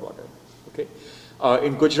pumping groundwater. Okay?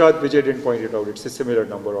 In Gujarat, Vijay didn't point it out, it's a similar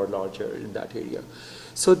number or larger in that area.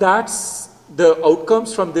 So that's the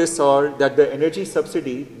outcomes from this are that the energy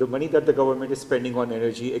subsidy, the money that the government is spending on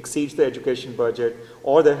energy, exceeds the education budget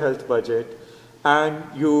or the health budget, and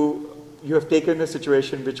you have taken a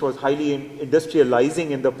situation which was highly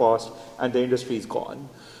industrializing in the past, and the industry is gone.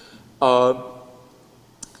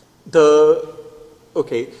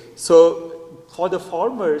 Okay, so for the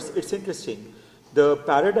farmers, it's interesting. The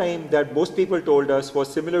paradigm that most people told us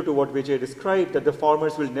was similar to what Vijay described, that the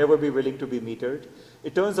farmers will never be willing to be metered.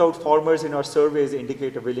 It turns out farmers in our surveys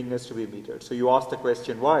indicate a willingness to be metered. So you ask the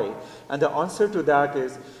question, why? And the answer to that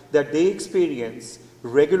is that they experience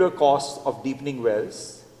regular costs of deepening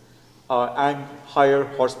wells and higher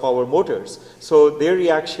horsepower motors. So their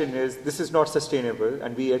reaction is, this is not sustainable,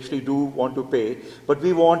 and we actually do want to pay, but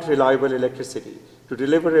we want reliable electricity. To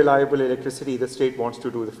deliver reliable electricity, the state wants to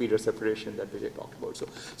do the feeder separation that Vijay talked about.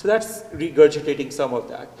 So that's regurgitating some of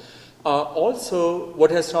that. Also, what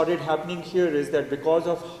has started happening here is that because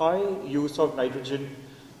of high use of nitrogen,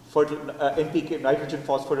 NPK, nitrogen,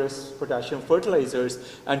 phosphorus, potassium fertilizers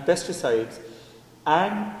and pesticides,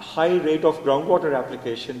 and high rate of groundwater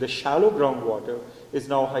application, the shallow groundwater is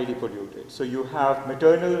now highly polluted. So you have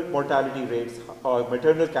maternal mortality rates,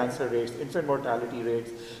 maternal cancer rates, infant mortality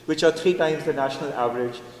rates, which are 3 times the national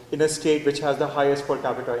average in a state which has the highest per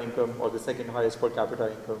capita income or the second highest per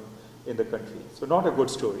capita income in the country. So not a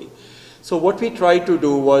good story. So what we tried to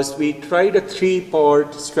do was we tried a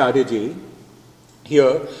 3-part strategy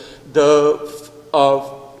here. The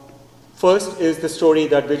first is the story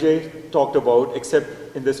that Vijay talked about,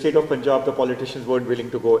 except in the state of Punjab, the politicians weren't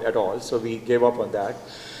willing to go at all, so we gave up on that.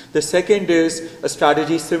 The second is a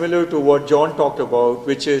strategy similar to what John talked about,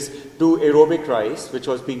 which is do aerobic rice, which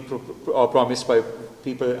was being promised by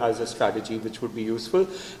people as a strategy, which would be useful.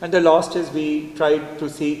 And the last is we tried to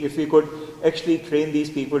see if we could actually train these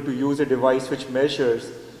people to use a device which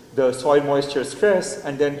measures the soil moisture stress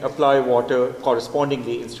and then apply water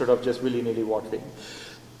correspondingly instead of just willy-nilly watering.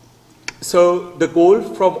 So the goal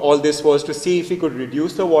from all this was to see if we could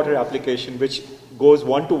reduce the water application, which goes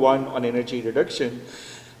one-to-one on energy reduction,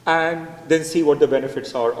 and then see what the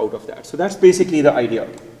benefits are out of that. So that's basically the idea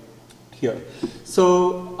here.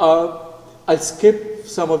 So I'll skip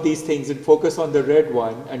some of these things and focus on the red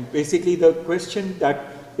one. And basically the question that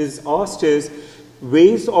is asked is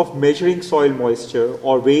ways of measuring soil moisture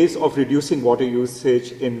or ways of reducing water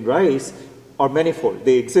usage in rice are manifold.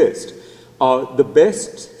 They exist. The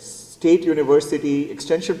best state university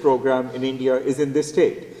extension program in India is in this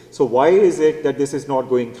state. So why is it that this is not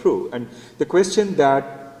going through? And the question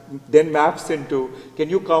that then maps into, can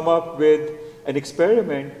you come up with an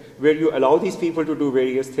experiment where you allow these people to do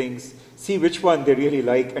various things, see which one they really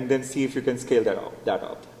like, and then see if you can scale that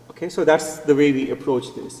up. Okay, so that's the way we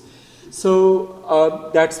approach this.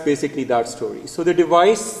 So that's basically that story. So the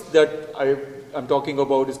device that I'm talking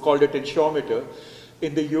about is called a tensiometer.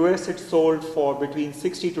 In the US, it's sold for between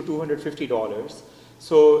 $60 to $250.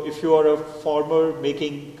 So if you are a farmer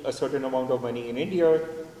making a certain amount of money in India,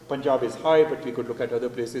 Punjab is high, but we could look at other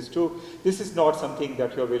places too. This is not something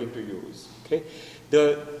that you're willing to use. Okay?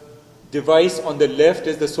 The device on the left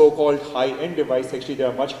is the so-called high-end device. Actually, there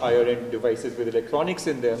are much higher-end devices with electronics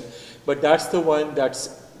in them, but that's the one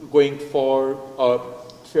that's going for a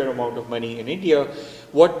fair amount of money in India.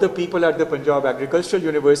 What the people at the Punjab Agricultural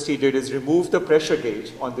University did is remove the pressure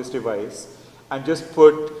gauge on this device and just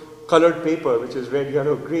put colored paper, which is red,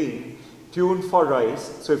 yellow, green, tuned for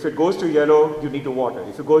rice. So if it goes to yellow, you need to water.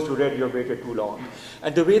 If it goes to red, you've waited too long.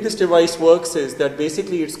 And the way this device works is that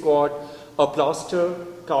basically it's got a plaster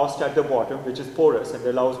cast at the bottom, which is porous and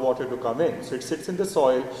allows water to come in. So it sits in the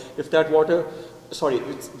soil. If that water, so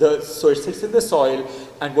it sits in the soil,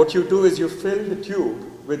 and what you do is you fill the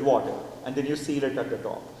tube with water, and then you seal it at the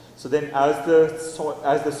top. So then as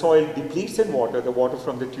the soil depletes in water, the water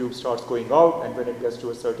from the tube starts going out, and when it gets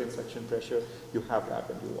to a certain suction pressure, you have that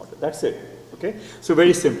and you water. That's it. Okay? So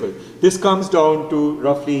very simple. This comes down to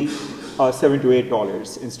roughly $7 to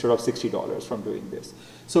 $8 instead of $60 from doing this.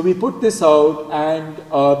 So we put this out, and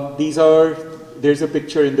there's a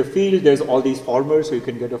picture in the field. There's all these farmers, so you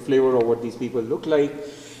can get a flavor of what these people look like.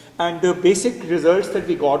 And the basic results that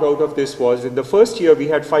we got out of this was, in the first year, we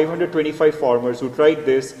had 525 farmers who tried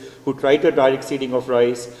this, who tried the direct seeding of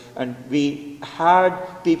rice, and we had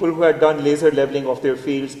people who had done laser leveling of their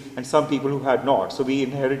fields and some people who had not. So we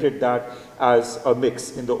inherited that as a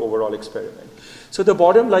mix in the overall experiment. So the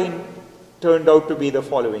bottom line turned out to be the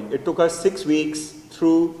following. It took us 6 weeks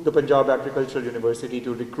through the Punjab Agricultural University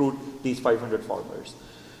to recruit these 500 farmers.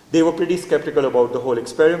 They were pretty skeptical about the whole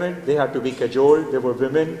experiment. They had to be cajoled. There were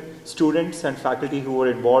women, students, and faculty who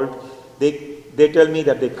were involved. They tell me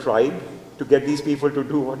that they cried to get these people to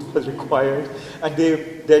do what was required, and they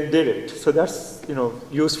then did it. So that's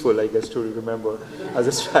useful, I guess, to remember as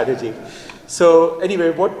a strategy. So anyway,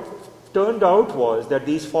 what turned out was that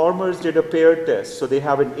these farmers did a paired test. So they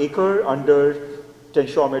have an acre under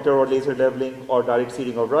tensiometer or laser leveling or direct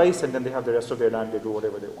seeding of rice, and then they have the rest of their land. They do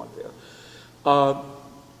whatever they want there.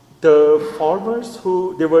 The farmers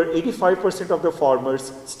there were 85% of the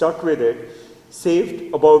farmers stuck with it,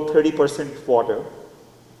 saved about 30% water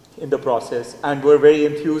in the process, and were very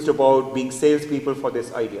enthused about being salespeople for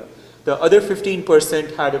this idea. The other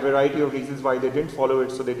 15% had a variety of reasons why they didn't follow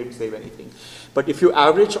it, so they didn't save anything. But if you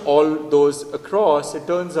average all those across, it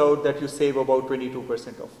turns out that you save about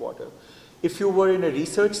 22% of water. If you were in a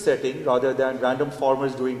research setting, rather than random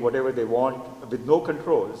farmers doing whatever they want with no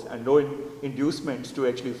controls and no inducements to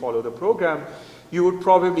actually follow the program, you would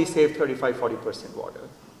probably save 35–40% water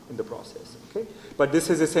in the process. Okay? But this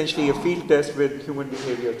is essentially a field test with human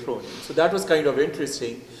behavior thrown in. So that was kind of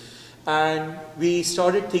interesting. And we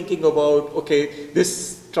started thinking about, okay,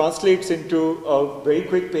 this translates into a very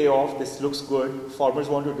quick payoff. This looks good. Farmers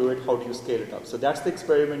want to do it. How do you scale it up? So that's the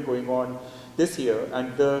experiment going on this year.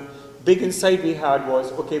 And the big insight we had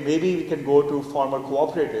was, okay, maybe we can go to farmer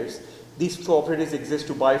cooperatives. These cooperatives exist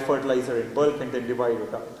to buy fertilizer in bulk and then divide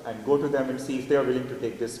it up and go to them and see if they are willing to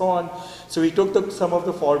take this on. So we took some of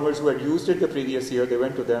the farmers who had used it the previous year, they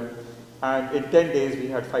went to them, and in 10 days we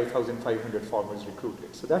had 5,500 farmers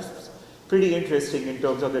recruited. So that's pretty interesting in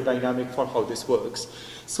terms of the dynamic for how this works.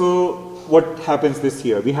 So what happens this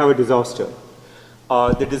year? We have a disaster.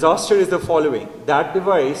 The disaster is the following. That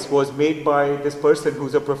device was made by this person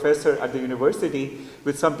who's a professor at the university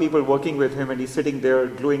with some people working with him, and he's sitting there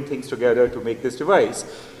gluing things together to make this device.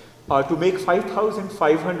 To make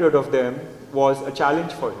 5,500 of them was a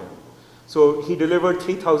challenge for him. So he delivered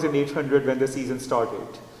 3,800 when the season started.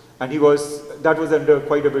 And that was under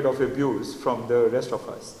quite a bit of abuse from the rest of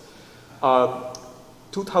us.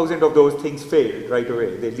 2,000 of those things failed right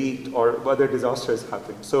away. They leaked or other disasters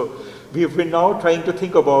happened. So we've been now trying to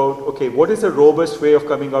think about, okay, what is a robust way of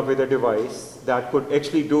coming up with a device that could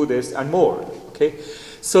actually do this and more, okay?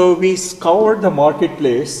 So we scoured the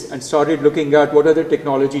marketplace and started looking at what are the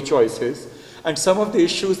technology choices. And some of the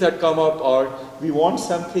issues that come up are, we want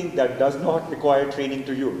something that does not require training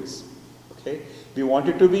to use, okay? We want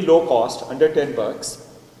it to be low cost, under 10 bucks.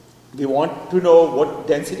 We want to know what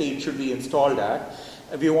density it should be installed at.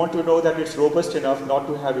 We want to know that it's robust enough not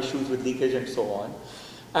to have issues with leakage and so on.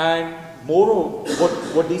 And moreover,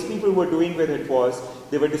 what these people were doing with it was,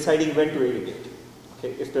 they were deciding when to irrigate.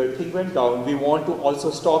 Okay, if the thing went down, we want to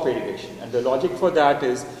also stop irrigation. And the logic for that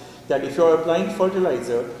is that if you're applying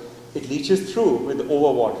fertilizer, it leaches through with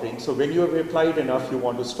overwatering. So when you have applied enough, you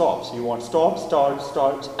want to stop. So you want stop,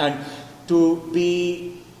 start, and to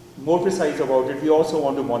be more precise about it, we also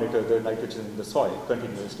want to monitor the nitrogen in the soil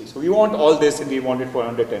continuously. So we want all this and we want it for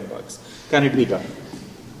under 10 bucks. Can it be done?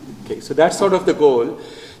 Okay, so that's sort of the goal.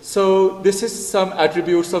 So this is some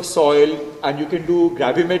attributes of soil, and you can do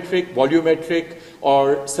gravimetric, volumetric,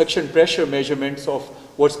 or suction pressure measurements of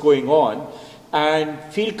what's going on. And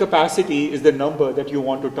field capacity is the number that you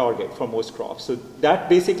want to target for most crops. So that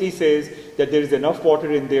basically says that there is enough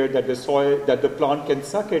water in there that the soil, that the plant can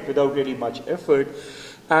suck it without really much effort.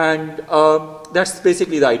 And that's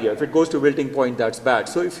basically the idea. If it goes to wilting point, that's bad.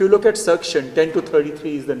 So if you look at suction, 10 to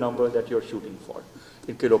 33 is the number that you're shooting for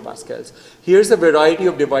in kilopascals. Here's a variety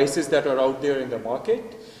of devices that are out there in the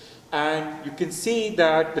market. And you can see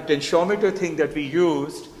that the tensiometer thing that we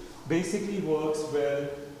used basically works well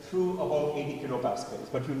through about 80 kilopascals.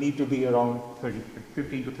 But you need to be around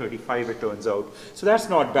 15 to 35, it turns out. So that's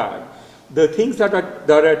not bad. The things that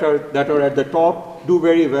are at the top do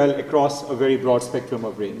very well across a very broad spectrum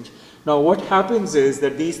of range. Now what happens is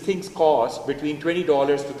that these things cost between $20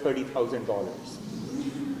 to $30,000.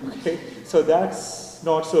 Okay, so that's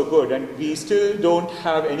not so good, and we still don't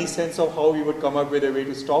have any sense of how we would come up with a way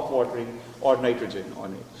to stop watering or nitrogen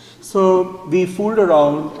on it. So we fooled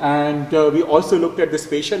around, and we also looked at the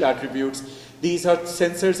spatial attributes. These are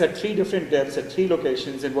sensors at 3 different depths at 3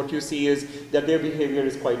 locations, and what you see is that their behavior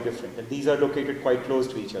is quite different, and these are located quite close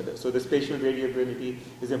to each other. So the spatial variability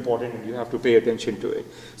is important, and you have to pay attention to it.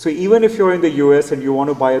 So even if you're in the US and you want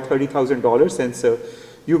to buy a $30,000 sensor,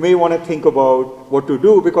 you may want to think about what to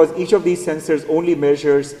do, because each of these sensors only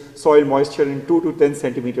measures soil moisture in 2 to 10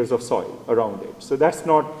 centimeters of soil around it. So that's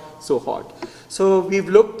not so hot. So we've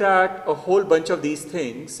looked at a whole bunch of these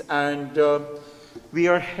things, and we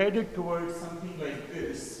are headed towards something like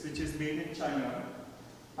this, which is made in China,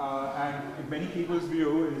 and in many people's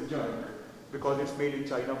view it is junk, because it's made in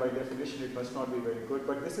China. By definition it must not be very good,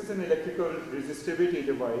 but this is an electrical resistivity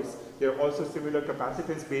device. There are also similar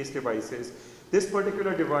capacitance based devices. This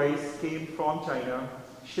particular device came from China,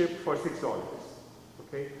 shipped for $6.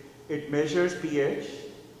 Okay? It measures pH,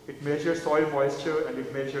 it measures soil moisture, and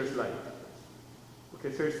it measures light.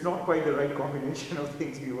 Okay, so it's not quite the right combination of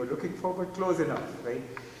things we were looking for, but close enough, right?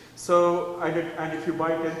 So, and if you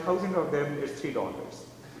buy 10,000 of them, it's $3.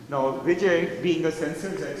 Now, Vijay, being a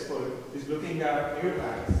sensors expert, is looking at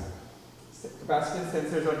airbags. Capacitance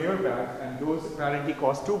sensors on airbag, and those apparently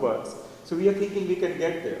cost $2. So we are thinking we can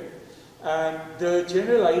get there. And the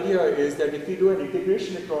general idea is that if we do an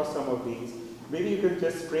integration across some of these, maybe you can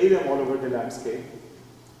just spray them all over the landscape,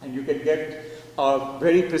 and you can get a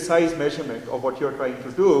very precise measurement of what you're trying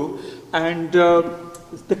to do. And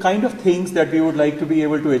the kind of things that we would like to be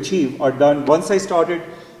able to achieve are done. Once I started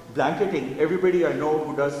blanketing everybody I know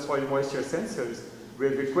who does soil moisture sensors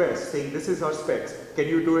with requests saying, this is our specs, can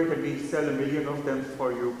you do it? And we sell 1 million of them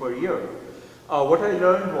for you per year. What I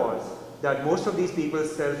learned was that most of these people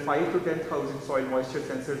sell 5 to 10,000 soil moisture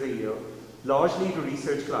sensors a year, largely to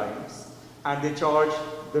research clients, and they charge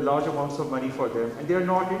the large amounts of money for them, and they're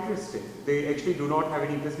not interested. They actually do not have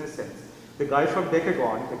any business sense. The guy from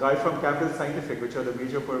Decagon, the guy from Campbell Scientific, which are the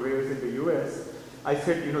major purveyors in the US, I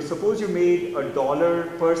said, you know, suppose you made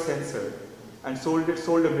 $1 per sensor and sold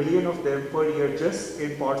 1 million of them per year just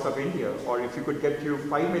in parts of India, or if you could get you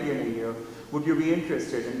 5 million a year, would you be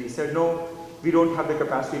interested? And we said, no, we don't have the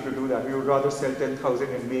capacity to do that. We would rather sell 10,000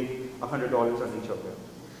 and make $100 on each of them.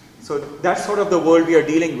 So that's sort of the world we are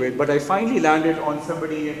dealing with. But I finally landed on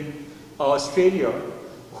somebody in Australia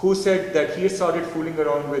who said that he started fooling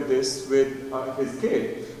around with this with his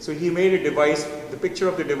kid. So he made a device. The picture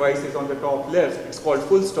of the device is on the top left. It's called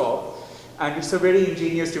Full Stop. And it's a very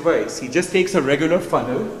ingenious device. He just takes a regular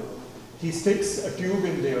funnel. He sticks a tube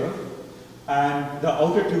in there. And the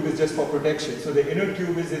outer tube is just for protection. So the inner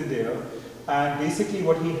tube is in there. And basically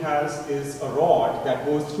what he has is a rod that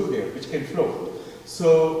goes through there, which can float.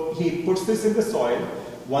 So he puts this in the soil.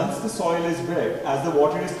 Once the soil is wet, as the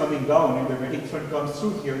water is coming down and the wetting front comes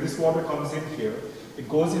through here, this water comes in here. It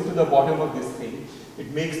goes into the bottom of this thing.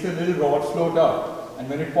 It makes the little rod float up. And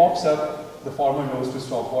when it pops up, the farmer knows to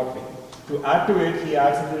stop watering. To add to it, he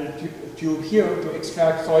adds a little tube here to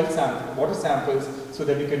extract soil samples, water samples, so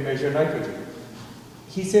that we can measure nitrogen.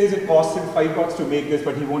 He says it costs him $5 to make this,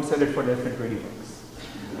 but he won't sell it for less than $20.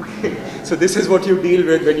 Okay. So this is what you deal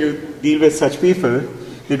with when you deal with such people.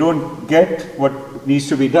 They don't get what needs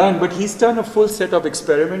to be done, but he's done a full set of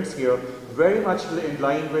experiments here, very much in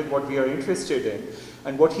line with what we are interested in.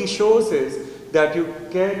 And what he shows is that you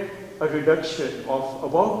get a reduction of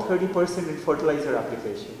about 30% in fertilizer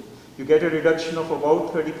application. You get a reduction of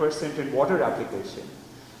about 30% in water application.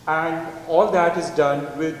 And all that is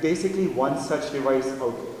done with basically one such device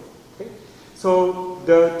out there. Okay? So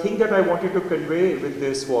the thing that I wanted to convey with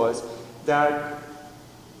this was that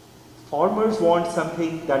farmers want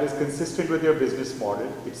something that is consistent with their business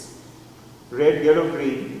model. It's red, yellow,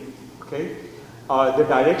 green. Okay? The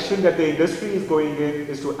direction that the industry is going in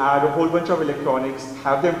is to add a whole bunch of electronics,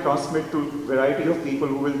 have them transmit to a variety of people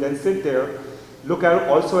who will then sit there, look at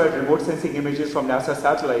also at remote sensing images from NASA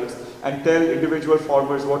satellites, and tell individual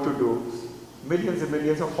farmers what to do. Millions and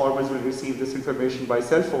millions of farmers will receive this information by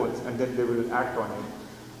cell phones, and then they will act on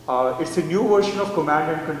it. It's a new version of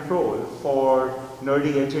command and control for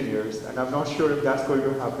nerdy engineers, and I'm not sure if that's going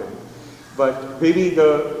to happen. But maybe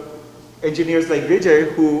the engineers like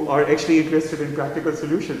Vijay, who are actually interested in practical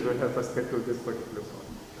solutions, will help us get to this particular point.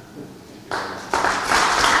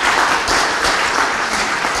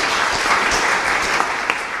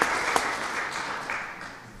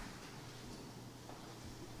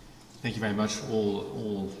 Thank you very much,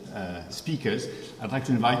 all speakers. I'd like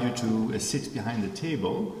to invite you to sit behind the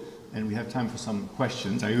table, and we have time for some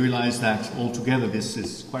questions. I realize that altogether this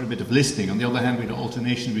is quite a bit of listening. On the other hand, we have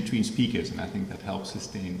alternation between speakers, and I think that helps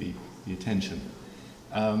sustain the attention.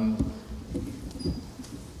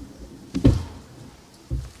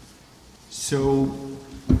 So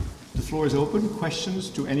the floor is open. Questions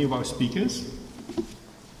to any of our speakers?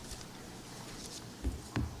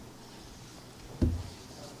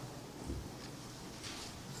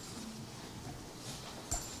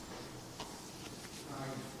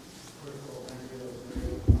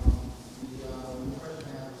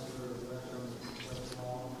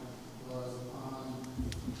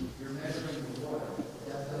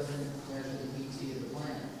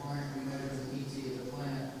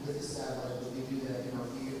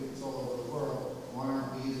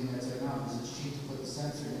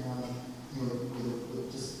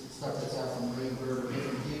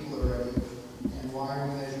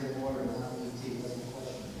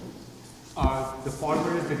 The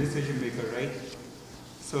farmer is the decision maker, right?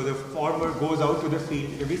 So the farmer goes out to the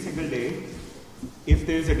field every single day. If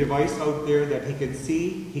there's a device out there that he can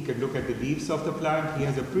see, he can look at the leaves of the plant. He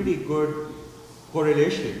has a pretty good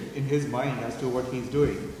correlation in his mind as to what he's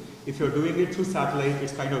doing. If you're doing it through satellite,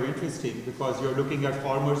 it's kind of interesting because you're looking at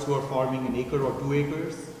farmers who are farming an acre or 2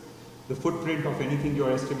 acres. The footprint of anything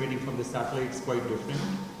you're estimating from the satellite is quite different.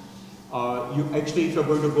 If you're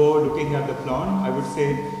going to go looking at the plant, I would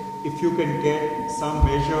say if you can get some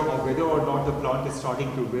measure of whether or not the plant is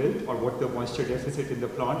starting to wilt or what the moisture deficit in the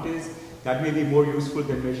plant is, that may be more useful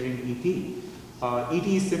than measuring ET. ET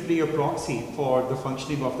is simply a proxy for the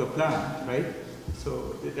functioning of the plant, right?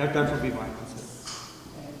 So that would be my answer.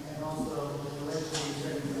 And also, in relation to you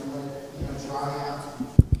said you're going to let it dry out,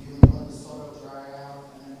 you're going to let the soil dry out,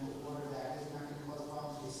 and then put water back. Isn't that going to cause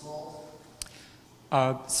problems with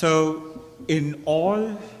salt? So in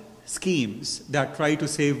all schemes that try to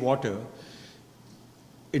save water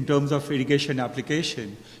in terms of irrigation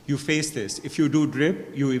application, you face this. If you do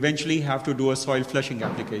drip, you eventually have to do a soil flushing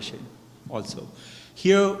application also.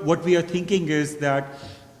 Here, what we are thinking is that,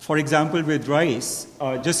 for example, with rice,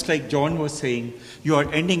 just like John was saying, you are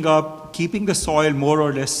ending up keeping the soil more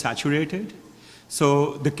or less saturated.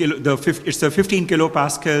 So it's a 15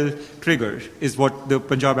 kilopascal trigger is what the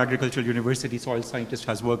Punjab Agricultural University soil scientist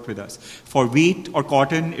has worked with us. For wheat or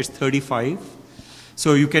cotton, it's 35.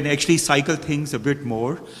 So you can actually cycle things a bit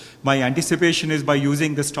more. My anticipation is by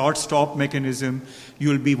using the start-stop mechanism,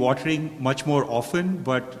 you'll be watering much more often,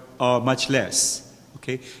 but much less.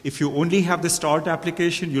 Okay? If you only have the start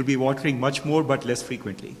application, you'll be watering much more, but less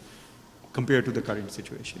frequently compared to the current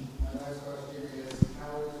situation. My last question is,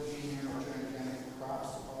 how is the GM or transgenic crops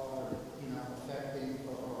affecting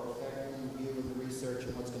the view of the research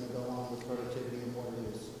and what's going to go on with productivity and water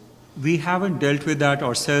use? We haven't dealt with that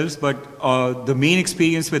ourselves, but the main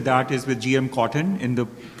experience with that is with GM Cotton in the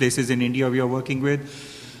places in India we are working with.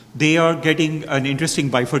 They are getting an interesting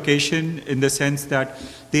bifurcation in the sense that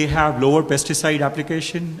they have lower pesticide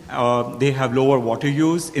application, they have lower water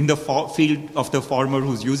use in the field of the farmer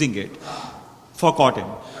who's using it for cotton.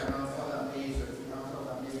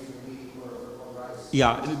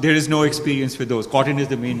 Yeah, there is no experience with those. Cotton is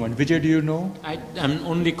the main one. Vijay, do you know? I'm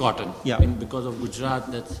only cotton. Yeah. Because of Gujarat,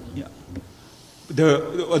 that's... Yeah.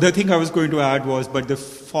 The other thing I was going to add was, but the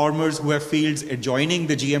farmers who have fields adjoining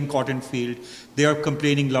the GM cotton field, they are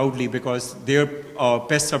complaining loudly because their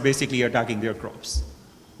pests are basically attacking their crops.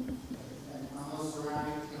 And on those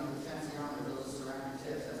ceramic, the fencing around those ceramic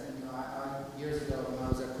tips, I think, years ago when I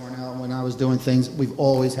was at Cornell, when I was doing things, we've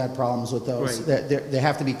always had problems with those. Right. They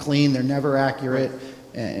have to be clean, they're never accurate,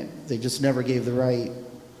 and they just never gave the right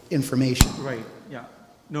information. Right, yeah.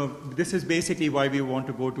 No, this is basically why we want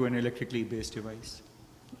to go to an electrically based device.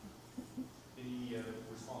 Any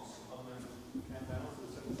response to other panels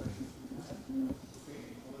or second question? Okay,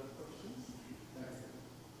 other questions?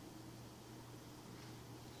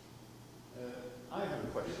 I have a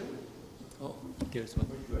question. Oh, give us one.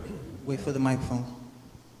 Wait for the microphone.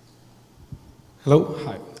 Hello,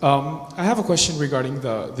 hi. I have a question regarding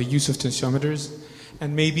the use of tensiometers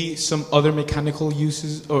and maybe some other mechanical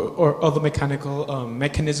uses or other mechanical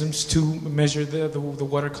mechanisms to measure the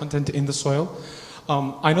water content in the soil.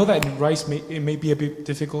 I know that in rice it may be a bit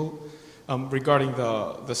difficult regarding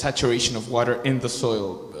the saturation of water in the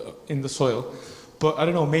soil, but I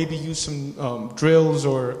don't know, maybe use some drills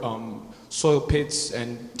or soil pits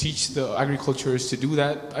and teach the agriculturists to do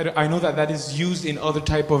that. I know that that is used in other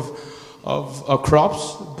type of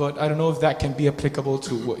crops, but I don't know if that can be applicable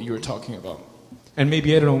to what you're talking about. And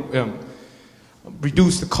maybe, I don't know,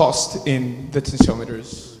 reduce the cost in the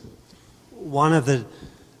tensiometers. One of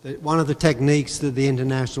the techniques that the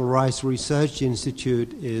International Rice Research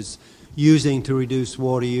Institute is using to reduce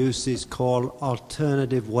water use is called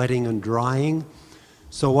alternative wetting and drying.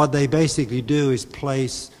 So what they basically do is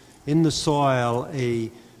place in the soil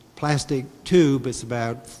a plastic tube. It's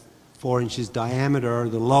about 4 inches diameter.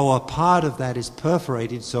 The lower part of that is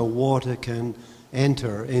perforated so water can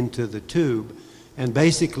enter into the tube. And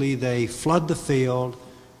basically they flood the field,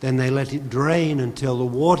 then they let it drain until the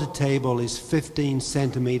water table is 15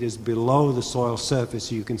 centimeters below the soil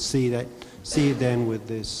surface. You can see it then with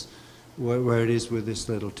this, where it is with this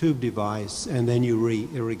little tube device, and then you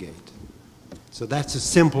re-irrigate. So that's a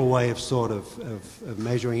simple way of sort of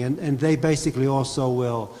measuring, and they basically also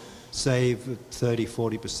will save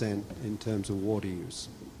 30–40% in terms of water use.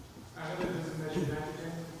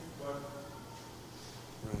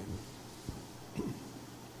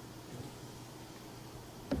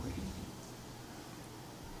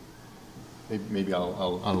 Maybe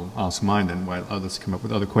I'll ask mine then while others come up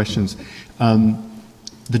with other questions.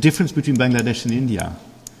 The difference between Bangladesh and India.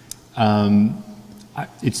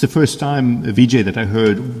 It's the first time, Vijay, that I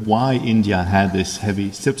heard why India had this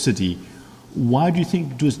heavy subsidy. Why do you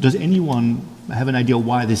think, does anyone have an idea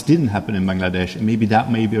why this didn't happen in Bangladesh? And maybe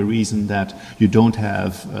that may be a reason that you don't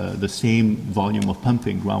have the same volume of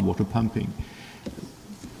pumping, groundwater pumping.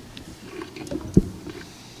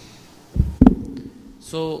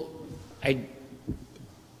 So I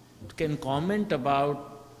can comment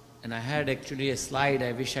about, and I had actually a slide,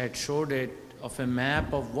 I wish I had showed it, of a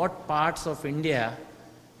map of what parts of India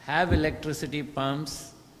have electricity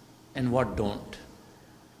pumps and what don't.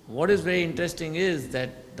 What is very interesting is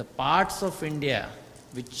that the parts of India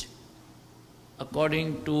which,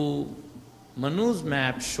 according to Manu's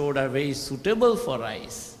map, showed are very suitable for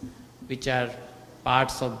rice, which are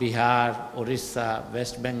parts of Bihar, Orissa,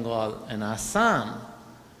 West Bengal and Assam,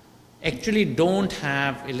 actually don't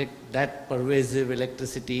have that pervasive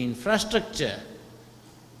electricity infrastructure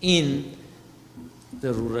in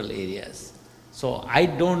the rural areas. So I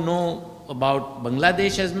don't know about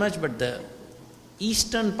Bangladesh as much, but the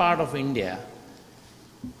eastern part of India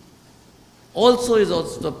also is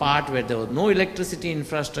also the part where there was no electricity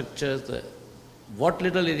infrastructure. What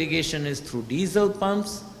little irrigation is through diesel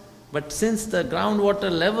pumps, but since the groundwater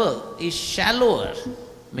level is shallower,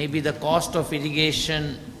 maybe the cost of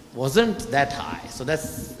irrigation wasn't that high. So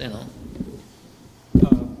that's,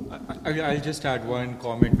 I'll just add one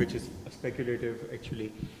comment which is speculative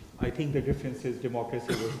actually. I think the difference is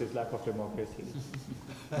democracy versus lack of democracy.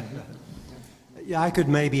 Yeah, I could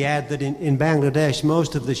maybe add that in Bangladesh,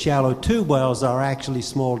 most of the shallow tube wells are actually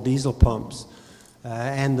small diesel pumps.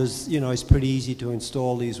 And there's, it's pretty easy to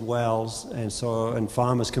install these wells, and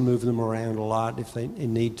farmers can move them around a lot if they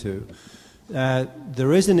need to.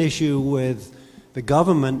 There is an issue with the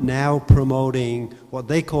government now promoting what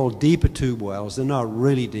they call deeper tube wells. They're not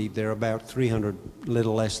really deep, they're about 300,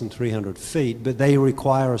 little less than 300 feet, but they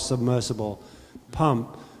require a submersible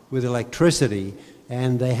pump with electricity,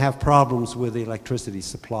 and they have problems with the electricity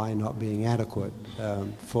supply not being adequate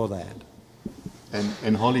for that.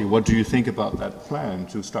 And Holly, what do you think about that plan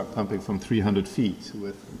to start pumping from 300 feet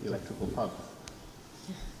with electrical pump?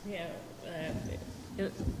 Yeah,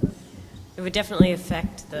 it would definitely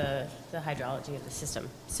affect the hydrology of the system.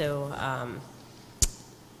 So,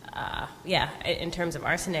 yeah, in terms of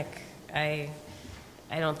arsenic, I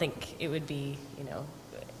don't think it would be, you know,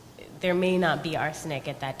 there may not be arsenic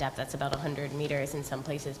at that depth. That's about 100 meters in some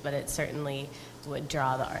places, but it certainly would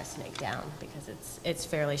draw the arsenic down because it's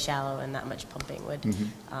fairly shallow, and that much pumping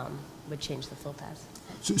would change the flow paths.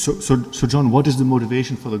 So John, what is the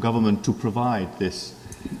motivation for the government to provide this?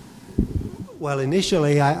 Well,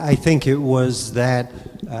 initially, I think it was that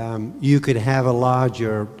you could have a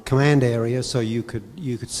larger command area, so you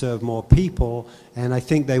could serve more people, and I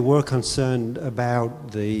think they were concerned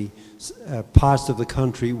about the parts of the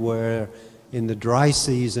country where, in the dry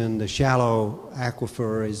season, the shallow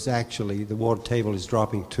aquifer is actually, the water table is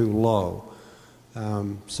dropping too low.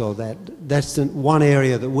 So that's the one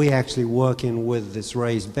area that we actually work in with this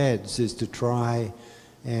raised beds, is to try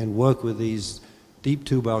and work with these deep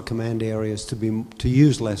tube well command areas to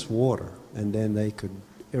use less water, and then they could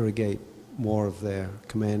irrigate more of their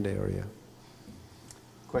command area.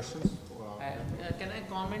 Questions? Can I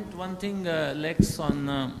comment one thing, Lex,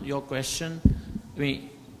 on your question? I mean,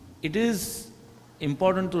 it is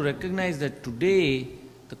important to recognize that today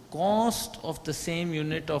the cost of the same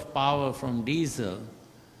unit of power from diesel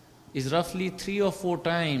is roughly 3 or 4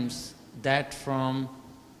 times that from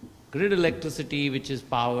grid electricity, which is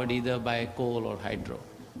powered either by coal or hydro.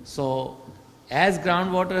 So as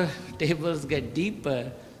groundwater tables get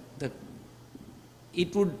deeper,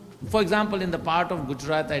 it would, for example, in the part of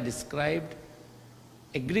Gujarat I described,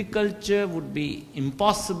 agriculture would be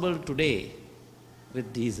impossible today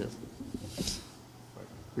with diesel.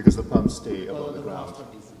 Because the pumps stay above the ground.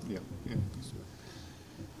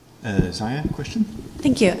 Yeah. Zaya, question?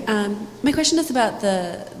 Thank you. My question is about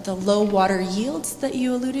the low water yields that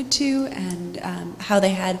you alluded to, and how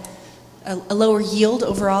they had a lower yield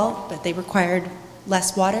overall, but they required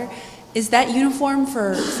less water. Is that uniform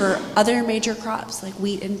for other major crops like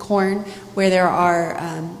wheat and corn, where there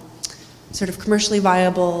are sort of commercially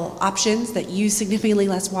viable options that use significantly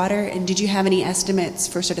less water? And did you have any estimates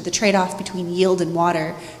for sort of the trade-off between yield and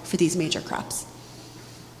water for these major crops?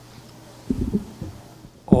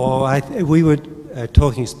 We were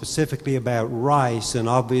talking specifically about rice, and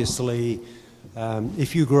obviously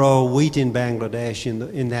if you grow wheat in Bangladesh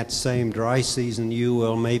in that same dry season,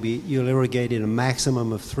 you'll irrigate it a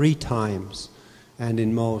maximum of 3 times, and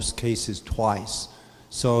in most cases twice.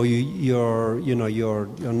 So you're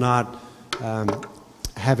not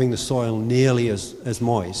having the soil nearly as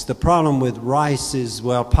moist. The problem with rice is,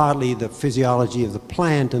 well, partly the physiology of the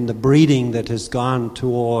plant and the breeding that has gone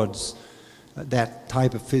towards that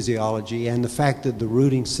type of physiology, and the fact that the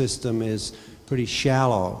rooting system is pretty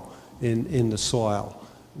shallow in the soil,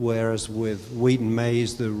 whereas with wheat and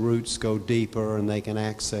maize the roots go deeper and they can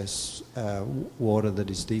access water that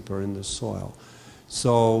is deeper in the soil.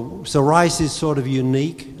 So rice is sort of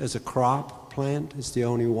unique as a crop plant. It's the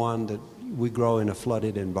only one that we grow in a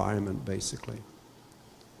flooded environment, basically.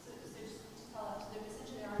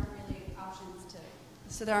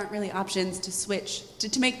 So there aren't really options to switch,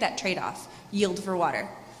 to make that trade-off, yield for water?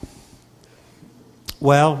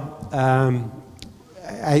 Well,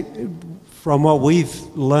 from what we've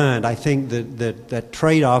learned, I think that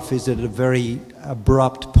trade-off is at a very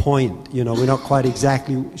abrupt point. You know, we're not quite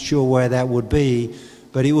exactly sure where that would be,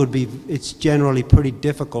 but it's generally pretty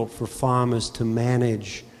difficult for farmers to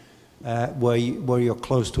manage where you're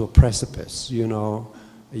close to a precipice. You know,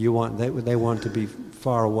 they want to be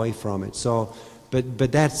far away from it. So,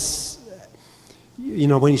 but that's, you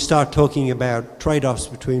know, when you start talking about trade-offs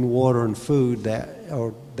between water and food,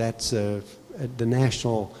 that's at the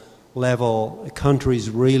national level, countries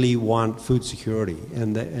really want food security,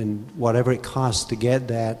 and whatever it costs to get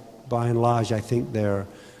that, by and large, I think they're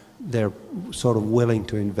sort of willing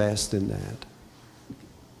to invest in that.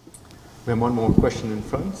 We have one more question in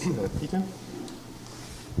front. Peter?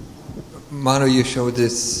 Manu, you showed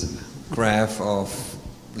this graph of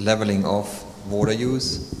leveling off water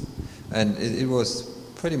use, and it was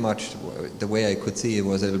pretty much the way I could see it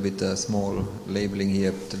was a little bit small labeling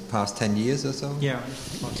here the past 10 years or so. Yeah.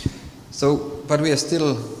 So, but we are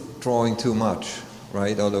still drawing too much,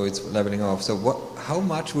 right? Although it's leveling off. So how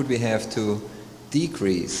much would we have to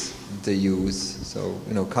decrease the use. So,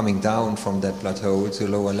 coming down from that plateau to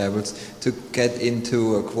lower levels to get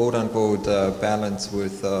into a quote-unquote balance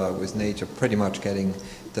with nature, pretty much getting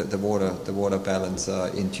the water balance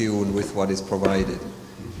in tune with what is provided.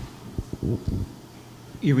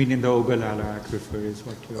 You mean in the Ogallala Aquifer is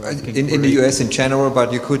what you're asking in the US in general,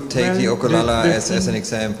 but you could take the Ogallala as an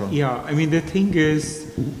example. Yeah, I mean, the thing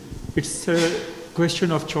is, it's a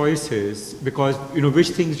question of choices, because, which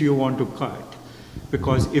things do you want to cut?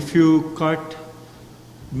 Because if you cut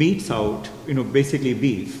meats out, basically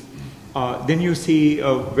beef, then you see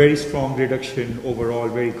a very strong reduction overall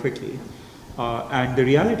very quickly. And the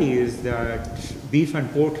reality is that beef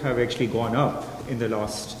and pork have actually gone up in the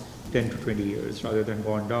last 10 to 20 years rather than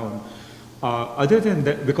gone down. Other than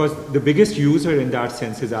that, because the biggest user in that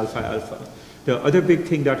sense is alfalfa. The other big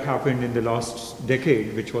thing that happened in the last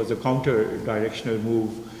decade, which was a counter-directional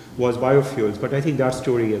move, was biofuels. But I think that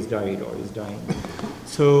story has died or is dying.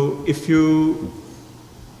 So if you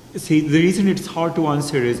see, the reason it's hard to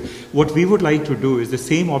answer is what we would like to do is the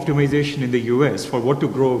same optimization in the US for what to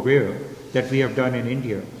grow where that we have done in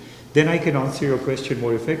India. Then I can answer your question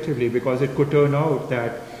more effectively, because it could turn out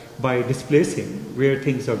that by displacing where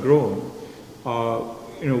things are grown,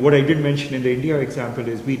 what I did mention in the India example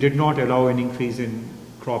is we did not allow an increase in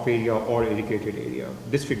crop area or irrigated area,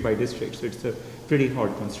 district by district. So it's a pretty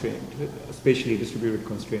hard constraint, spatially distributed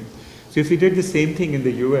constraint. So if we did the same thing in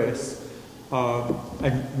the US,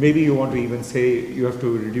 and maybe you want to even say you have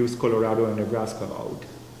to reduce Colorado and Nebraska out,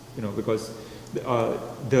 because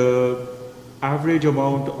the average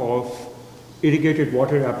amount of irrigated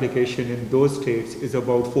water application in those states is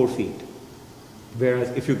about 4 feet. Whereas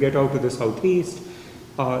if you get out to the southeast,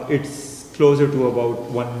 it's closer to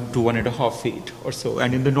about 1 to 1.5 feet or so.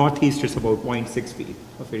 And in the northeast, it's about 0.6 feet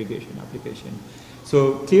of irrigation application.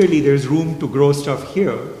 So clearly there's room to grow stuff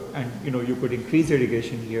here, and you could increase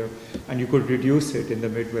irrigation here, and you could reduce it in the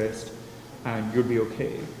Midwest, and you'd be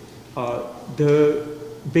okay. The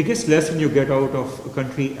biggest lesson you get out of a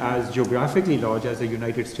country as geographically large as the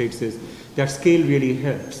United States is that scale really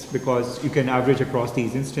helps, because you can average across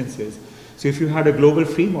these instances. So if you had a global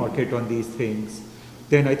free market on these things,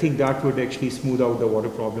 then I think that would actually smooth out the water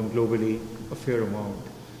problem globally a fair amount.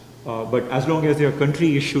 But as long as there are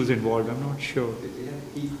country issues involved, I'm not sure.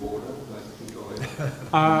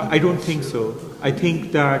 I don't think so. I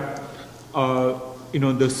think that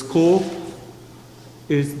the scope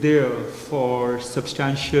is there for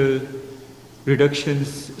substantial reductions,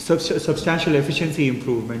 substantial efficiency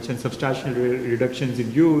improvements and substantial reductions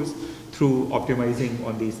in use through optimizing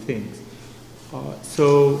on these things.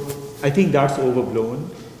 So I think that's overblown.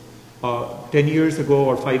 10 years ago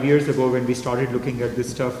or 5 years ago when we started looking at this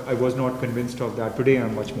stuff, I was not convinced of that. Today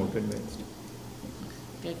I'm much more convinced.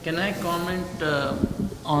 Can I comment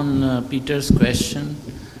on Peter's question?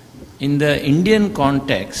 In the Indian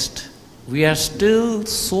context, we are still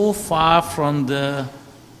so far from the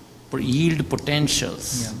yield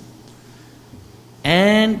potentials. Yeah.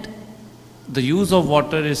 And the use of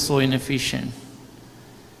water is so inefficient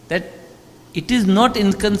that it is not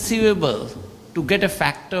inconceivable to get a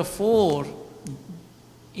factor 4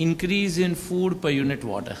 increase in food per unit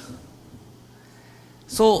water.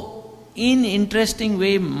 So, in interesting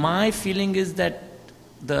way, my feeling is that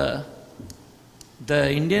the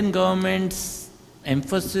Indian government's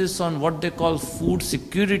emphasis on what they call food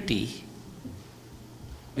security,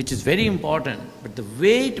 which is very important, but the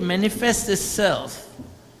way it manifests itself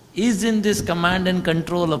is in this command and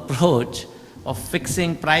control approach of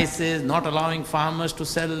fixing prices, not allowing farmers to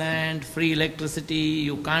sell land, free electricity,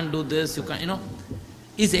 you can't do this, you can't,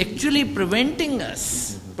 is actually preventing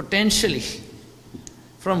us potentially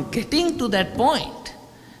from getting to that point.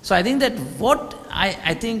 So I think that what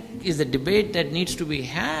I think is the debate that needs to be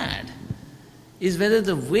had is whether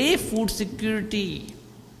the way food security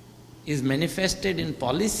is manifested in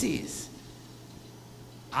policies,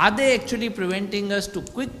 are they actually preventing us to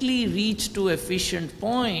quickly reach to efficient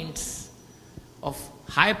points of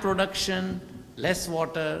high production, less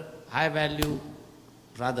water, high value,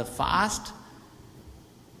 rather fast?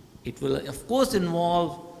 It will of course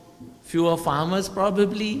involve fewer farmers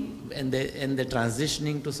probably, and the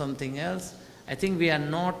transitioning to something else. I think we are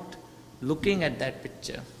not looking at that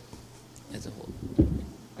picture as a whole.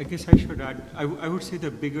 I guess I should add, I would say the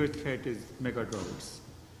bigger threat is mega droughts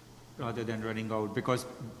rather than running out, because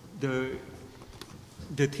the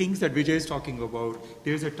things that Vijay is talking about,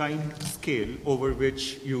 there's a time scale over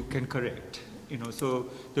which you can correct. So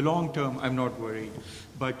the long term, I'm not worried.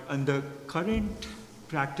 But on the current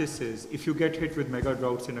practices, if you get hit with mega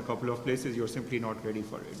droughts in a couple of places, you're simply not ready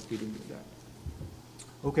for it, dealing with that.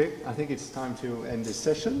 Okay, I think it's time to end this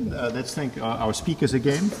session. Let's thank our speakers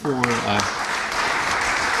again for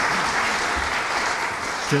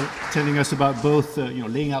telling us about both,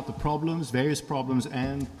 laying out the problems, various problems,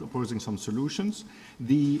 and proposing some solutions.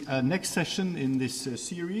 The next session in this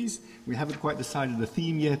series, we haven't quite decided the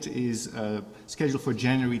theme yet, is scheduled for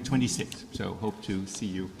January 26th. So hope to see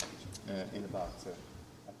you in about